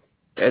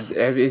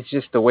 It's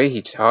just the way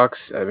he talks.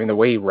 I mean, the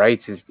way he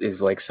writes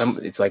is like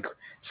it's like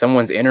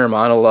someone's inner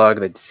monologue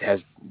that has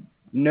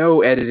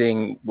no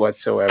editing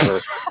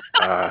whatsoever.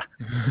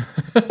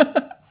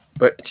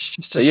 But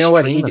you know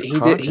what he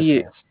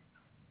did.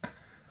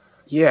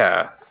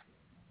 Yeah,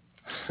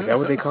 is that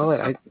what they call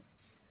it?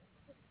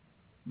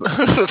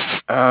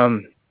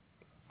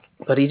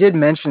 But he did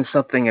mention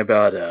something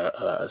about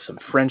some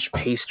French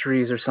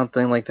pastries or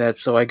something like that.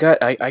 So I got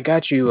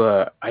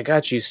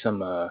you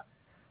some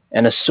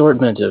an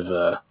assortment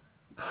of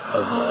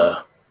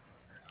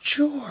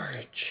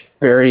George.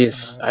 Various,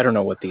 I don't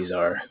know what these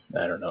are.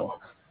 I don't know.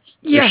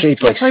 They're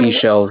shaped like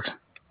seashells.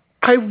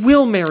 I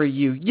will marry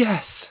you.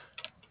 Yes.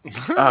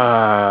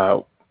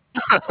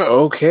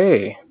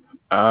 Okay.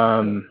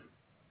 I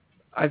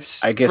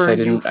guess I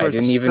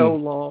didn't even so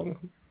long.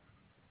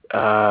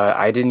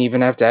 I didn't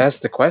even have to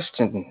ask the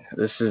question.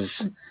 This is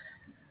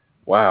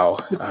wow.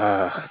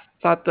 I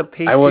thought the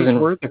pastries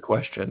were the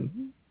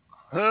question.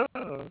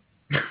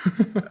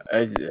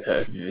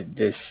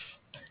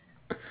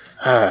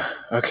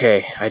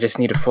 Okay, I just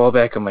need to fall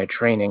back on my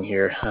training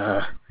here.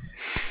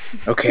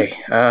 Okay.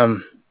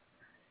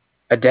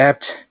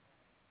 Adapt,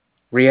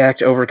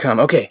 react, overcome.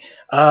 Okay.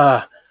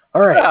 All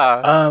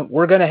right.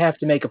 We're gonna have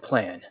to make a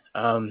plan.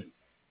 A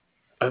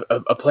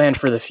plan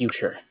for the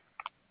future.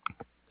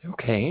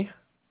 Okay.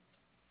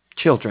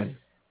 Children.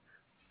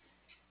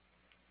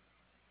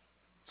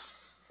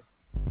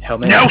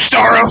 No,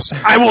 Staros,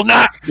 I will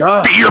not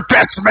be your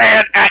best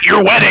man at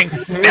your wedding.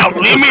 Now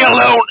leave me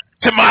alone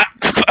to my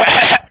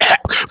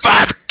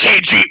 5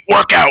 kg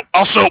workout.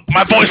 Also,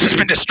 my voice has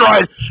been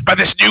destroyed by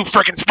this new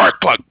freaking spark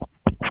plug.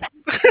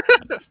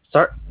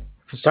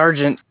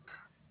 Sergeant,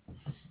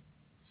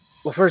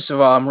 well, first of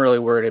all, I'm really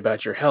worried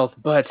about your health,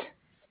 but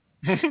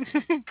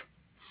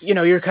you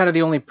know, you're kind of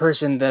the only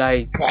person that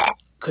I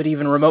could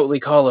even remotely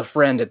call a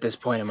friend at this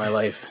point in my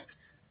life.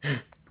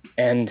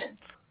 And,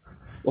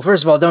 well,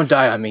 first of all, don't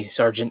die on me,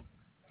 Sergeant.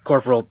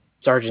 Corporal,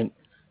 Sergeant.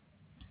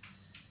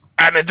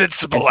 I'm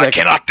invincible. I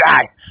cannot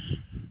die.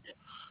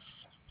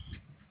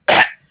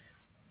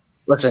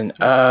 Listen,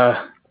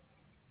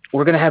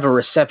 we're going to have a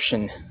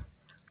reception.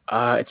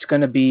 It's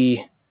going to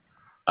be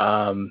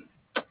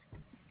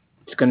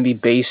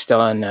based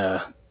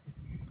on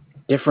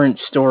different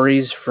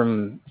stories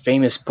from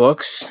famous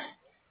books.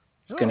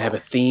 It's going to have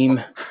a theme.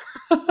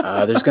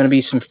 There's going to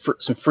be some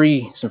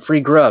free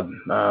grub,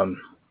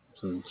 some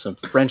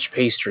French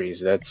pastries.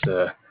 That's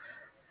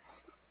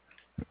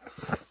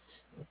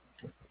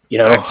you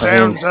know. That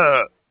sounds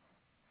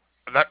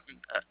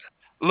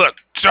look,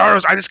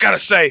 Charles. I just gotta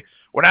say,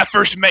 when I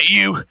first met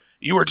you,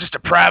 you were just a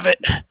private,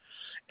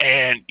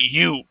 and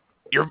your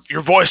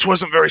voice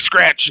wasn't very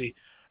scratchy,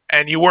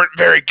 and you weren't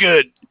very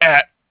good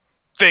at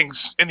things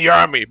in the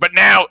army, but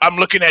now I'm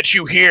looking at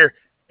you here,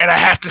 and I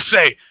have to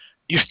say,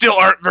 you still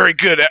aren't very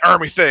good at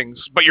army things,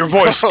 but your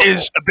voice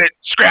is a bit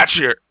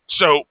scratchier,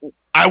 so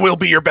I will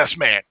be your best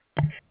man.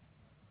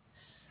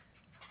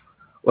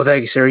 Well,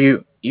 thank you, sir.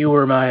 You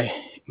were my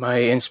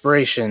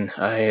inspiration.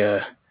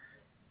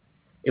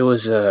 It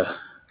was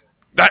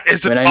That is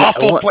an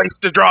awful place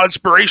to draw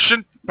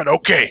inspiration, but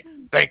okay,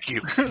 thank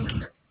you.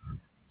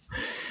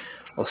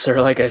 Well,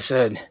 sir, like I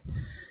said,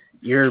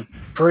 you're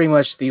pretty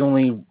much the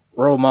only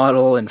role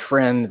model and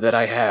friend that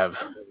I have.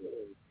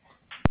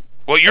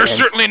 Well, you're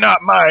certainly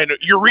not mine.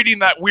 You're reading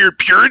that weird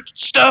Puritan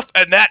stuff,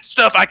 and that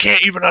stuff I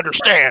can't even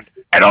understand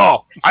at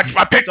all. I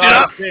picked it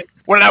up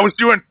when I was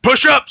doing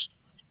push-ups,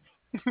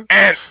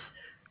 and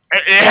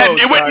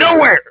it went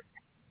nowhere.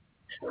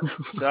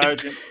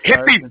 Sergeant.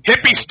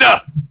 Hippie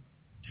stuff.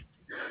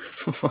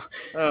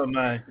 Oh,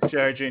 my,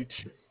 Sergeant.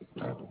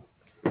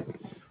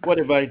 What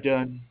have I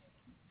done?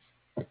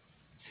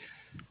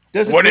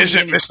 What is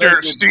it,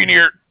 Mr.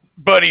 Senior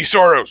Buddy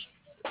Soros?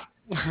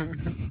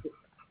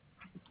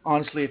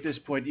 Honestly, at this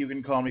point, you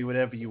can call me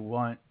whatever you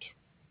want.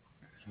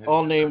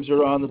 All names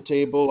are on the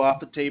table, off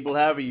the table,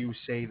 however you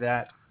say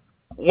that.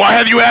 Why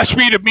have you asked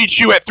me to meet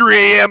you at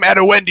 3 a.m. at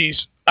a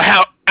Wendy's,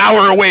 an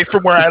hour away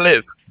from where I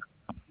live?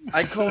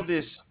 I call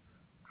this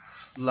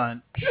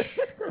lunch.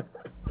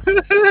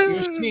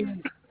 You see,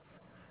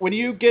 when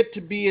you get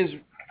to be as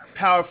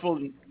powerful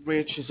and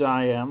rich as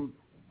I am,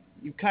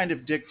 you kind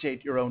of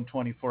dictate your own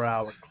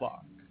 24-hour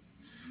clock.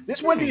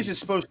 This Wendy's is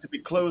supposed to be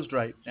closed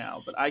right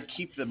now, but I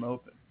keep them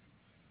open.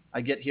 I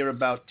get here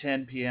about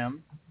 10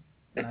 p.m.,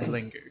 and I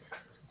linger.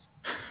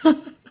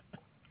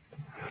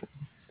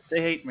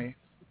 They hate me.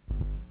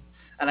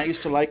 And I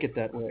used to like it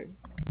that way.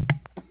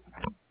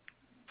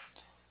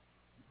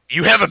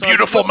 You have a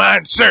beautiful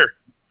mind, sir.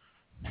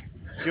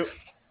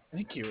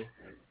 Thank you.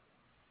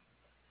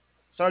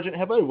 Sergeant,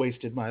 have I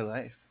wasted my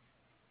life?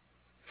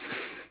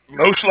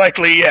 Most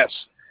likely, yes.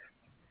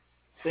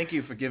 Thank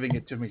you for giving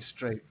it to me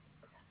straight.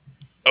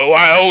 Oh,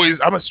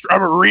 I'm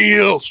a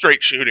real straight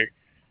shooter.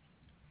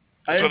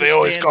 So they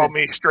always call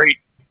me straight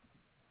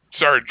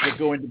Sergeant. You're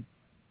going to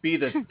be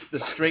the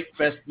straight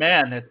best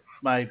man at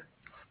my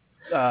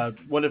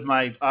one of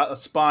my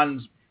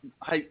spawn's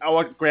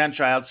our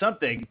grandchild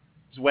something's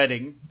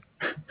wedding.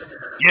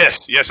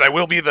 Yes, I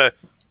will be the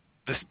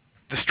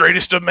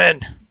straightest of men.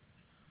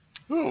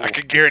 Ooh. I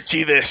can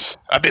guarantee this.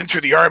 I've been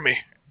through the army.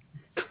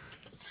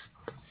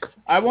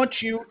 I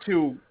want you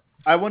to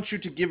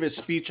give a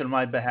speech on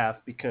my behalf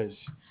because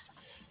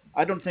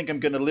I don't think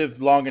I'm going to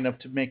live long enough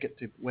to make it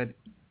to wedding.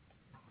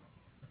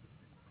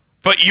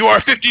 But you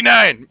are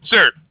 59,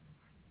 sir.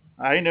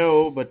 I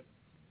know, but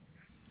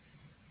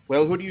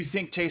well, who do you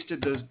think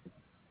tasted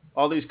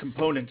all these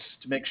components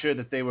to make sure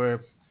that they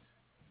were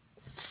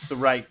the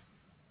right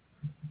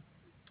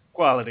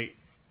quality?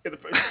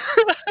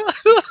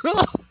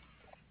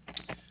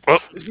 Well,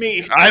 it's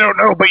me. I don't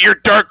know, but your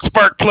dark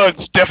spark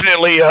plugs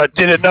definitely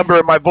did a number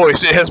on my voice.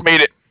 It has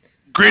made it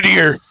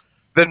grittier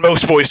than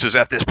most voices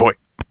at this point.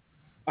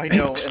 I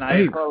know,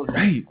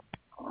 Hey.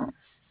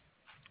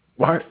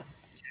 Why?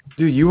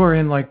 Dude, you are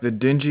in like the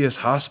dingiest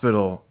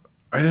hospital.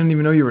 I didn't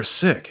even know you were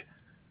sick.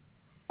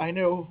 I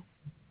know.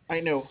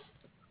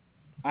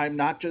 I'm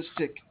not just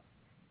sick.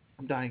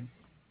 I'm dying.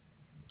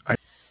 I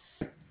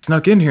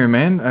snuck in here,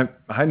 man.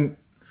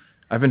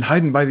 I've been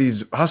hiding by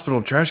these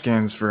hospital trash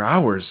cans for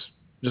hours,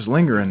 just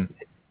lingering.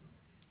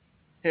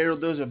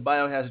 Harold, those are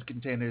biohazard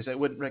containers. I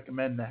wouldn't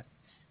recommend that.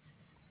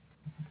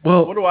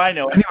 Well, what do I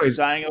know? Anyways, I'm a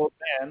dying old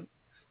man.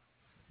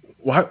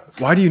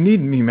 Why do you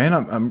need me, man?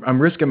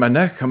 I'm risking my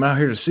neck coming out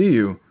here to see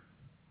you.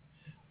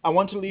 I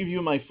want to leave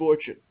you my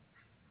fortune.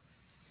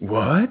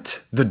 What?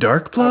 The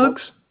dark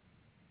plugs?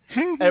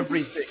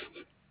 Everything.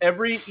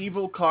 Every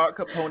evil car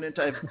component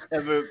I've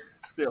ever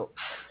built.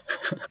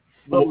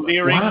 The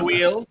leering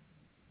wheel.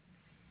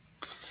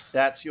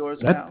 That's yours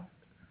now.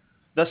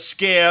 The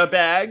scare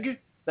bag.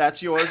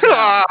 That's yours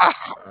now.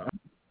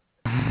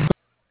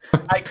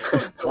 I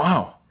could.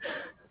 Wow.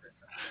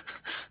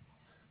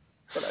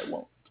 But I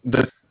won't.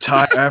 The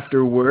tie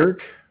after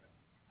work?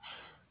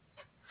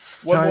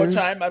 One more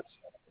time.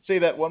 Say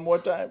that one more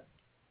time.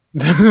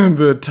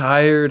 The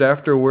tired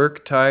after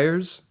work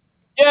tires?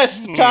 Yes,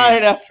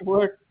 tired after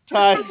work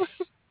tires.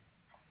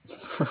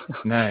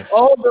 Nice.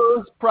 All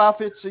those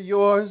profits are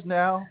yours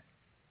now.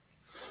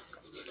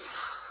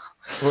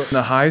 What,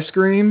 the high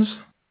screams?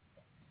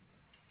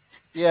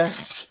 Yes.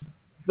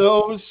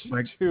 Those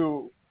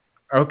two.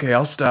 Okay,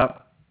 I'll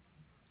stop.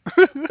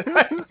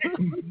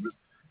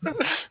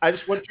 I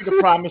just want you to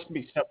promise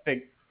me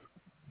something.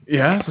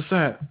 Yeah? What's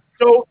that?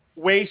 Don't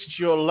waste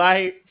your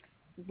life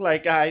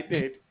like I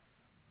did.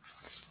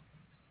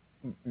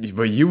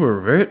 But you were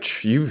rich.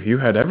 You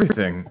had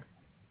everything.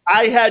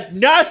 I had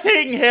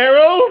nothing,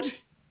 Harold.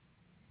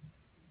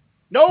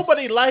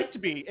 Nobody liked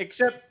me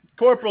except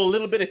Corporal a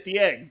little bit at the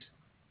end.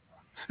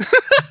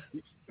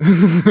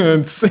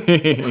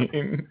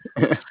 Insane.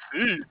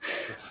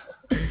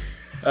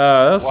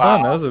 That was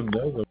fun.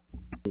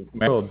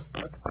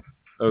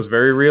 That was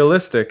very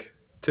realistic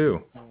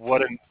too.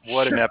 What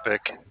an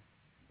epic.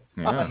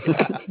 Yeah.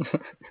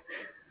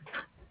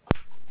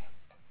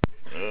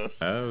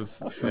 That was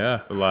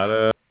a lot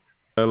of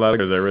I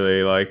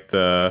really liked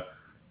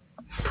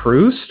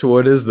Proust.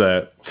 What is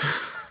that?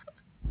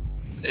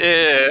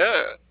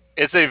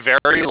 It's a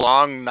very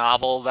long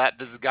novel that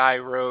this guy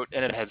wrote,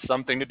 and it has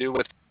something to do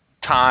with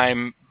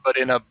time, but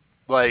in a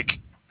like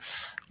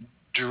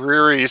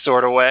dreary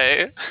sort of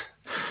way.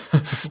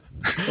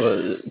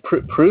 Well,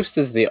 Proust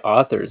is the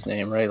author's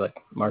name, right? Like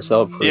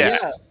Marcel Proust.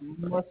 Yeah.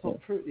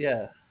 Marcel Proust.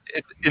 Yeah.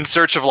 In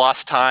Search of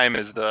Lost Time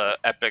is the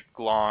epic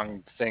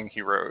long thing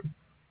he wrote.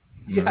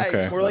 Yeah,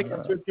 Okay. it's more like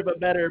In Search of a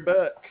Better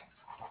Book.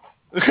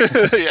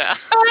 Yeah.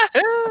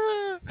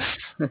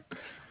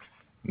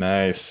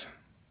 Nice.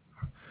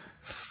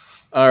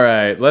 All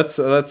right, let's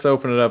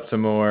open it up to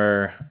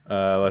more.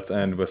 Let's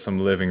end with some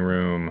living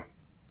room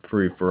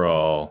free for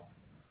all.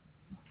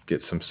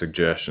 Get some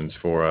suggestions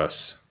for us.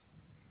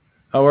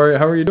 How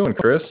are you doing,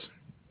 Chris?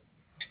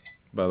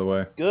 By the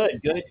way.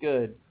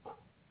 Good.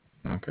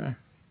 Okay.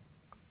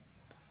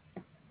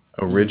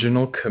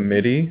 Original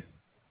committee,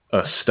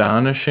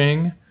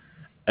 astonishing,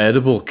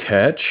 edible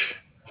catch,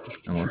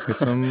 and let's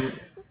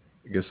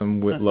get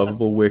some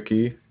lovable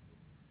wiki.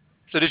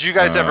 So did you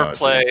guys ever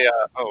play?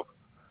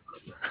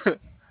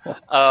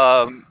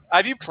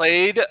 Have you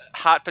played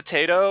hot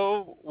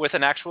potato with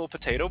an actual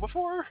potato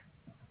before?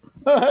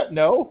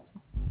 No.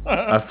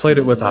 I've played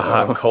it with a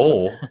hot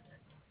coal.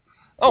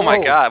 Oh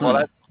my god!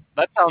 Well,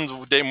 that sounds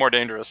more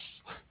dangerous.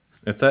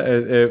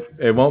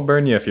 It won't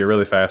burn you if you're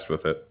really fast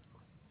with it.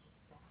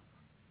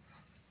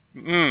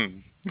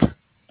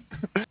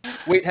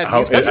 Wait,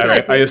 have you?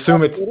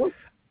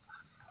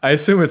 I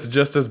assume it's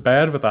just as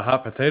bad with a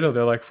hot potato.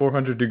 They're like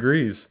 400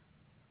 degrees.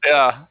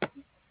 Yeah.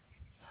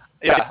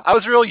 I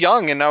was real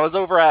young, and I was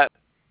over at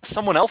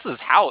someone else's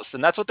house,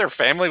 and that's what their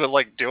family was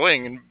like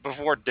doing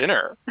before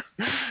dinner.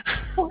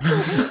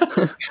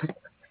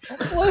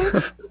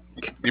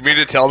 You mean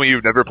to tell me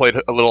you've never played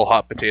a little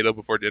hot potato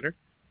before dinner?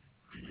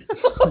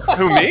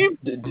 Who, me?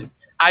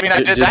 I mean,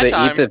 I did that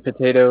time. Did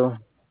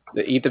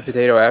they eat the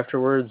potato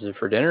afterwards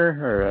for dinner,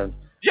 or?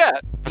 Yeah,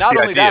 not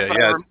only that, but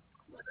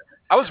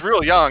I was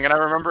real young, and I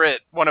remember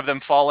one of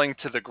them falling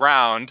to the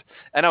ground,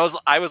 and I was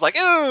like,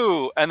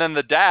 "Ooh!" And then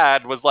the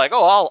dad was like,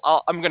 "Oh,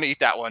 I'm gonna eat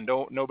that one.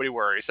 Nobody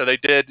worry." So they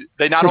did.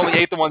 They not only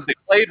ate the ones they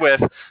played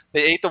with,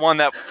 they ate the one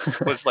that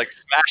was like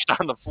smashed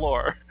on the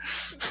floor.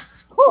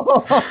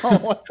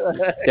 What the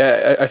heck?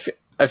 Yeah,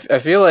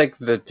 I feel like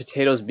the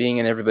potatoes being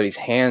in everybody's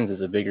hands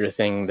is a bigger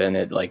thing than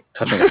it like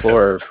touching the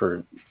floor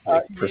for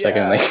a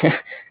second.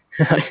 Like,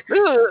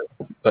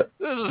 but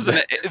this is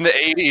in the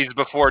 80s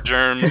before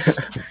germs.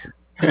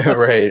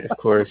 Right, of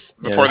course.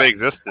 Before they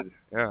existed.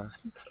 Yeah.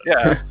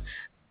 Yeah.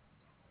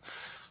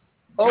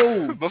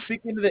 Oh,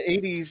 speaking of the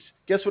 80s,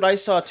 guess what I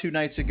saw 2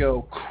 nights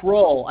ago?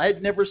 Krull. I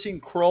had never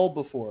seen Krull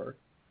before.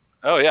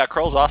 Oh yeah,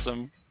 Krull's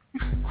awesome.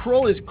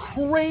 Krull is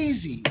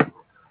crazy.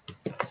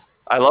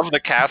 I love the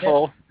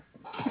castle.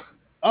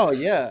 Oh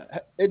yeah,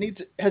 has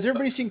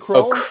everybody seen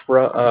Krull?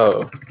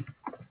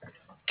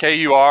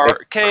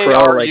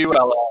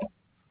 K-R-U-L-L.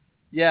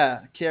 Yeah,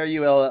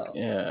 K-R-U-L-L.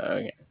 Yeah,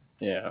 okay.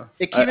 Yeah.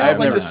 It came out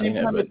like the same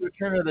time as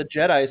Return of the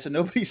Jedi, so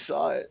nobody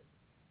saw it.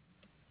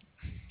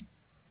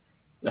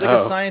 It's like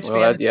a science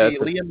fantasy.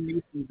 Liam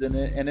Neeson's in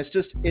it, and it's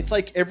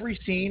like every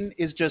scene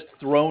is just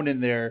thrown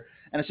in there,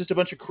 and it's just a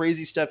bunch of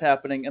crazy stuff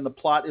happening, and the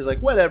plot is like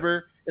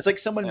whatever. It's like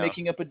someone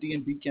making up a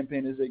D&D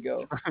campaign as they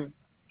go.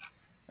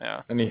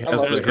 Yeah. And he has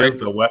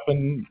the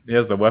weapon. He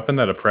has the weapon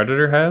that a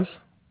predator has.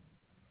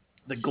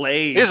 The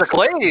glaive. He has a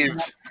glaive.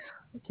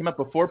 It came up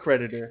before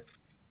Predator.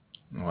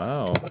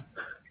 Wow.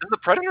 Does the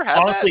Predator have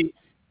honestly,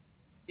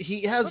 that?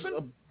 He has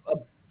a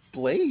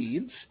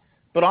blades.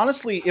 But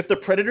honestly, if the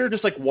Predator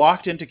just like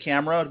walked into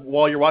camera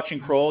while you're watching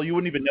Krull, you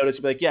wouldn't even notice.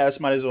 You'd be like, yeah, this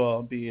might as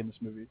well be in this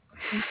movie.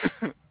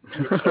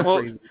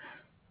 Well,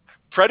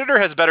 Predator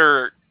has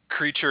better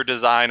creature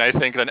design, I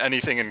think, than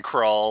anything in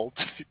Krull.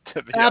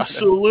 To be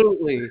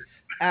Absolutely.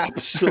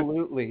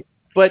 Absolutely.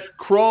 But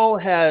Krull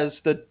has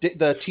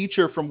the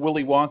teacher from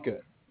Willy Wonka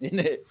in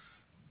it.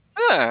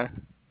 Yeah.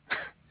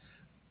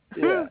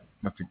 Yeah.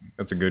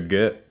 That's a good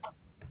get.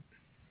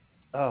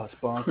 Oh, it's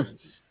bonkers.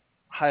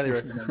 Highly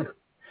recommend it.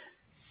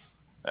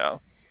 Yeah.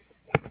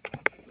 Let's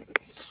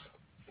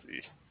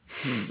see.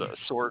 The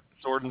sword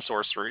and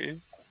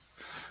sorcery.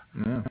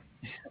 Yeah.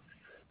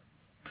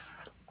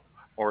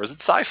 Or is it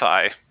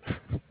sci-fi?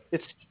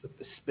 It's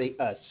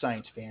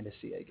science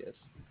fantasy, I guess.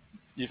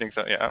 You think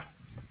so? Yeah.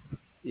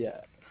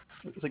 Yeah.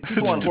 It's like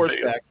people on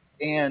horseback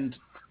and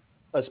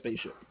a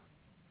spaceship.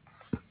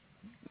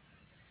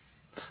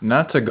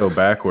 Not to go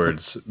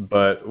backwards,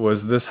 but was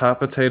this hot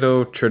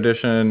potato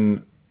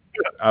tradition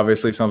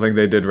obviously something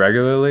they did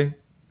regularly?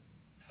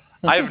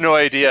 I have no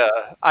idea.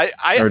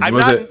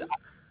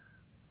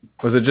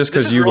 Was it just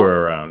because you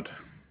were around?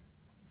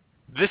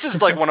 This is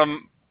like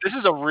this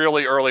is a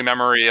really early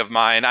memory of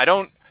mine. I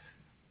don't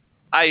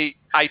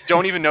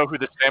even know who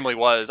this family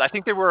was. I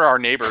think they were our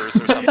neighbors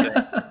or something.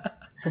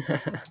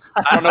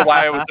 I don't know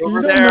why I was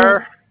over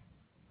there.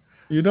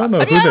 You don't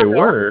know who they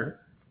were.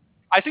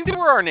 I think they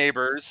were our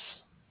neighbors.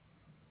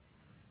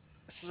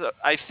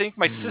 I think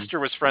my sister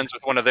was friends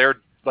with one of their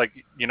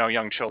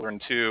young children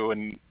too,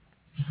 and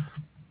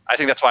I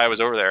think that's why I was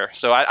over there.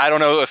 So I don't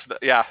know if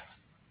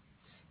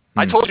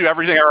I told you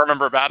everything I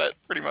remember about it,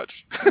 pretty much.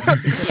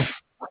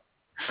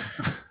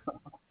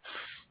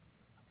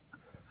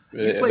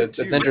 It's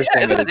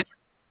interesting that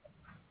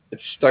it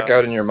stuck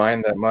out in your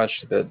mind that much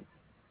that,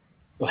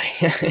 like,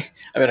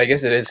 I mean, I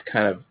guess it is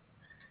kind of,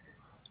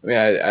 I mean,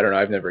 I don't know,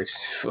 I've never,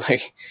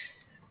 like...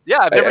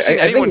 Yeah, I've never seen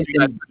anyone do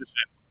that.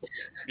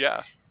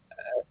 Yeah.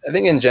 I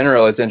think in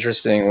general it's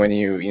interesting when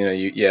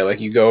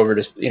you go over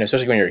to,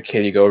 especially when you're a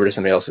kid, you go over to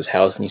somebody else's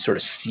house and you sort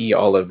of see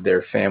all of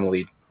their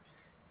family,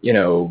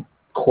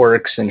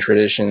 quirks and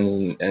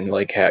traditions and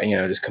like,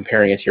 just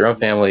comparing it to your own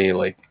family,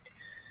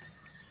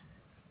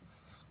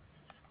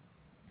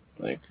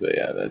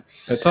 that's...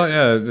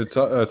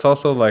 It's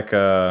also like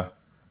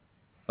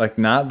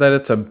not that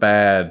it's a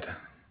bad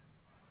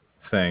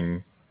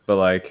thing, but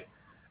like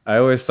I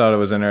always thought it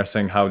was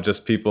interesting how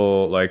just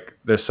people, like,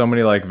 there's so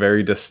many like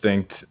very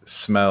distinct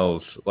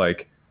smells,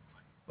 like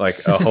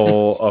a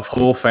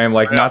whole family,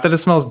 like, not that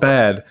it smells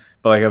bad,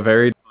 but like a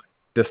very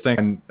distinct,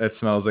 and it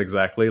smells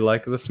exactly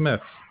like the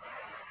Smiths.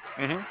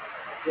 Mm-hmm.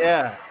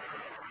 Yeah.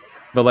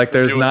 But like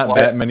there's not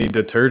that many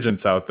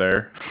detergents out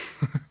there.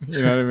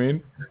 You know what I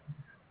mean?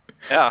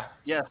 Yeah.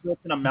 Yeah, so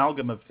it's an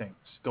amalgam of things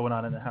going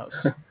on in the house.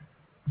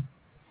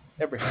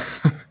 Every house.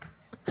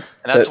 And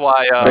that's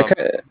why go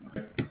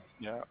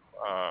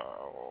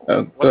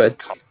ahead.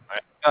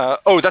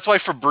 That's why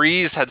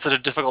Febreze had such a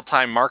difficult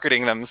time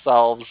marketing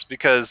themselves,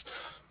 because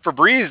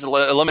Febreze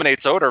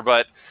eliminates odor,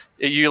 but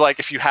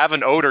if you have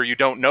an odor, you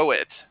don't know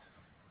it.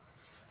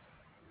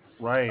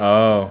 Right.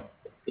 Oh.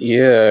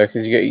 Yeah,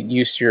 because you get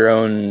used to your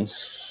own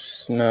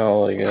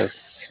smell, I guess.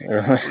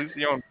 At least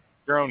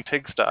your own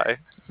pigsty.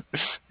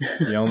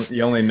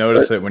 You only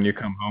notice it when you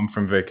come home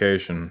from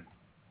vacation.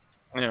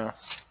 Yeah.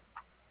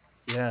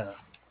 Yeah.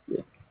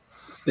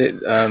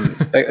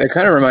 It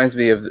kind of reminds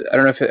me of, I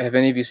don't know if have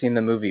any of you seen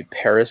the movie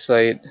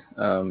Parasite?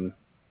 It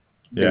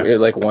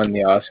won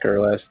the Oscar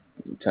last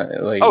time.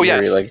 Like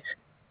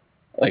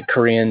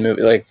Korean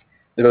movie. Like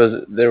there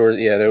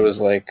was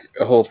like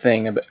a whole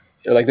thing about,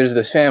 like, there's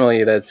this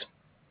family that's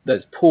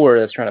poor,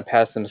 that's trying to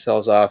pass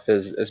themselves off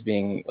as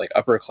being like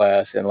upper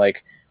class, and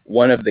like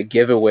one of the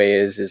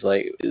giveaways is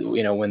like,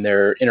 when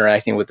they're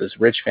interacting with this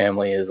rich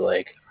family, is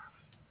like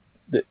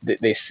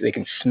they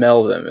can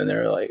smell them, and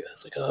they're like,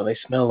 it's like, oh, they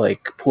smell like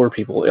poor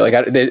people. Like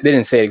they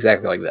didn't say it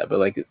exactly like that, but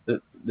like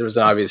there was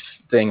an obvious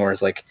thing where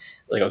it's like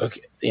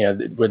okay,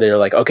 where they're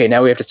like, okay,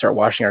 now we have to start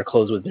washing our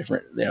clothes with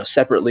different,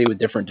 separately with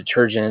different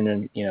detergent,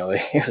 and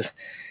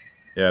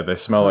yeah, they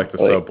smell like the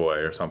subway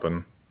or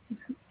something.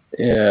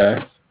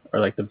 Yeah, or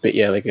like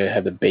like it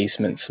had the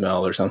basement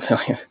smell or something.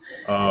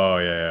 Oh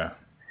yeah.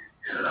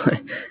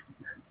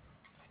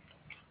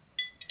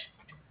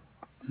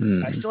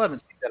 I still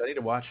haven't seen that. I need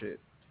to watch it.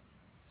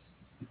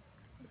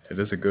 It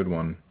is a good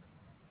one.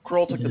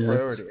 Kroll took the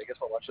priority. I guess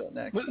I'll watch that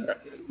next.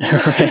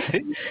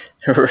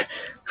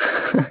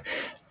 I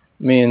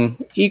mean,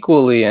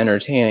 equally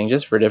entertaining,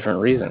 just for different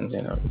reasons,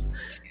 That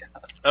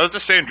was the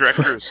same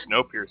director as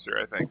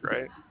Snowpiercer, I think,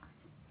 right?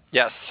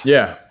 Yes.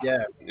 Yeah.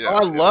 Yeah. Oh,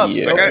 I love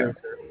Snowpiercer.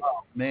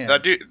 Oh, man.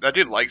 That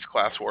dude likes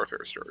class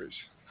warfare stories.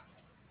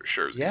 For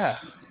sure. Yeah.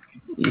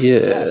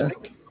 Yeah.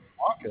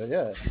 Wonka,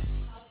 yeah.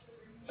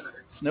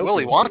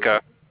 Willy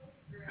Wonka.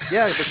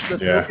 Yeah, the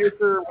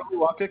Snowpiercer Willy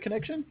Wonka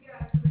connection?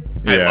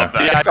 Yeah. I love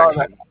that. Yeah, I saw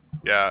that.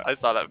 Yeah. I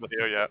saw that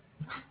video, yeah.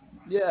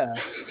 Yeah.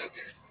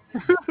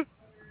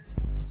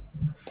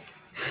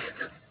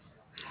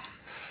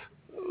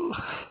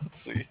 Let's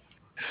see.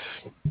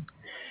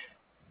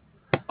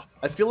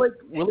 I feel like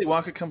Willy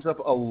Wonka comes up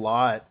a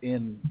lot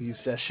in these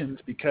sessions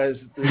because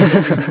there's so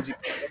many things you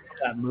can from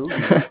that movie.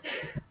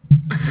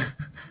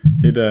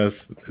 He does.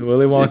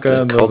 Willy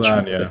Wonka and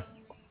lasagna.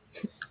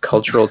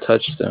 Cultural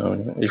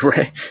touchstone.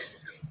 Right.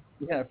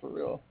 Yeah, for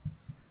real.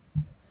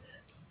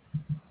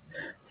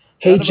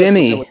 Hey,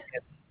 Jimmy.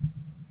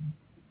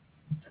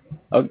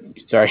 Oh,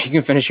 sorry. You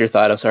can finish your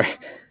thought. I'm sorry.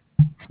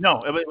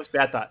 No, it was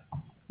bad thought.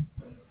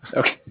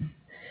 Okay.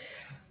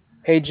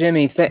 Hey,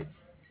 Jimmy.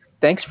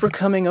 Thanks for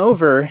coming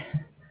over.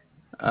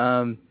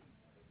 Our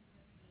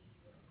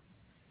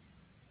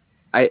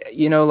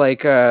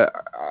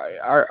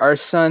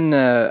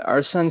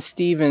son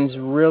Stevens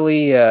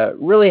really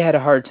had a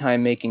hard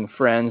time making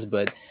friends,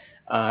 but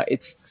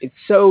it's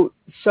so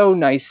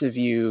nice of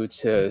you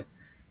to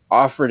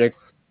offer to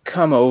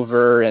come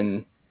over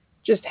and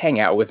just hang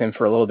out with him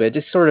for a little bit,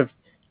 just sort of,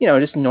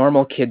 just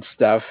normal kid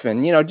stuff,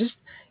 and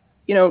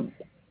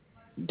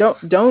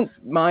don't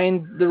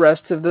mind the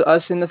rest of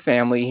us in the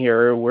family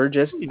here. We're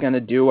just gonna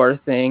do our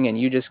thing, and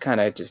you just kind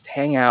of just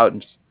hang out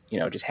and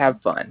just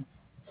have fun.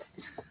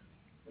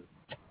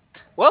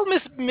 Well,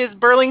 Miss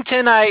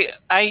Burlington, I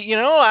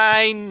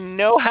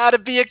know how to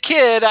be a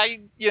kid. A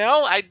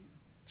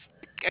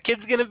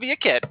kid's gonna be a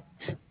kid.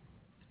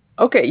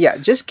 Okay, yeah,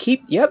 just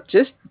keep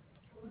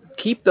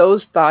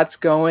those thoughts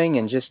going,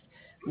 and just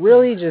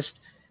really just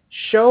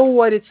show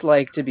what it's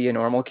like to be a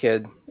normal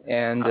kid,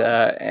 And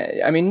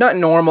I mean, not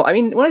normal. I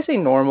mean, when I say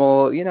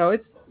normal,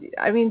 it's.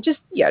 I mean,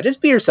 just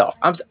be yourself.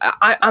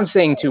 I'm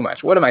saying too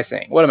much. What am I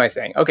saying?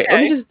 Okay,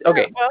 let me just.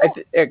 Okay,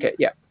 okay,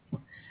 yeah.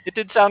 It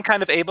did sound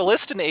kind of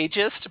ableist and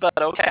ageist, but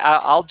okay,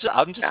 I'm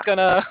just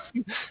gonna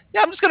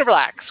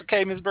relax.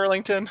 Okay, Ms.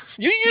 Burlington,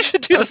 you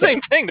should do the same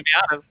thing, to be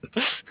honest.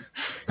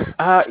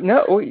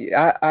 No,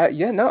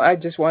 no. I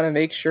just want to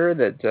make sure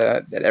that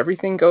that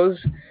everything goes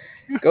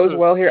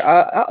well here.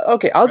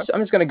 Okay, I'm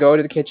just gonna go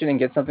to the kitchen and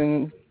get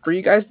something for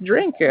you guys to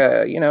drink.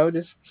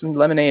 Just some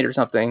lemonade or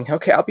something.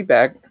 Okay, I'll be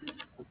back.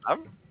 All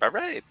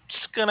right,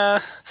 just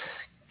gonna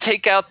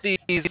take out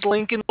these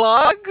Lincoln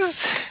logs.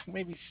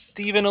 Maybe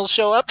Steven will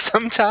show up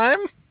sometime.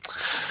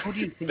 Who do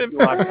you think you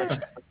are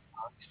touching those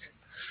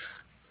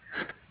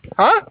logs?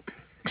 Huh?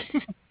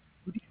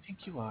 Who do you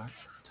think you are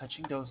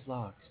touching those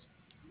logs?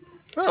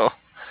 Oh,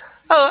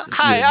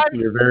 hi.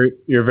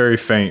 You're very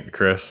faint,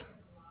 Chris.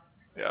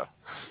 Yeah.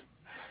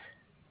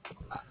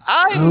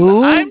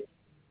 Who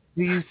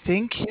do you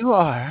think you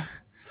are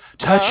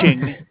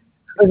touching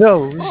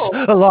those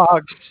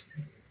logs?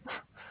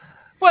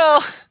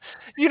 Well,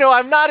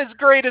 I'm not as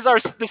great as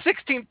the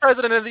 16th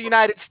president of the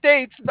United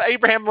States,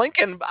 Abraham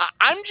Lincoln.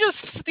 I'm just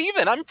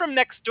Steven. I'm from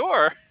next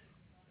door.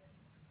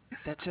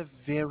 That's a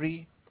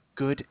very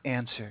good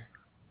answer.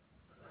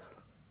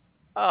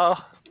 Oh,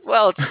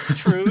 well, it's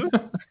true.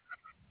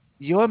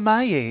 You're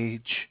my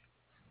age.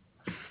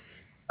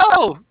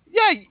 Oh,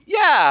 yeah.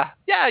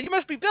 You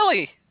must be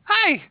Billy.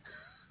 Hi.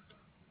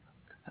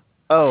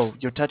 Oh,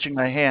 you're touching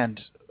my hand.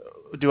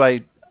 Do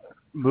I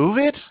move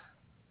it?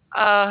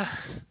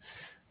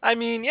 I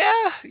mean,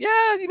 yeah.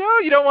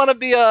 You don't want to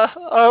be a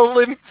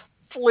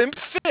limp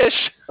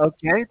fish.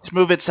 Okay, let's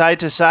move it side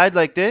to side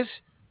like this.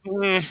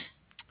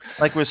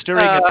 Like we're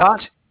stirring a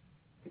pot.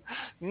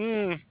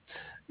 No,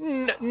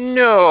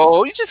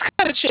 you just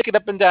kind of shake it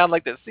up and down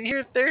like this. See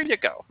there you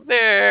go.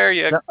 There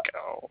you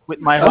go. With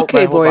my whole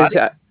boys.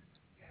 body.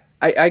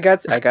 I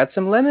got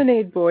some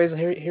lemonade, boys.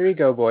 Here you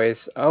go, boys.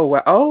 Oh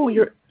wow. Oh,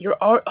 you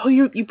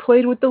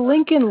played with the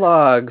Lincoln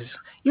logs.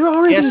 You're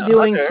already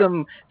doing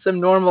some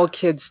normal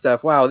kid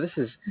stuff. Wow, this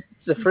is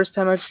the first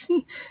time I've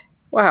seen.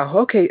 Wow.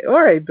 Okay.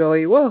 All right,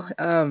 Billy. Well,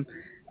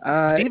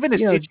 Steven is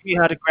teaching me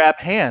how to grab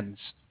hands.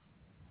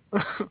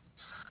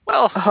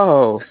 Well.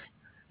 Oh,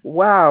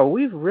 wow.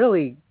 We've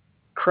really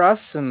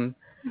crossed some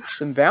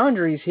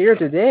boundaries here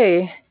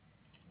today.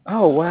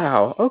 Oh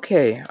wow.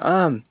 Okay.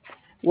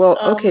 Well,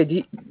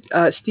 okay.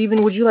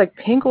 Steven, would you like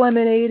pink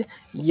lemonade,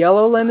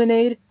 yellow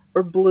lemonade,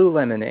 or blue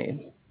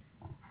lemonade?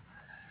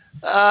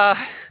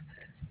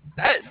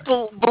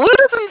 Blue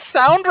doesn't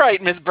sound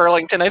right, Miss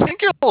Burlington. I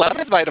think your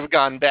lemons might have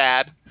gone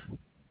bad.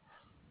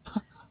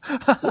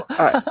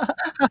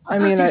 I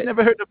mean, I've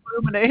never heard of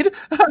lemonade.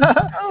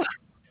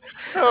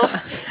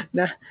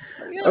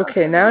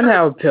 Okay,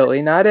 now,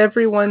 Billy. Not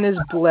everyone is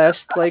blessed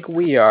like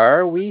we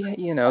are.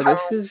 This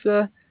is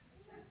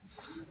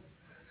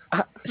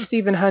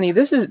Stephen, honey.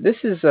 This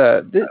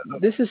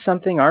is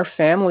something our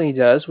family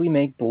does. We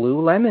make blue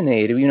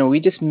lemonade. We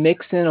just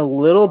mix in a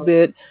little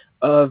bit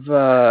of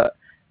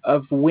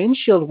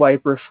windshield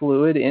wiper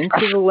fluid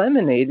into the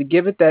lemonade to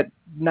give it that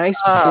nice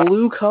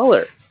blue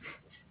color.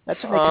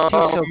 That's what makes it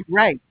taste so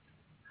bright.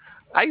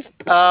 I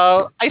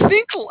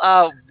think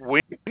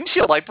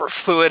windshield wiper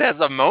fluid has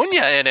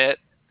ammonia in it.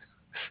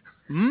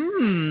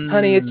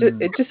 Honey,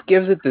 it just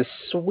gives it this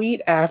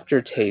sweet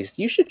aftertaste.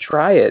 You should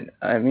try it.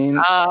 I mean,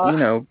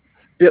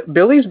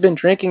 Billy's been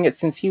drinking it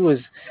since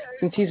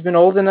he's been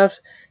old enough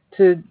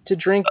to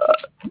drink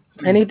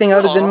anything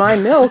other than my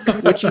milk,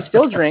 which he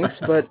still drinks.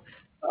 But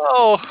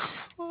oh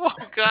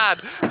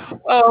God.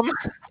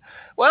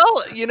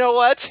 Well, you know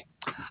what?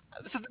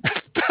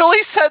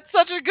 Billy set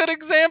such a good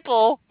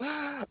example.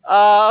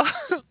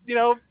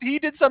 He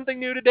did something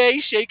new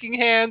today, shaking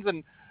hands,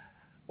 and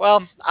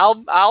well,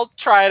 I'll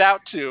try it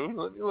out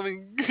too. Let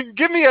me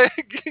give me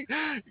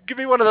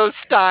one of those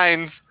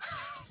steins.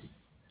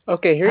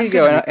 Okay, here you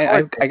go.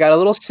 And I got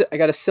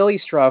a silly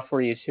straw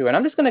for you too. And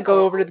I'm just gonna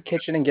go over to the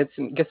kitchen and get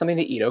something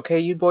to eat. Okay,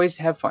 you boys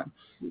have fun.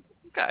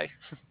 Okay.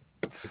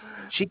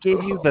 She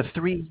gave you the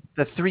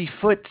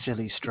 3-foot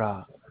silly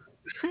straw.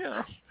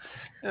 Yeah.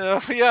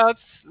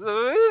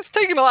 It's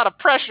taking a lot of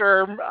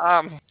pressure.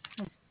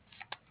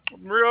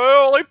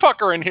 Really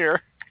puckering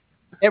here.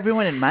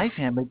 Everyone in my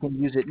family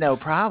can use it, no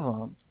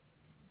problem.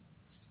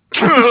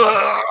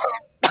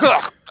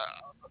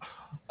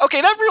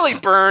 Okay, that really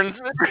burns.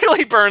 It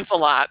really burns a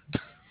lot.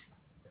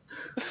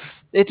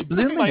 It's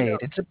Bluminade.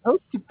 It's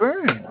supposed to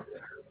burn.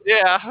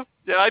 Yeah,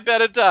 I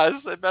bet it does.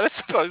 I bet it's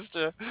supposed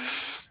to.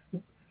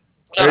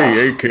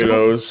 Hey,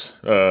 kiddos.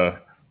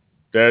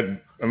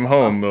 Dad, I'm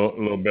home,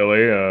 little Billy.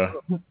 Your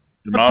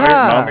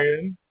mommy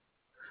in?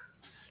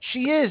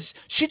 She is.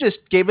 She just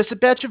gave us a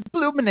batch of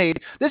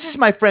Bluminade. This is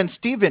my friend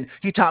Steven.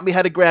 He taught me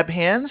how to grab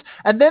hands,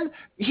 and then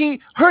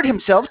he hurt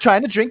himself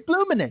trying to drink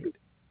Bluminade.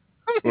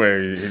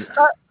 Wait,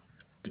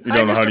 you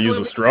don't know how to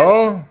use a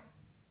straw?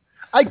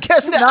 I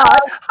guess not.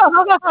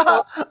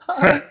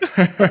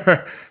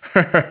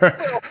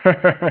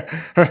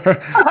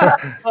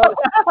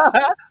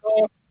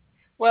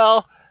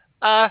 Well,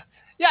 Yeah,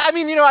 I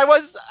mean, I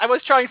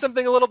was trying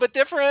something a little bit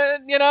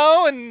different,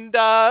 and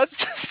it's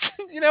just,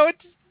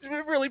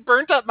 it really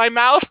burnt up my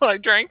mouth when I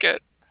drank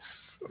it.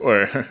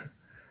 Well,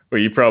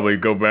 you probably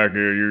go back to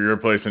your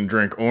place and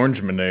drink orange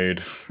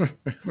lemonade. That's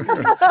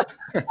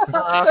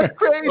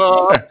crazy.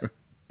 Well,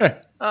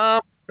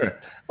 I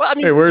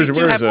mean, Hey, we do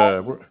have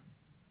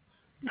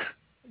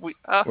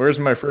where's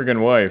my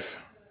friggin' wife?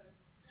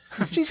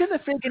 She's in the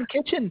friggin'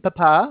 kitchen,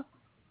 Papa.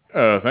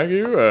 Thank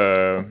you.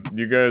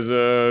 You guys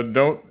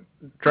don't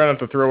try not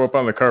to throw up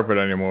on the carpet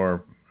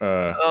anymore.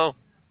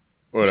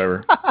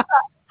 Whatever.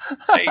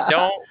 I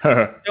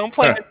don't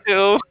plan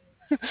to.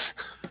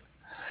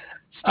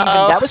 Steven,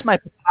 that was my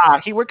papa.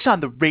 He works on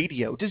the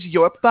radio. Does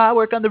your papa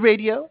work on the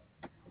radio?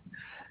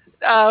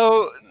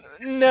 Oh,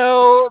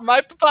 no, my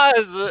papa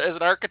is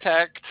an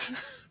architect.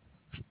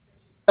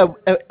 What?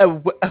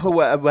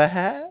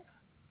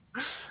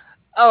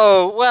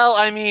 Oh, well,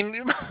 I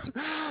mean,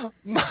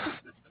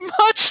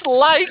 much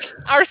like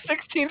our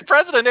 16th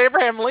president,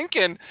 Abraham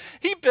Lincoln,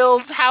 he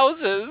builds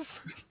houses.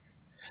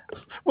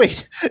 Wait,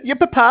 your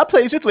papa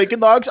plays with Lincoln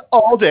Logs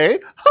all day?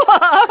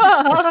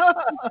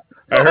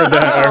 I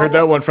heard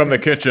that one from the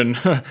kitchen.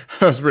 That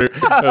was a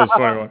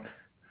funny one.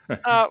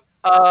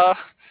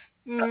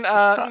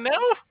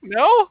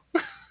 No.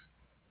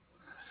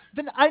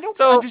 Then I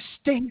don't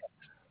understand.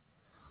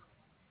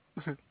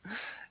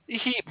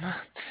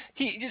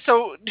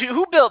 So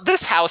who built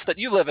this house that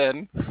you live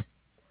in?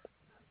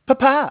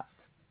 Papa.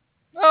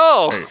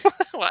 Oh, Hey.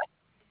 What?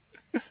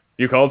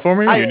 You called for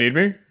me? You need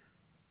me?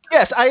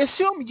 Yes, I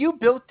assume you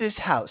built this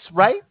house,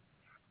 right?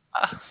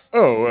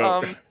 Oh,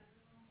 well.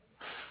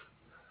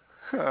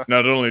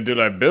 Not only did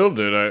I build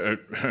it,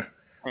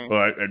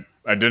 I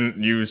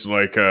didn't use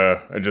I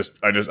just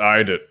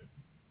eyed it.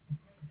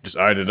 Just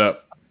eyed it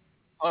up.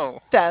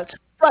 Oh. That's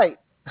right.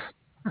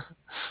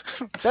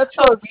 That's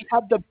why we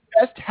have the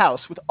best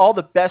house with all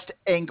the best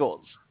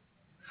angles.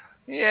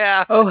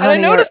 Yeah. Oh, and I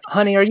noticed.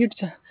 honey, are you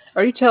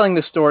telling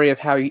the story of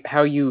how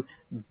you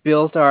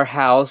built our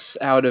house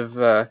out of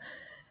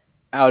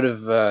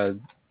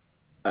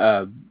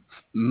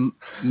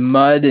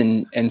mud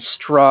and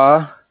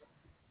straw?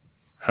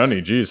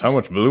 Honey, geez, how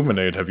much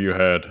Bluminade have you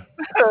had?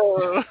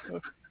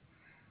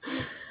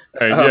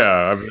 Hey, Oh.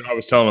 yeah, I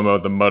was telling him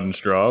about the mud and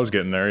straw. I was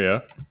getting there, yeah.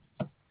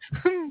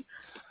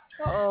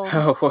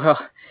 Oh well,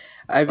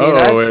 I mean.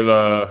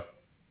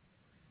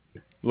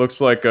 It looks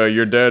like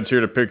your dad's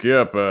here to pick you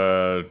up.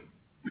 Looks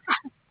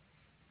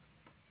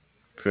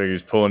like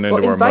he's pulling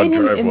into our mud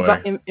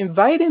driveway.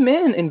 Invite him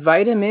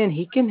in.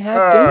 He can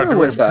have dinner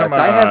with us.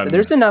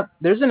 There's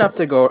enough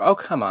to go. Oh,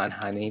 come on,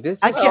 honey. This is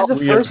the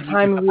first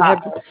time we have.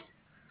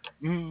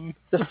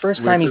 The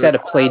first time he's had a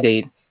play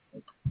date.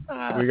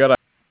 We got a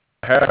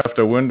half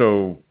the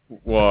window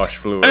wash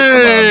fluid.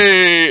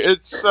 Hey,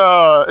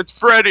 it's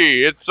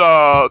Freddy. It's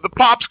the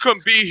pops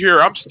couldn't be here.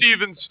 I'm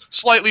Steven's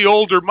slightly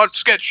older, much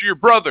sketchier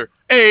brother.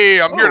 Hey,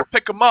 I'm here to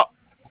pick him up.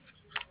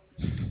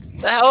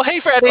 Oh,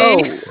 hey, Freddy.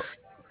 Oh.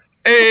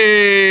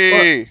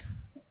 Hey.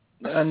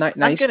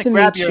 Nice to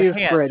meet you,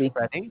 Freddy.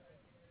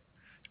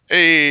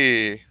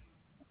 Hey.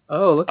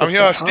 Oh, look at I'm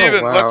here,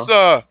 Steven. Oh, wow.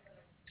 Let's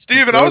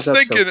Steven, I was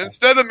thinking, so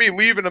instead of me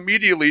leaving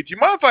immediately, do you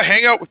mind if I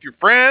hang out with your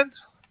friends?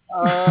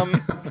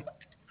 I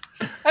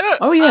don't.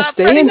 Oh yeah,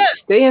 stay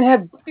and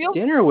have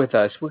dinner with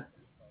us.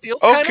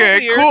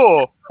 Okay,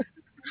 cool.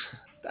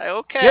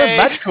 Okay. You're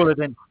much cooler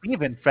than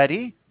Steven,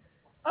 Freddy.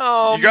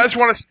 You guys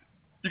want to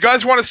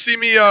see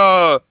me do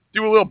a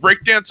little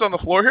breakdance on the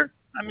floor here?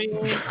 I mean,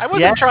 I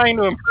wasn't trying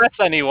to impress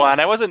anyone.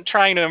 I wasn't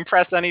trying to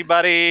impress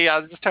anybody. I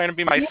was just trying to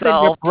be myself.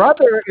 Steven, your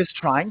brother is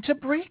trying to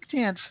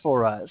breakdance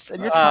for us,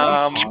 and you're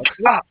trying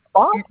to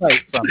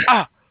spotlight from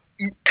it.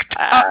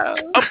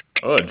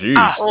 Oh,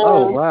 jeez.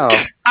 Oh, wow.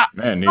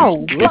 Man,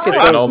 look at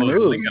taking all those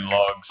moves. Lincoln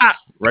Logs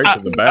right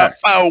to the back.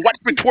 Watch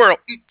me twirl.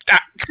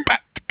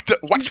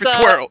 Watch me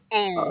twirl.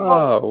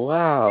 Oh,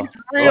 wow.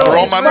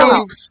 Roll my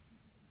moves.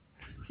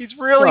 He's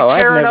really I've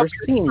tearing never up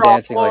your seen straw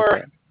dancing floor.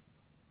 like that.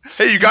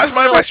 Hey, you guys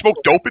mind if I smoke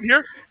dope in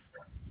here?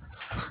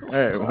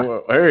 Hey,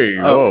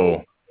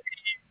 whoa.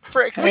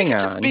 Frick, we Hang can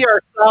on. just be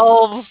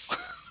ourselves.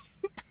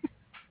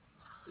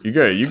 You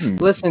can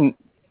Listen,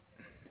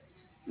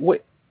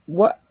 what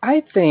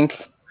I think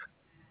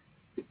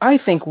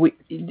we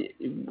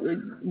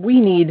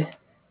need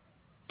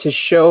to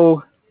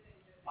show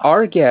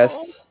our guests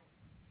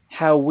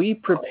how we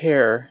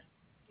prepare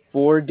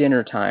for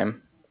dinner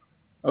time.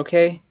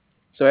 Okay?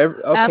 So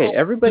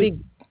everybody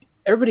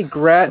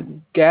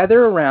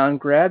gather around,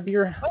 grab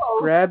the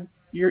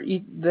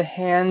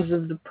hands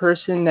of the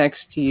person next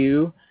to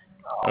you.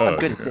 Oh,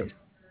 Good at this.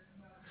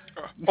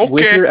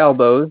 With your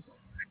elbows.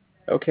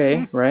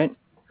 Okay, right?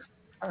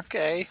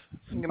 Okay.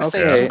 I'm gonna say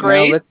Okay, something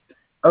great.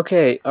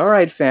 All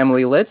right,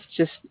 family. Let's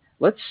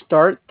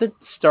start the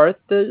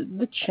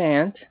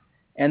chant,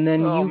 and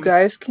then you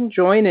guys can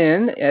join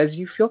in as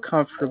you feel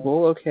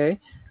comfortable. Okay.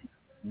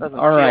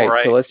 All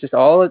right. So let's just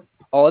all at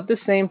the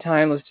same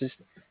time. Let's just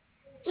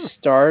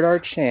start our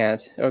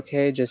chant.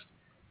 Okay. Just.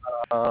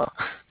 I'm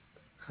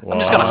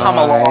just gonna hum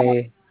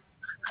along.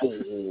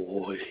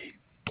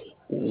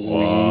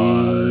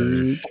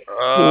 We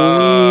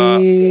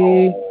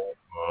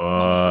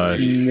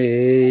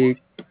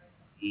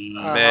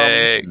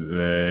Meg.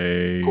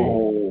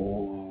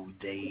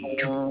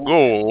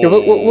 Okay,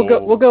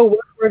 we'll go one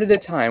word at a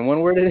time.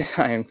 One word at a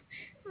time.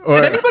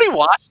 Did anybody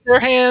wash their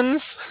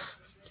hands?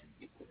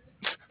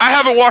 I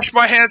haven't washed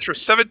my hands for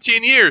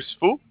 17 years,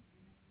 fool.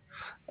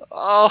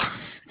 Oh.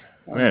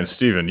 Man,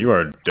 Steven, you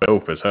are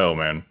dope as hell,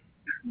 man.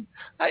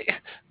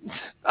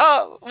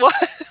 What?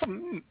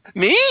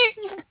 Me?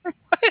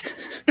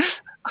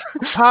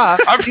 Ha!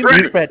 I'm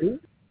Freddy.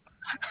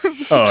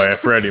 Oh yeah,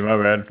 Freddy, my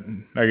bad.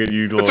 I get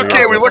you. It's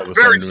okay, we look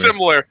very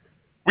similar.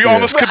 We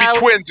almost could be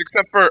twins,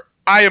 except for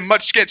I am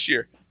much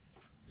sketchier.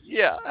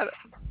 Yeah.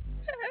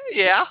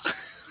 Yeah.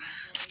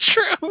 It's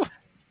true.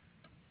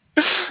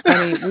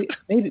 Honey,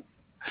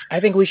 I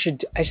think we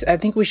should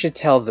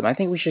tell them. I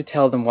think we should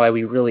tell them why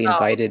we really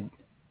invited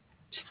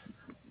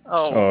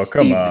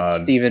come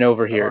on, Steven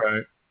over here. All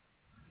right.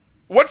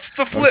 What's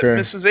the flip,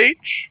 Mrs. H?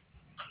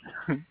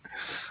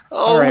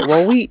 All right.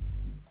 Well,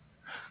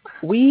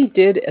 we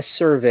did a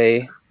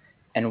survey,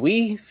 and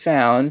we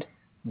found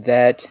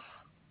that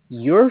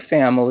your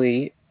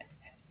family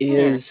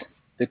is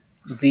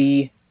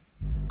the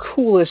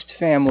coolest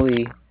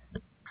family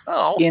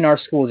in our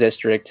school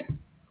district.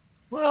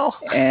 Well,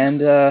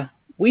 and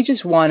we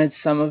just wanted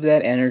some of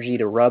that energy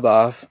to rub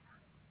off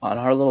on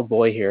our little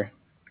boy here.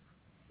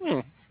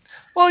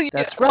 Well,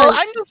 that's right. Well,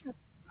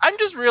 I'm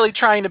just really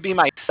trying to be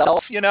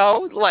myself, you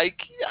know?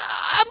 Like,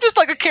 I'm just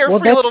like a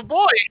carefree little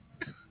boy.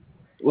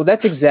 Well,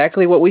 that's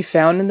exactly what we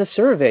found in the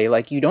survey.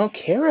 Like, you don't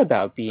care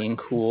about being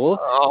cool,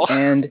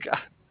 and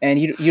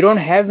you don't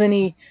have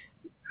any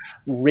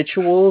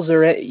rituals,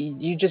 or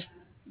you're just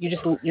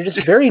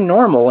very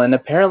normal, and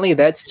apparently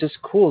that's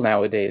just cool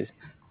nowadays.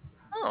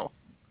 Oh.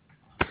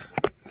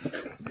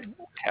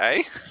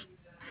 Okay.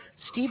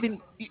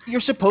 Steven,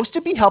 you're supposed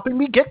to be helping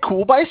me get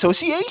cool by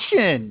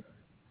association.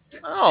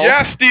 Oh.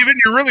 Yeah, Steven,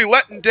 you're really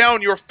letting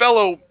down your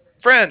fellow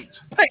friends.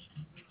 Hey,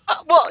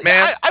 well,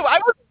 man,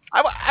 I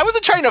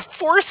wasn't trying to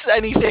force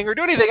anything or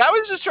do anything. I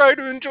was just trying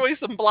to enjoy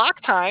some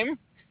block time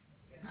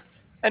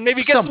and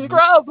maybe get some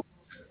grub.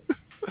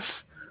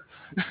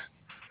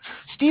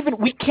 Steven,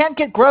 we can't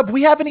get grub.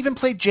 We haven't even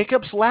played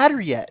Jacob's Ladder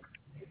yet.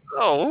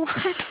 Oh.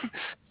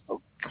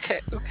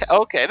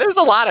 Okay. There's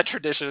a lot of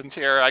traditions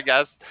here, I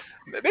guess.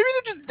 Maybe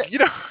they're just, you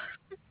know,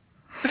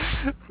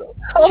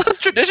 all those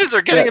traditions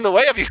are getting in the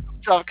way of you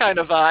of kind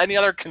of any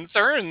other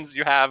concerns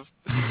you have.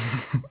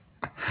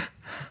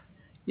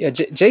 Yeah,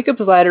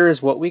 Jacob's Ladder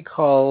is what we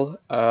call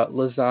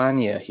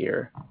lasagna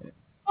here.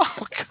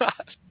 Oh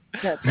God.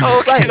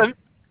 Okay. Then,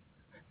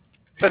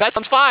 but that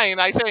sounds fine,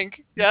 I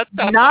think. Yeah,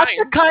 that sounds not fine.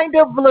 The kind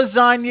of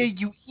lasagna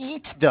you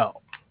eat,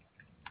 though.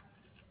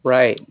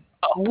 Right.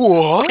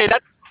 What?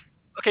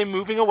 Okay,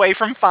 moving away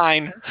from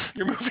fine.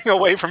 You're moving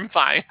away from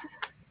fine.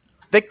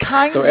 The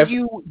kind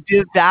you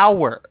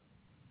devour.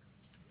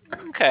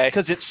 Okay.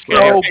 Because it's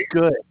so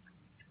good.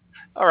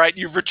 All right,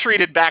 you've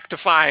retreated back to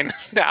fine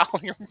now.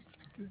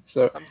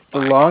 So the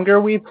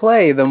longer we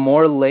play, the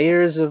more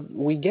layers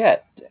we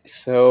get.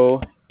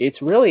 So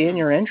it's really in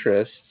your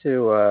interest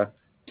to,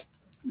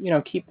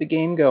 keep the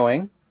game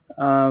going.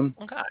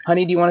 Okay.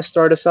 Honey, do you want to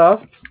start us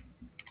off?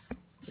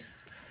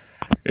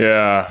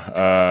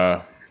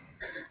 Yeah.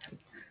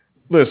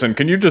 Listen,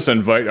 can you just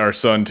invite our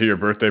son to your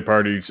birthday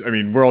parties? I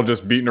mean, we're all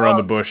just beating around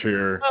the bush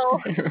here.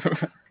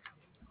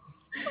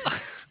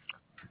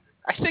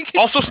 I think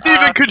also,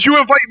 Steven, could you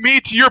invite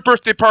me to your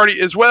birthday party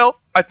as well?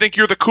 I think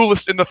you're the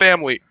coolest in the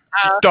family.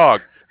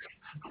 Dog.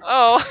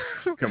 Oh.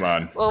 Come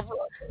on. Well,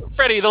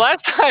 Freddie, the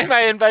last time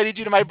I invited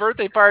you to my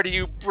birthday party,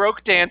 you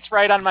broke dance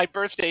right on my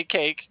birthday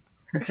cake.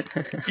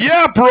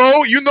 Yeah,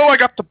 bro. You know I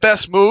got the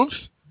best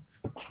moves.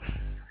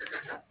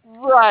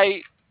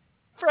 Right.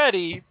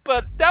 Freddie,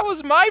 but that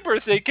was my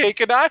birthday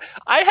cake, and I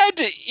had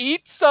to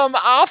eat some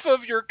off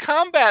of your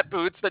combat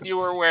boots that you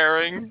were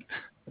wearing.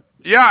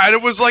 Yeah, and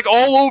it was like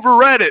all over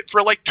Reddit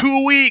for like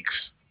 2 weeks.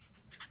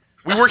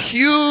 We were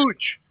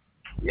huge.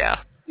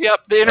 Yeah. Yep,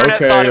 the internet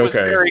thought it was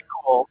very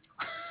cool.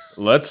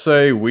 Let's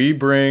say we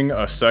bring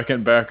a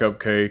second backup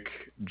cake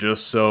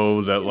just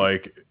so that,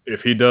 like,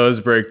 if he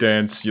does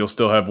breakdance, you'll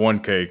still have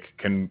one cake.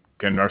 Can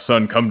our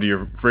son come to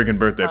your freaking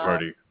birthday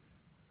party?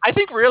 I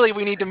think really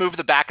we need to move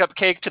the backup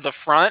cake to the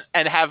front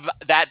and have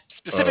that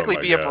specifically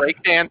be a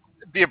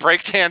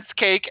breakdance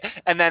cake,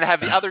 and then have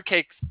the other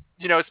cakes,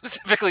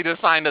 specifically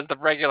designed as the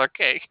regular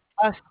cake.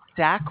 A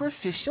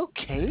sacrificial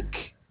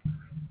cake?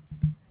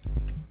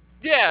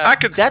 Yeah. I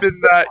could spin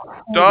that,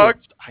 dog.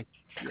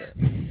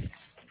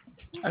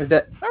 All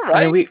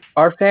right.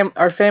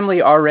 Our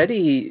family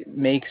already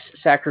makes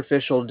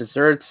sacrificial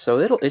desserts, so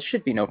it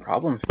should be no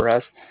problem for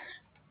us.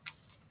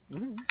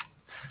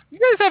 You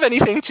guys have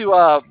anything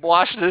to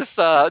wash this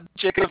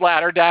Jacob's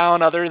Ladder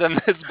down other than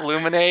this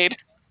Bluminade?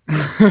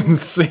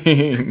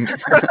 Scene.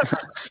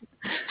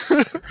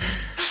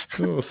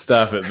 Oh,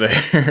 stop it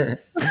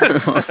there.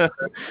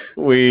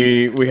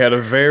 We had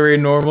a very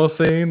normal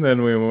scene,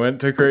 then we went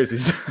to crazy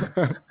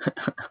stuff.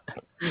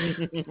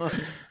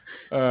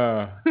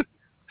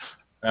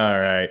 All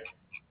right.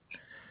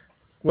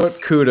 what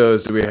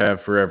kudos do we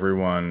have for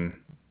everyone?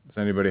 Does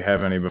anybody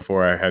have any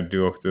before I had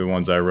do the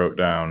ones I wrote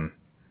down?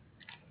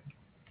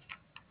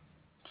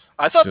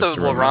 I thought Just the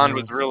to LaRon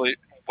remember.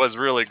 was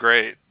really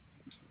great.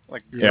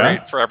 Like Yeah?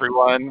 great for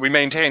everyone. We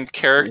maintained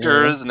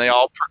characters and they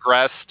all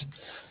progressed.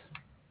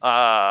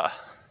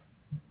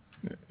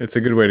 It's a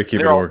good way to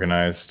keep it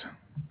organized.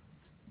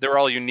 They were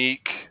all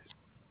unique.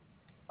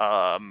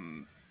 Yeah.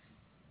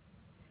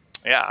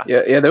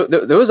 Yeah.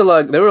 There was a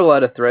lot. There were a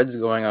lot of threads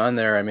going on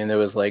there. I mean, there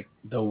was like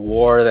the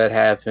war that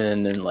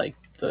happened, and like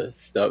the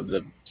stuff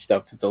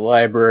at the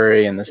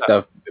library, and the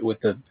stuff with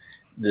the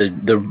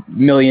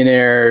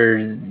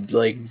millionaire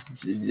like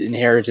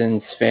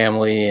inheritance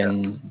family,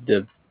 and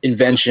the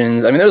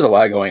inventions. I mean, there was a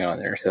lot going on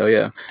there. So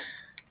yeah.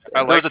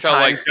 I like how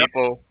like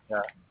people.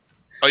 Yeah.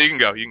 Oh, you can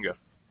go. You can go.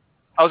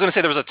 I was gonna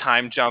say there was a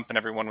time jump and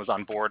everyone was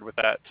on board with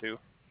that too.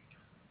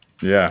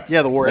 Yeah.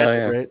 Yeah, the war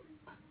ended,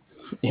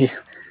 right?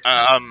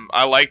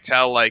 I liked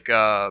how like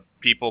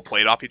people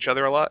played off each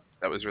other a lot.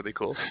 That was really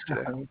cool.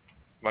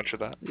 Much of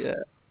that. Yeah.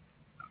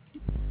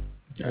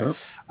 Oh.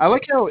 I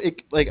like how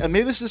it like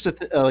maybe this is just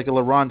like a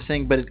LaRon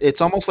thing, but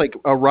it's almost like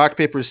a rock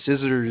paper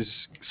scissors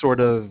sort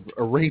of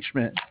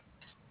arrangement,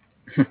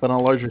 but on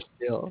a larger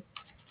scale.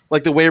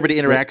 Like the way everybody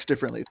interacts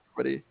differently.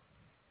 Everybody.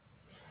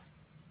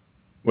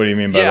 What do you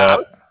mean by that?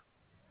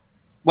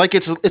 Like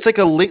it's like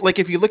a link. Like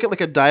if you look at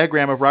like a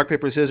diagram of rock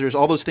paper scissors,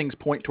 all those things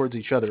point towards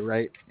each other,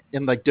 right?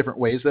 In like different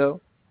ways,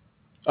 though.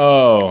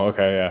 Oh,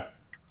 okay, yeah.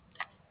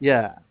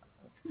 Yeah.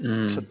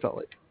 That's what it felt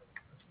like.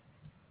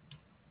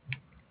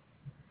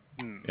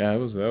 Yeah, that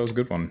was a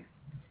good one.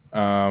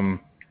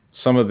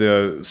 Some of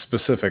the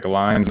specific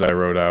lines I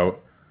wrote out.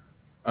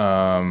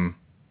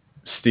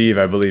 Steve,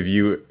 I believe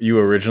you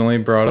originally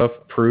brought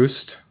up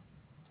Proust.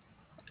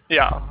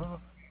 Yeah.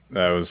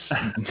 That was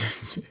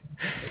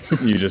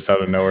you just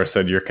out of nowhere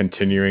said you're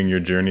continuing your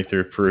journey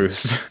through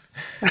Proust.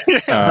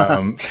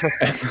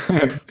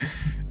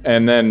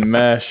 And then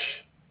Mesh,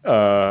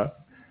 don't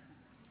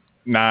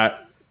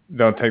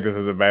take this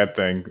as a bad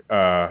thing.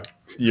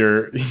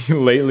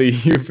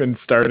 Lately you've been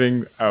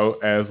starting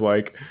out as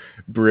like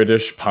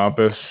British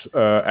pompous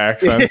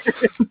accents.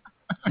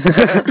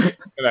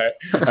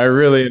 And I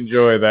really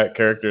enjoy that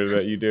character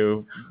that you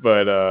do,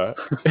 but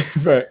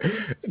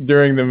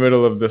during the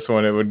middle of this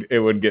one it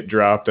would get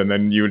dropped, and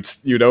then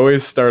you'd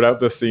always start out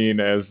the scene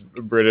as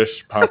British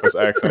pompous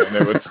accent, and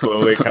it would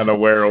slowly kind of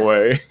wear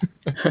away.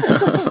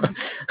 That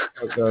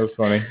was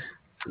funny.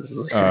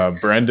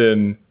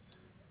 Brendan,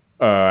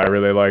 I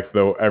really liked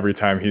though. Every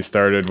time he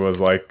started was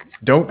like,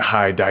 "Don't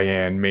hi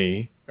Diane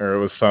me," or it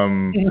was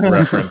some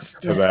reference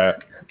to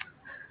that.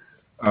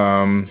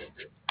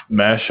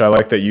 Mesh, I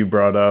like that you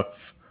brought up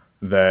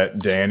that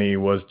Danny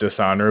was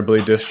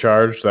dishonorably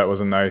discharged. That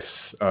was a nice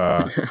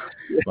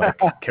like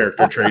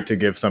character trait to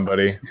give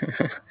somebody.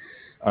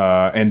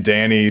 And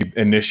Danny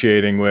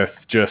initiating with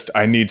just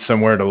 "I need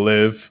somewhere to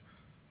live."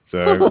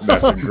 So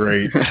that's a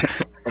great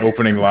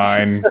opening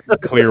line.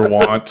 Clear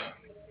want.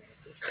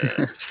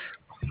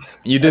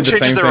 You did the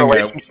same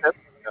thing.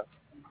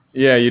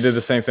 Yeah, you did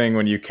the same thing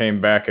when you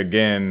came back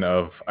again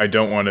of "I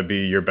don't want to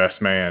be your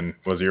best man"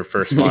 was your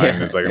first line.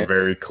 Yeah, it's like a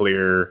very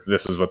clear,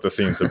 this is what the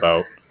scene's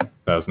about.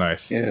 That was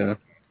nice. Yeah.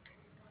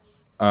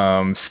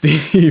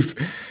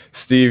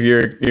 Steve,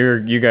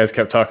 you guys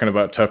kept talking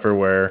about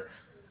Tupperware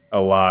a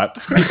lot.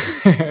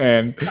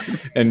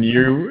 and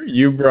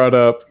you brought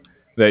up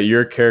that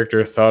your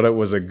character thought it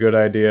was a good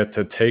idea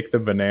to take the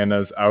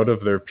bananas out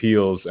of their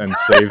peels and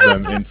save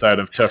them inside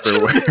of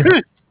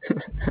Tupperware.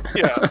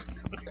 Yeah.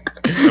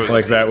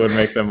 Like that would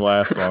make them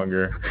last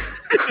longer.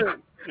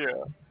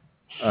 Yeah.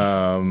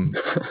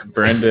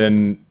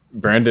 Brendan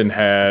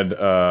had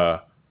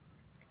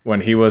when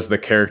he was the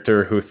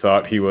character who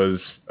thought he was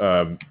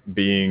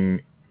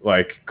being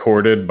like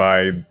courted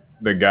by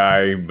the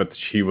guy, but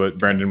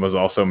Brendan was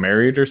also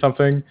married or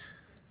something.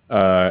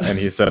 And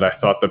he said, "I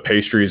thought the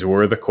pastries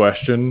were the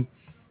question."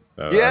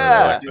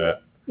 Yeah. I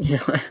really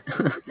like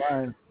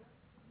that.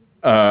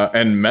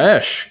 And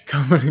Mesh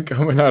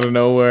coming out of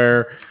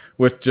nowhere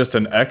with just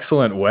an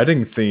excellent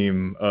wedding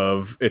theme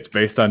of it's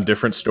based on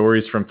different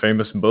stories from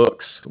famous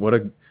books.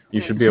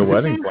 You should be a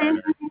wedding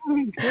planner.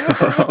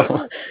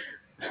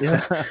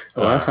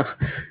 Yeah.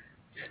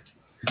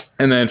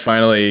 And then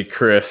finally,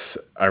 Chris,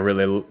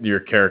 your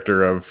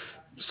character of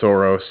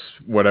Soros,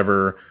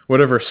 whatever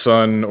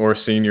son or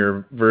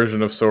senior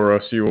version of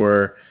Soros you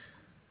were,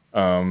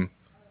 that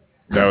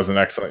was an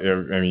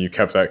excellent. I mean, you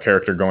kept that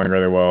character going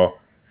really well,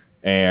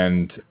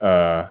 and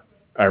I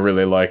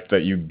really liked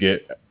that you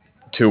get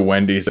to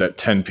Wendy's at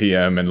 10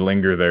 p.m. and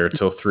linger there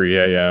till 3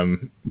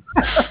 a.m.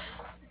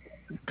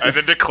 And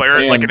then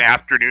declare it like an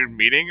afternoon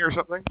meeting or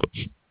something.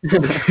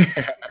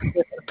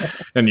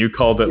 And you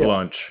called it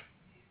lunch.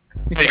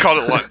 Yeah, you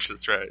called it lunch.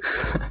 That's right.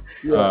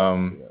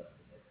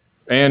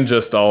 And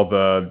just all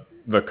the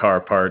car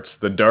parts.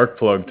 The dark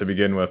plug to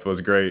begin with was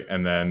great,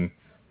 and then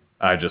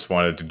I just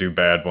wanted to do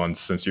bad ones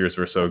since yours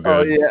were so good.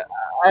 Oh yeah,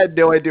 I had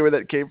no idea where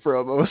that came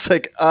from. I was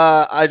like,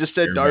 I just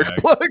said dark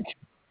plug.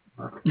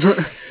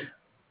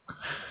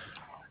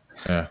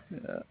 Yeah.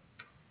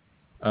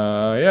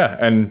 Yeah,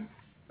 and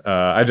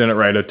I didn't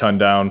write a ton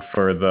down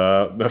for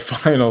the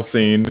final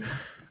scene.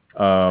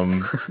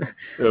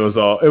 It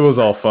was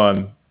all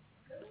fun.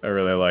 I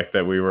really liked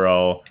that we were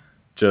all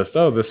just,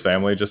 oh, this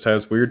family just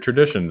has weird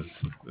traditions.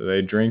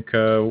 They drink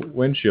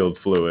windshield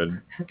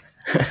fluid.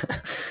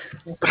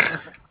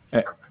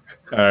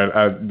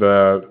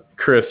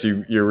 Chris,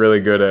 you're really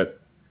good at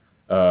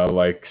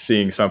like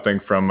seeing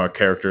something from a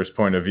character's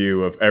point of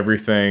view of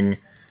everything.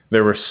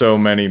 There were so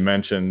many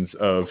mentions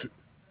of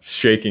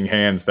shaking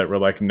hands that were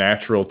like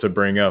natural to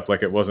bring up,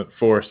 like it wasn't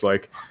forced.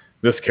 Like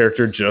this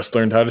character just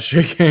learned how to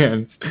shake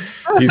hands.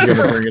 He's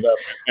gonna bring it up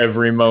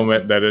every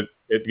moment that it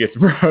gets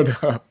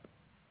brought up.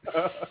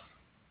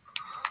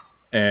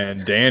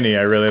 And Danny,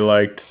 I really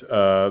liked.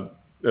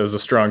 It was a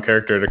strong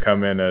character to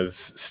come in as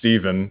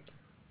Steven.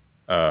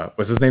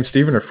 Was his name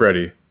Steven or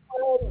Freddy?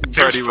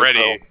 Freddie.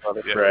 Yeah.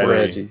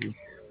 Freddy.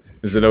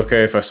 Is it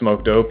okay if I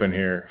smoke dope in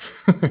here?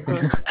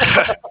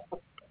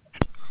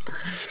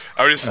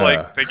 I was just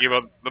like thinking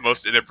about the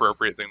most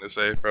inappropriate thing to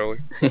say, probably.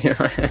 We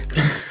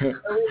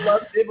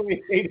loved him, but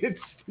we hated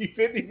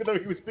Steven, even though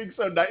he was being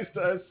so nice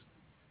to us.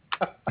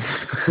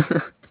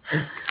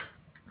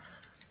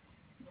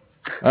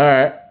 All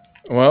right.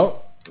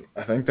 Well,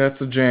 I think that's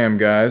a jam,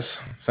 guys.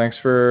 Thanks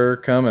for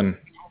coming.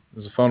 It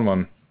was a fun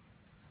one.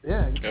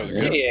 Yeah.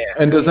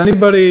 And does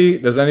anybody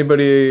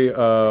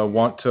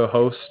want to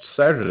host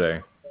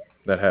Saturday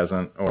that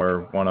hasn't,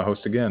 or want to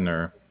host again,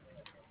 or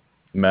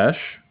Mesh?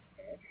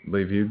 I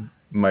believe you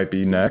might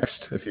be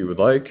next if you would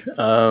like.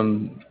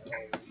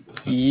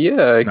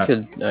 Yeah, I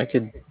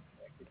could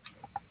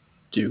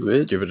do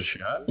it. Give it a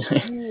shot.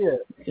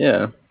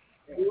 Yeah.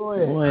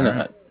 Why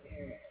not?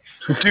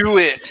 Do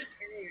it.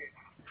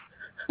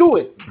 Do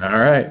it. All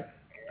right.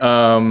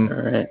 All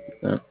right.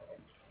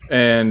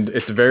 And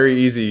it's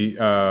very easy.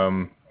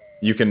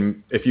 You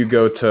can, if you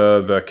go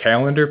to the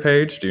calendar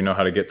page, do you know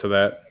how to get to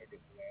that?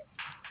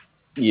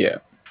 Yeah.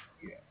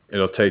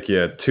 It'll take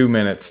you 2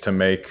 minutes to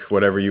make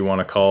whatever you want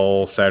to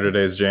call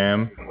Saturday's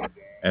Jam,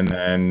 and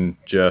then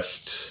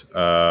just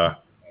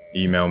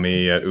email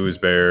me at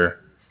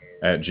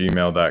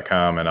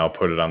oozbear@gmail.com, and I'll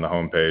put it on the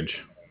homepage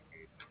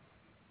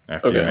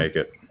after you make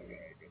it.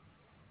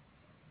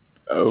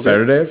 Okay.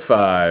 Saturday at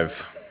 5.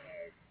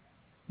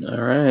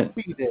 All right.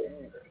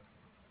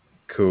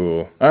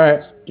 Cool. All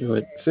right. Do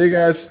it. See you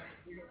guys.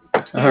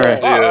 All right.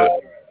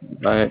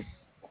 Bye.